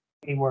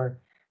 they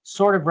were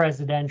sort of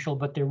residential,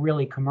 but they're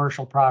really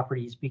commercial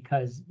properties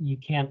because you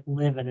can't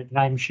live in a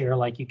timeshare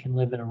like you can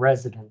live in a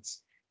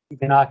residence. You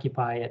can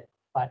occupy it.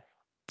 But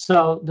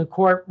so the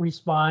court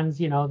responds,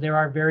 you know, there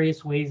are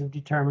various ways of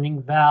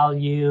determining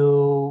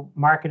value,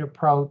 market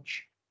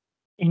approach,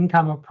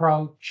 income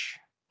approach,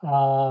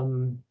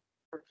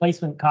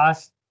 replacement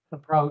cost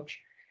approach.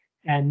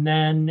 And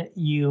then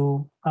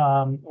you,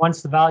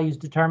 once the value is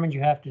determined,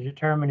 you have to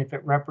determine if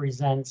it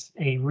represents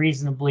a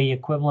reasonably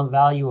equivalent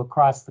value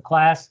across the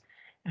class.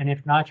 And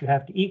if not, you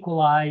have to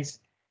equalize.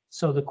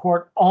 So the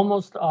court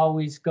almost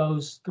always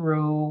goes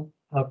through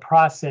a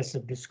process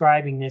of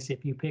describing this.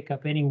 If you pick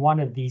up any one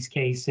of these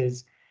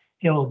cases,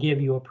 it will give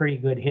you a pretty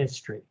good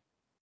history.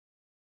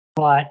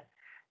 But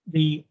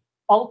the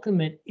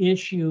ultimate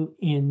issue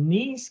in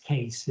these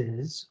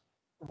cases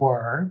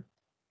were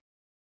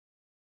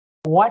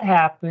what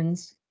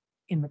happens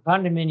in the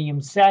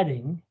condominium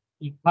setting,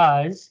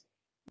 because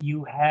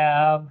you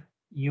have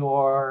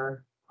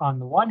your, on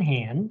the one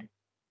hand,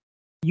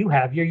 you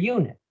have your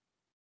unit.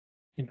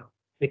 You know,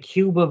 the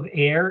cube of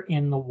air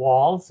in the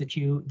walls that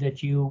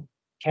you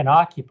can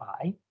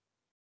occupy.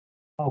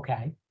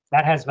 Okay,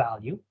 that has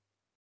value.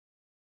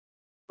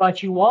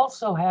 But you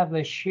also have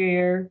a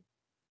shared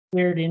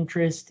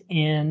interest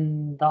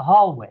in the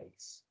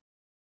hallways,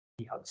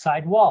 the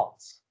outside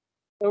walls,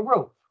 the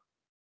roof.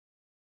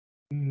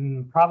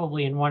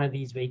 Probably in one of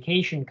these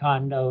vacation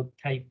condo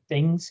type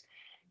things,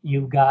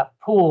 you've got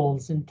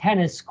pools and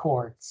tennis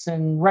courts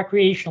and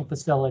recreational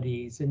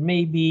facilities and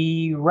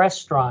maybe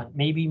restaurant,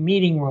 maybe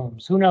meeting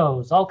rooms, who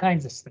knows, all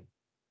kinds of stuff.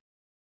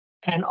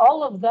 And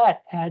all of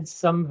that adds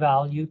some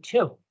value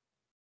too.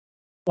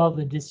 Well,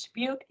 the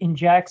dispute in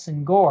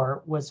Jackson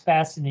Gore was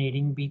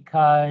fascinating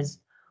because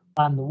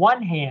on the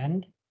one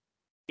hand,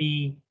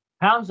 the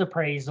town's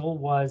appraisal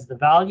was the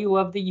value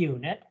of the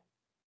unit,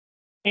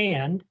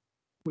 and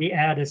we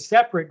add a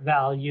separate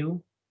value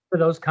for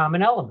those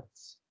common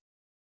elements.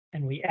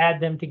 And we add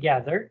them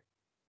together,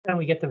 and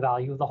we get the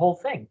value of the whole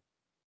thing.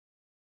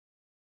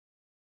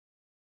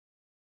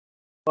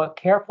 But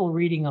careful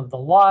reading of the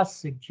law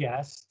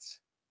suggests,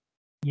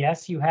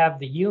 yes, you have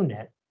the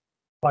unit,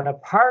 but a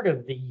part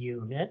of the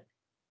unit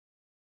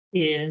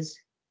is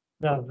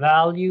the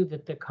value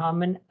that the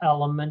common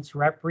elements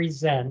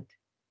represent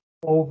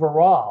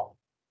overall.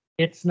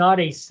 It's not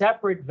a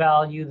separate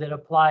value that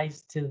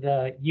applies to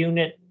the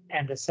unit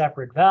and a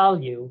separate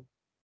value,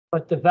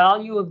 but the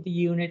value of the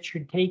unit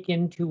should take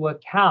into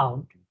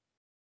account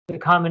the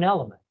common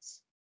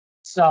elements.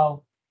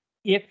 So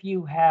if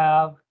you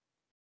have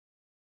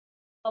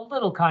a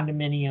little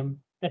condominium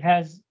that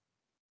has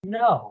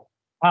no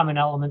common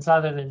elements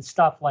other than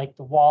stuff like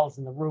the walls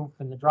and the roof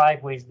and the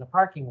driveways and the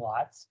parking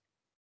lots,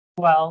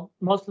 well,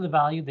 most of the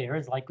value there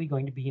is likely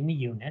going to be in the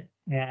unit.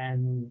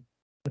 And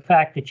the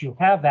fact that you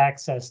have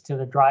access to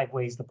the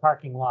driveways, the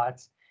parking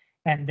lots,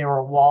 and there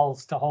are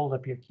walls to hold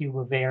up your cube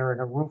of air and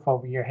a roof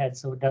over your head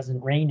so it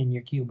doesn't rain in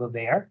your cube of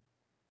air,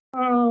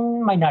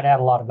 might not add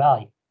a lot of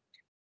value.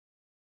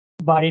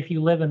 But if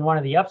you live in one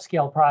of the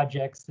upscale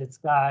projects that's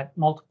got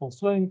multiple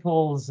swimming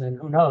pools and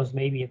who knows,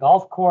 maybe a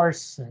golf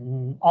course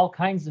and all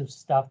kinds of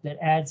stuff that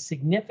adds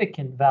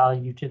significant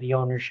value to the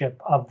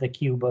ownership of the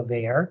cube of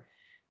air,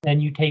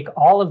 then you take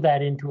all of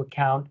that into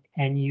account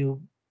and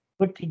you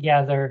put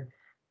together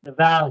the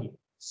value.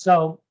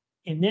 So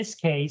in this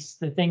case,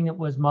 the thing that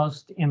was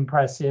most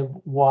impressive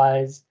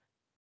was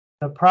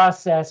the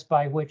process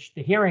by which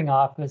the hearing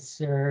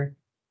officer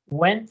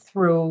went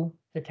through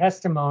the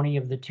testimony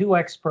of the two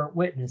expert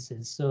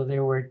witnesses. So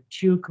there were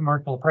two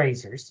commercial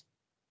appraisers.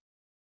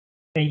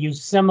 They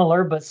used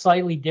similar but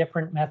slightly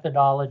different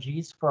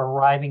methodologies for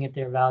arriving at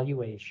their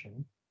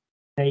valuation.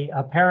 They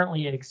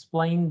apparently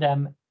explained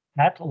them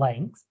at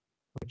length,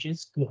 which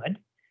is good.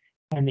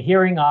 And the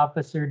hearing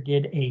officer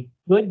did a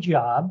good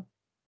job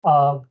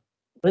of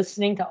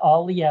listening to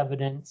all the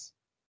evidence,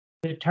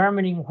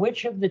 determining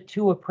which of the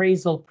two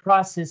appraisal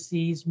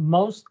processes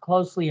most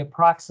closely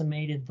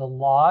approximated the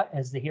law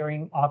as the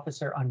hearing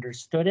officer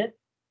understood it,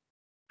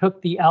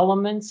 took the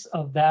elements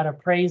of that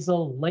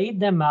appraisal, laid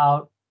them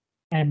out,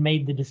 and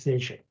made the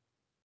decision.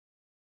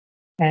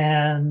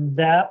 And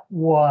that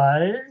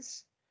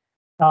was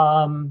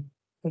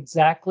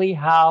exactly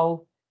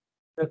how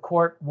the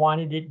court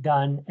wanted it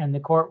done, and the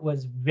court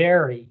was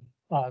very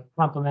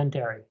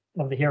complimentary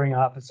of the hearing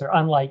officer,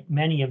 unlike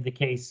many of the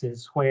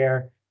cases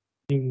where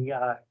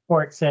the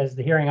court says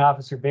the hearing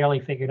officer barely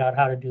figured out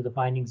how to do the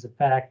findings of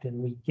fact, and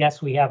we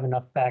guess we have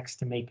enough facts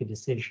to make a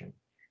decision.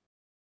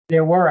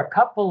 There were a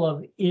couple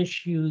of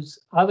issues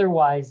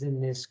otherwise in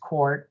this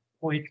court,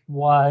 which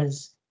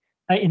was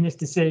in this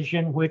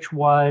decision, which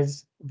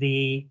was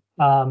the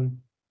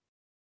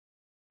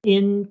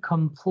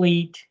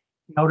incomplete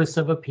notice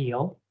of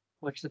appeal,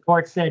 which the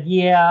court said,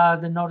 yeah,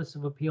 the notice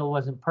of appeal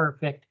wasn't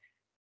perfect,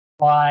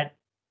 but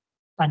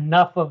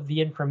enough of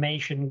the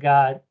information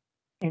got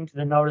into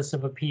the notice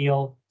of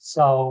appeal,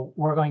 so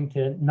we're going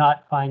to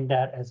not find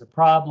that as a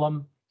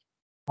problem.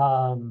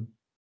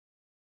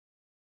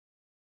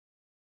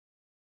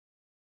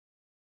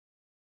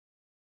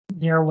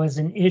 There was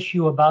an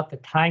issue about the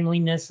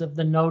timeliness of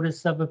the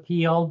notice of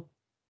appeal,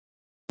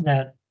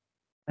 that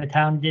the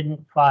town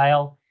didn't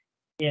file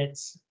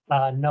its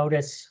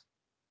notice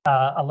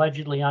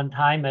allegedly on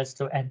time as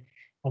to, and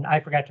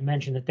I forgot to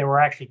mention that there were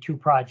actually two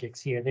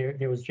projects here.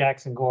 There was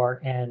Jackson Gore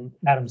and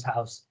Adams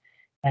House,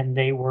 and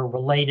they were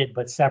related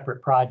but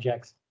separate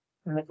projects.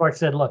 And the court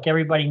said, look,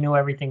 everybody knew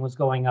everything was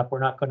going up. We're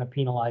not going to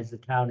penalize the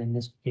town in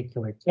this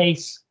particular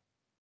case.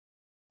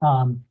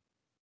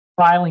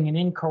 Filing an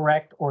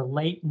incorrect or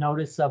late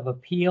notice of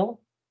appeal,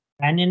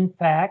 and in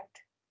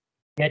fact,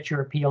 get your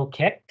appeal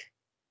kicked,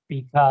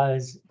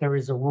 because there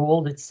is a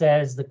rule that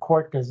says the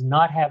court does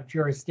not have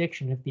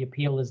jurisdiction if the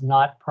appeal is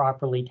not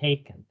properly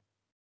taken.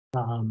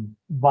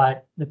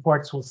 But the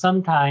courts will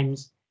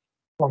sometimes,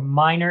 for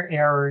minor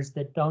errors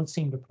that don't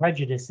seem to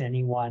prejudice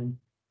anyone,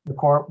 the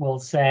court will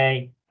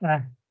say,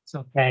 it's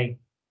okay,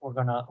 we're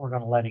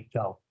gonna let it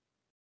go.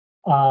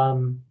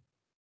 And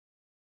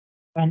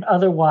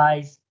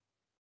otherwise,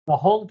 the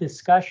whole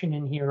discussion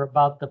in here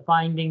about the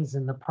findings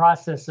and the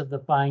process of the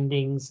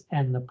findings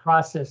and the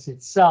process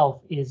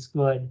itself is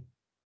good.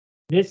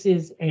 This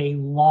is a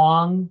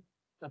long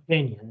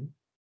opinion.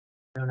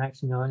 I don't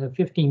actually know,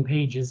 15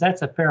 pages,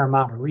 that's a fair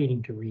amount of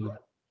reading to read.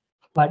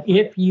 But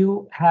if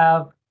you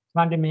have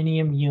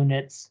condominium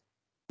units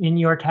in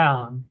your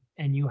town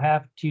and you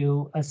have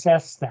to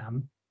assess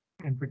them,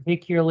 and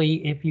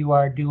particularly if you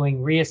are doing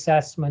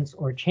reassessments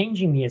or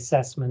changing the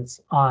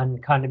assessments on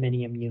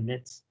condominium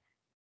units,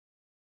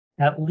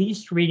 at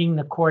least reading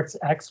the court's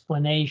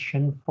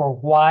explanation for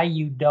why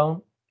you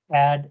don't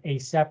add a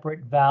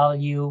separate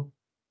value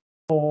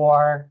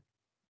for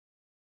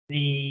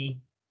the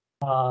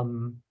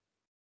common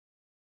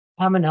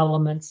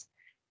elements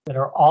that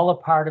are all a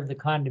part of the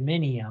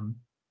condominium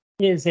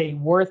is a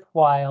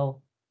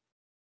worthwhile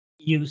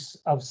use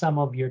of some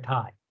of your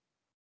time.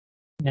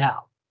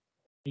 Now,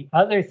 the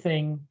other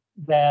thing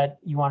that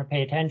you want to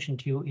pay attention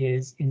to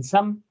is in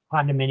some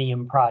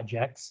condominium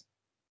projects,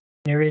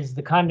 there is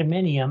the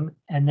condominium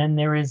and then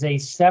there is a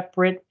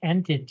separate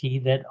entity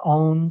that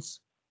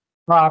owns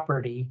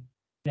property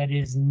that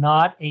is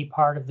not a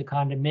part of the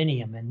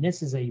condominium. And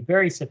this is a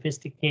very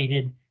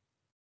sophisticated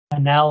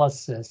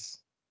analysis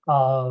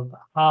of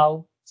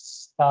how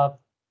stuff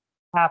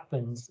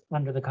happens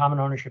under the Common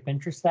Ownership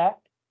Interest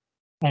Act.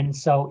 And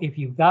so if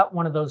you've got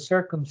one of those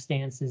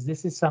circumstances,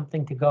 this is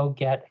something to go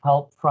get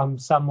help from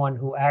someone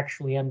who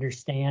actually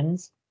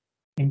understands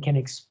and can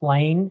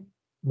explain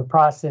the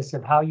process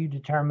of how you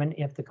determine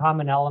if the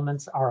common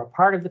elements are a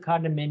part of the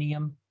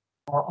condominium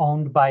or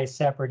owned by a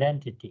separate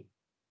entity.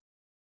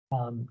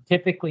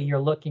 Typically, you're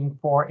looking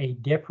for a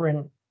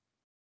different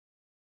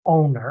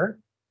owner,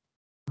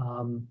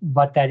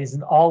 but that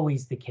isn't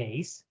always the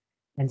case.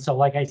 And so,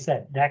 like I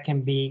said, that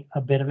can be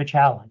a bit of a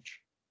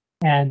challenge.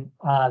 And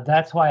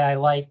that's why I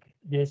like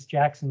this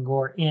Jackson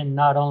Gore in,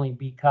 not only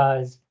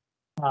because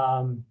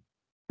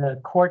the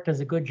court does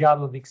a good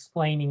job of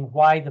explaining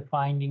why the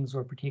findings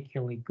were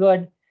particularly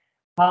good,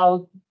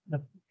 how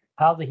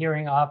the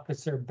hearing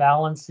officer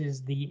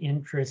balances the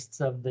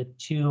interests of the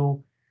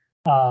two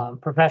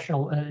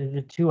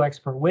the two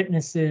expert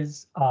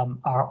witnesses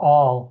are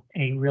all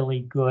a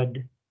really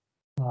good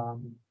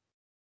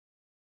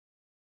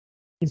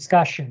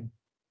discussion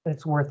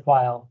that's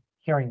worthwhile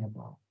hearing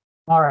about.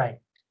 All right,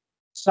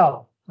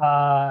 so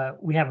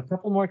we have a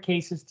couple more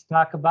cases to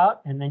talk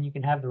about, and then you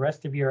can have the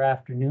rest of your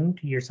afternoon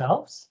to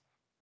yourselves.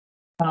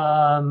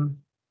 I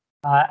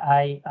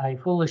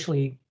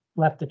foolishly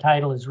left the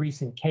title as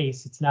recent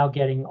case. It's now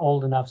getting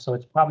old enough, so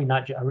it's probably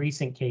not a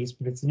recent case,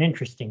 but it's an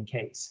interesting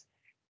case.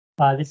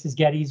 This is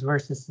Geddes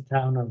versus the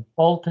town of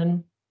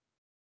Bolton.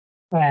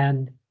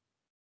 And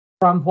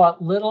from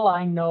what little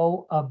I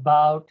know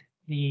about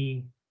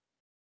the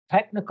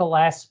technical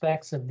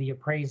aspects of the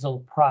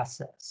appraisal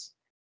process,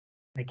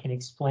 I can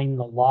explain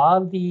the law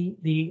of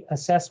the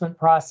assessment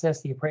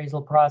process, the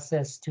appraisal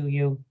process to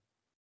you,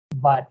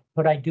 but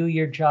could I do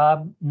your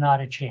job? Not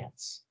a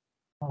chance.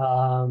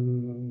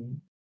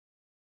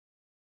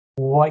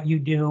 What you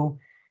do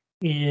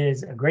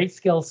is a great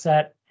skill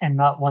set and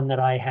not one that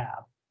I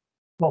have.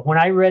 But when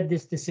I read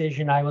this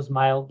decision, I was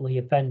mildly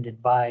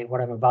offended by what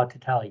I'm about to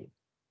tell you.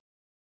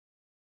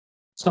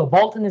 So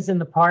Bolton is in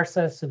the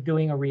process of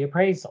doing a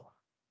reappraisal.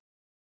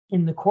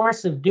 In the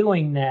course of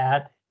doing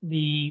that,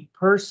 the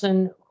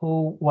person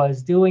who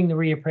was doing the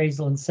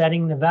reappraisal and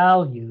setting the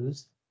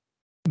values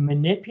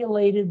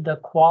manipulated the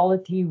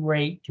quality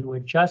rate to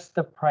adjust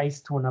the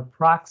price to an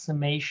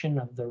approximation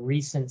of the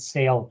recent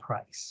sale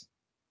price.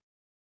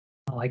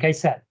 Like I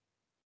said,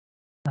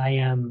 I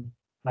am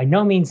by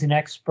no means an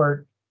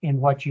expert in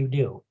what you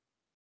do.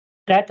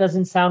 That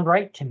doesn't sound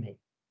right to me.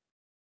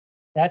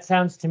 That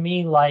sounds to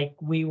me like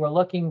we were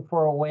looking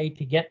for a way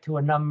to get to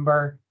a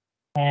number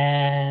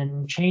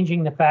and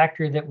changing the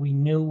factor that we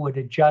knew would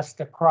adjust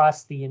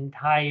across the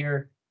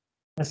entire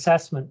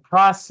assessment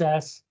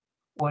process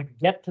would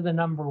get to the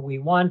number we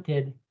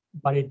wanted,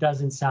 but it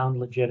doesn't sound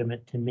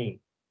legitimate to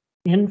me.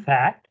 In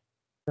fact,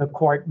 the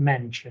court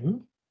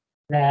mentioned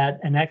that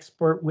an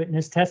expert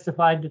witness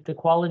testified that the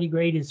quality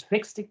grade is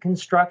fixed at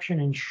construction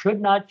and should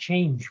not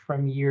change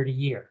from year to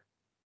year.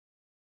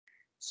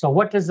 So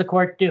what does the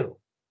court do?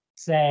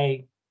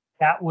 Say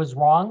that was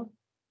wrong?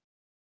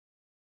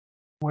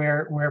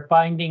 We're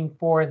finding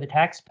for the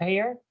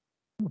taxpayer?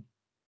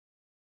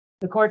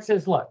 The court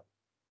says, look,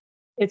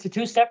 it's a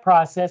two-step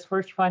process.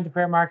 First, you find the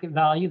fair market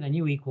value, then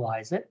you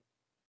equalize it.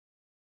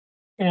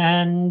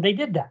 And they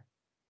did that.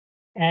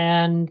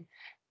 And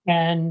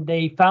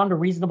they found a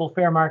reasonable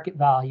fair market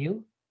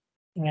value,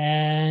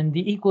 and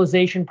the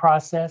equalization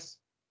process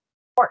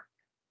worked.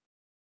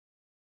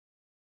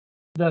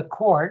 The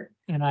court,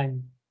 and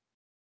I'm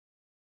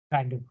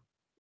kind of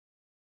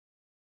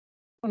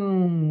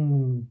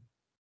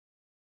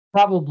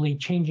probably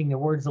changing the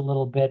words a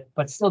little bit,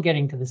 but still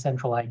getting to the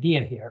central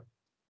idea here,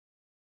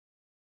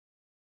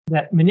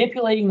 that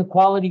manipulating the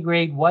quality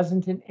grade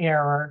wasn't an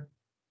error.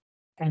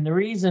 And the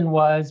reason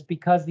was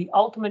because the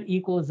ultimate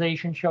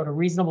equalization showed a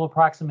reasonable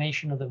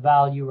approximation of the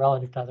value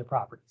relative to other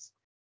properties.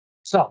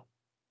 So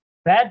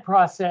Bad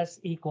process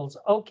equals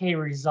okay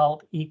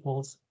result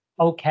equals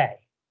okay.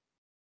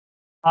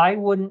 I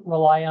wouldn't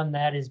rely on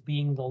that as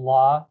being the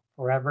law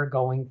forever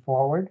going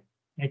forward.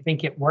 I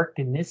think it worked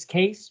in this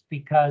case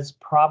because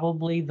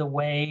probably the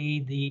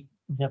way the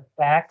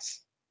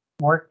facts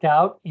worked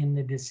out in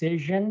the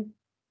decision,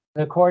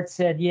 the court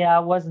said, yeah,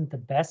 it wasn't the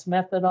best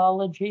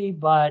methodology,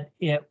 but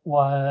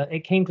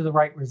it came to the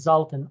right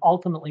result, and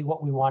ultimately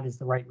what we want is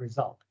the right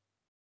result.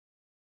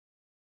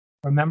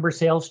 Remember,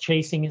 sales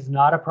chasing is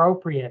not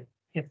appropriate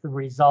if the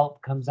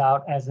result comes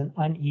out as an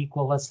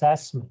unequal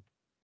assessment.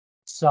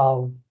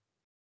 So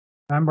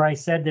remember I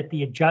said that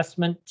the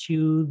adjustment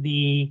to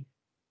the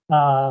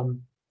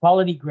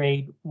quality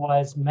grade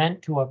was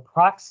meant to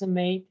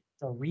approximate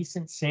the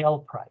recent sale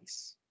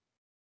price.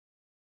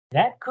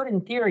 That could,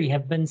 in theory,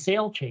 have been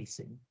sale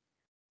chasing.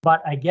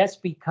 But I guess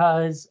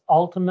because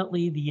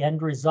ultimately the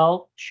end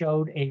result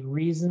showed a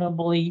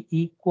reasonably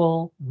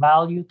equal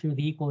value through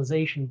the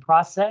equalization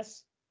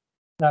process,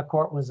 the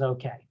court was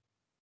okay.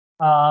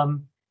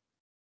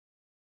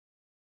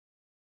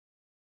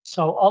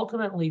 So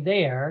ultimately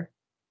there,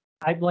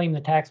 I blame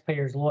the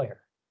taxpayer's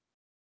lawyer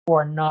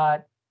for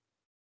not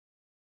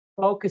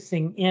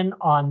focusing in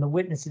on the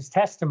witness's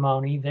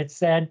testimony that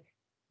said,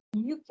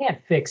 you can't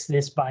fix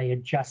this by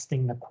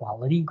adjusting the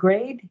quality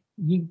grade.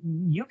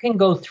 You can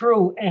go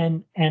through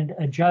and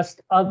adjust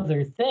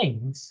other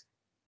things,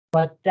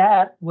 but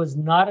that was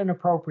not an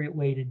appropriate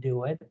way to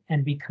do it.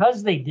 And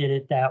because they did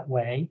it that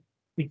way,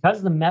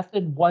 because the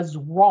method was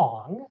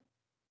wrong,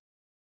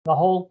 the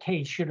whole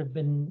case should have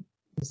been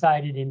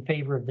decided in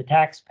favor of the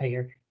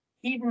taxpayer,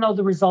 even though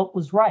the result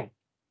was right.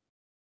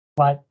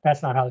 But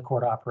that's not how the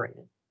court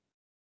operated.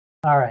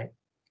 All right.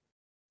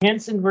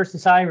 Hansen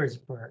versus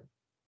Irisburg.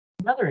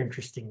 Another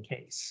interesting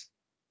case.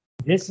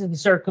 This is the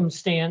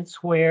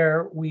circumstance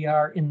where we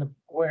are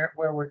where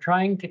we're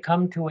trying to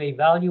come to a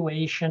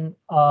valuation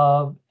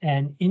of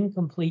an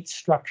incomplete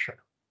structure.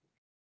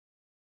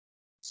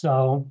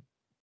 So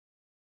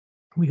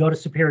we go to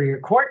Superior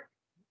Court,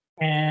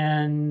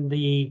 and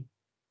the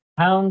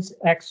town's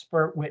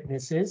expert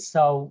witnesses.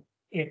 So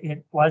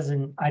it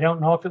wasn't. I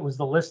don't know if it was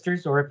the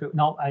listers or if it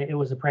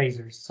was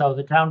appraisers. So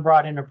the town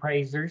brought in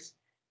appraisers,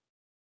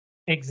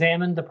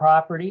 examined the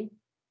property,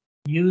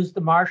 used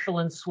the Marshall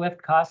and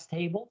Swift cost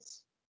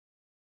tables,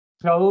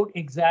 showed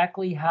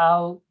exactly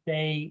how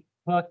they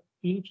took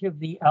each of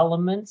the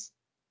elements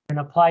and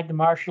applied the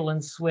Marshall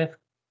and Swift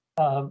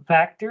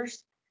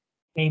factors,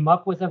 came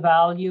up with a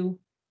value,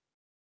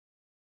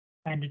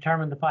 and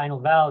determined the final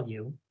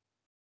value.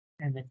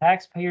 And the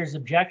taxpayer's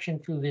objection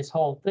through this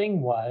whole thing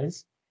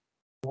was,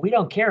 we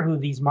don't care who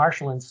these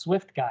Marshall and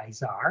Swift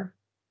guys are,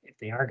 if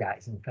they are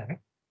guys, in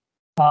fact.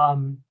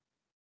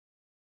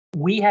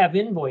 We have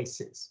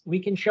invoices. We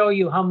can show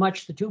you how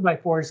much the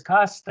 2x4s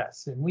cost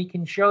us, and we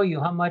can show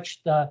you how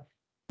much the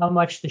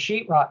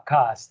sheetrock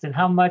cost and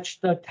how much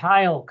the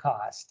tile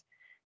cost.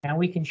 And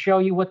we can show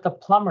you what the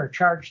plumber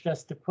charged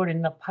us to put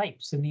in the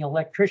pipes and the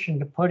electrician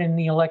to put in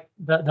the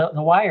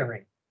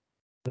wiring.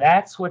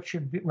 That's what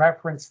should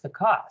reference the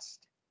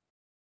cost.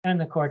 And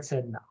the court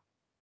said no.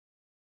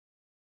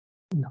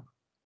 No.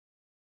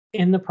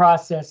 In the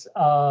process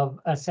of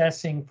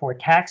assessing for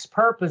tax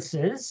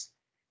purposes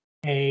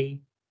a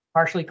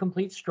partially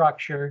complete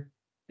structure,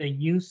 the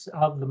use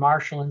of the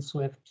Marshall and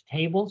Swift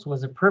tables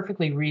was a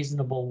perfectly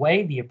reasonable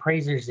way. The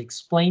appraisers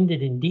explained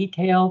it in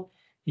detail.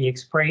 The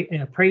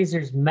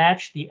appraisers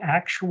matched the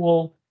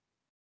actual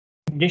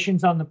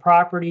conditions on the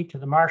property to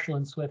the Marshall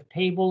and Swift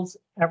tables.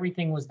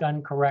 Everything was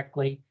done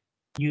correctly.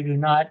 You do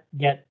not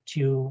get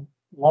to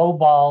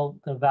lowball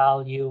the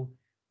value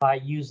by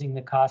using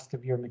the cost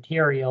of your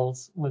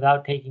materials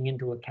without taking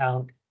into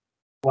account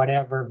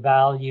whatever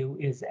value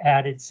is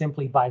added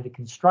simply by the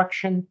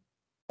construction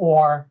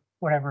or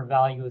whatever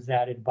value is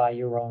added by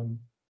your own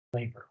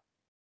labor.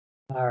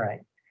 All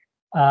right.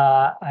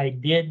 I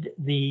did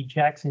the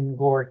Jackson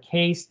Gore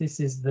case. This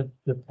is the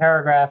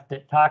paragraph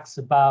that talks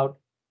about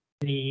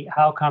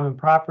how common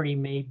property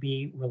may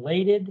be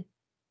related.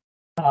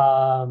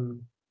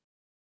 And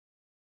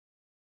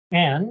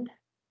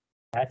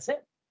that's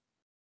it.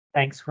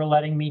 Thanks for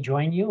letting me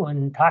join you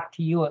and talk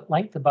to you at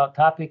length about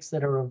topics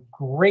that are of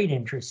great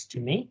interest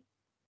to me.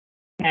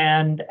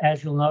 And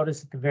as you'll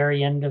notice at the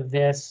very end of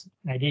this,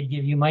 I did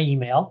give you my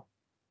email.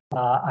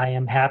 I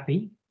am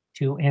happy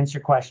to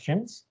answer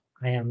questions.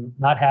 I am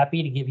not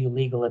happy to give you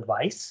legal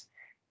advice.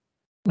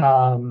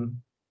 But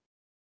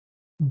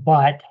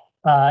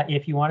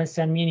if you want to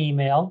send me an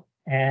email,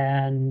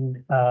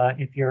 and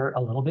if you're a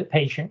little bit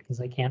patient,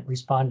 because I can't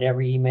respond to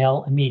every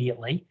email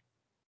immediately,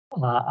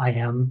 I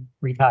am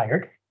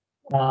retired.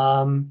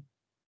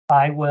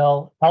 I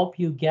will help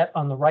you get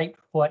on the right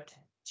foot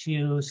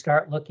to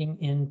start looking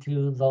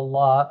into the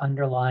law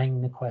underlying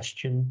the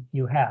question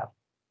you have.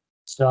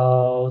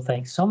 So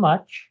thanks so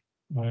much,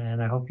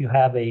 and I hope you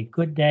have a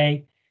good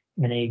day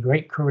and a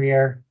great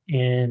career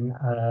in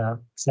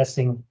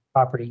assessing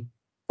property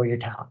for your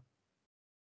town.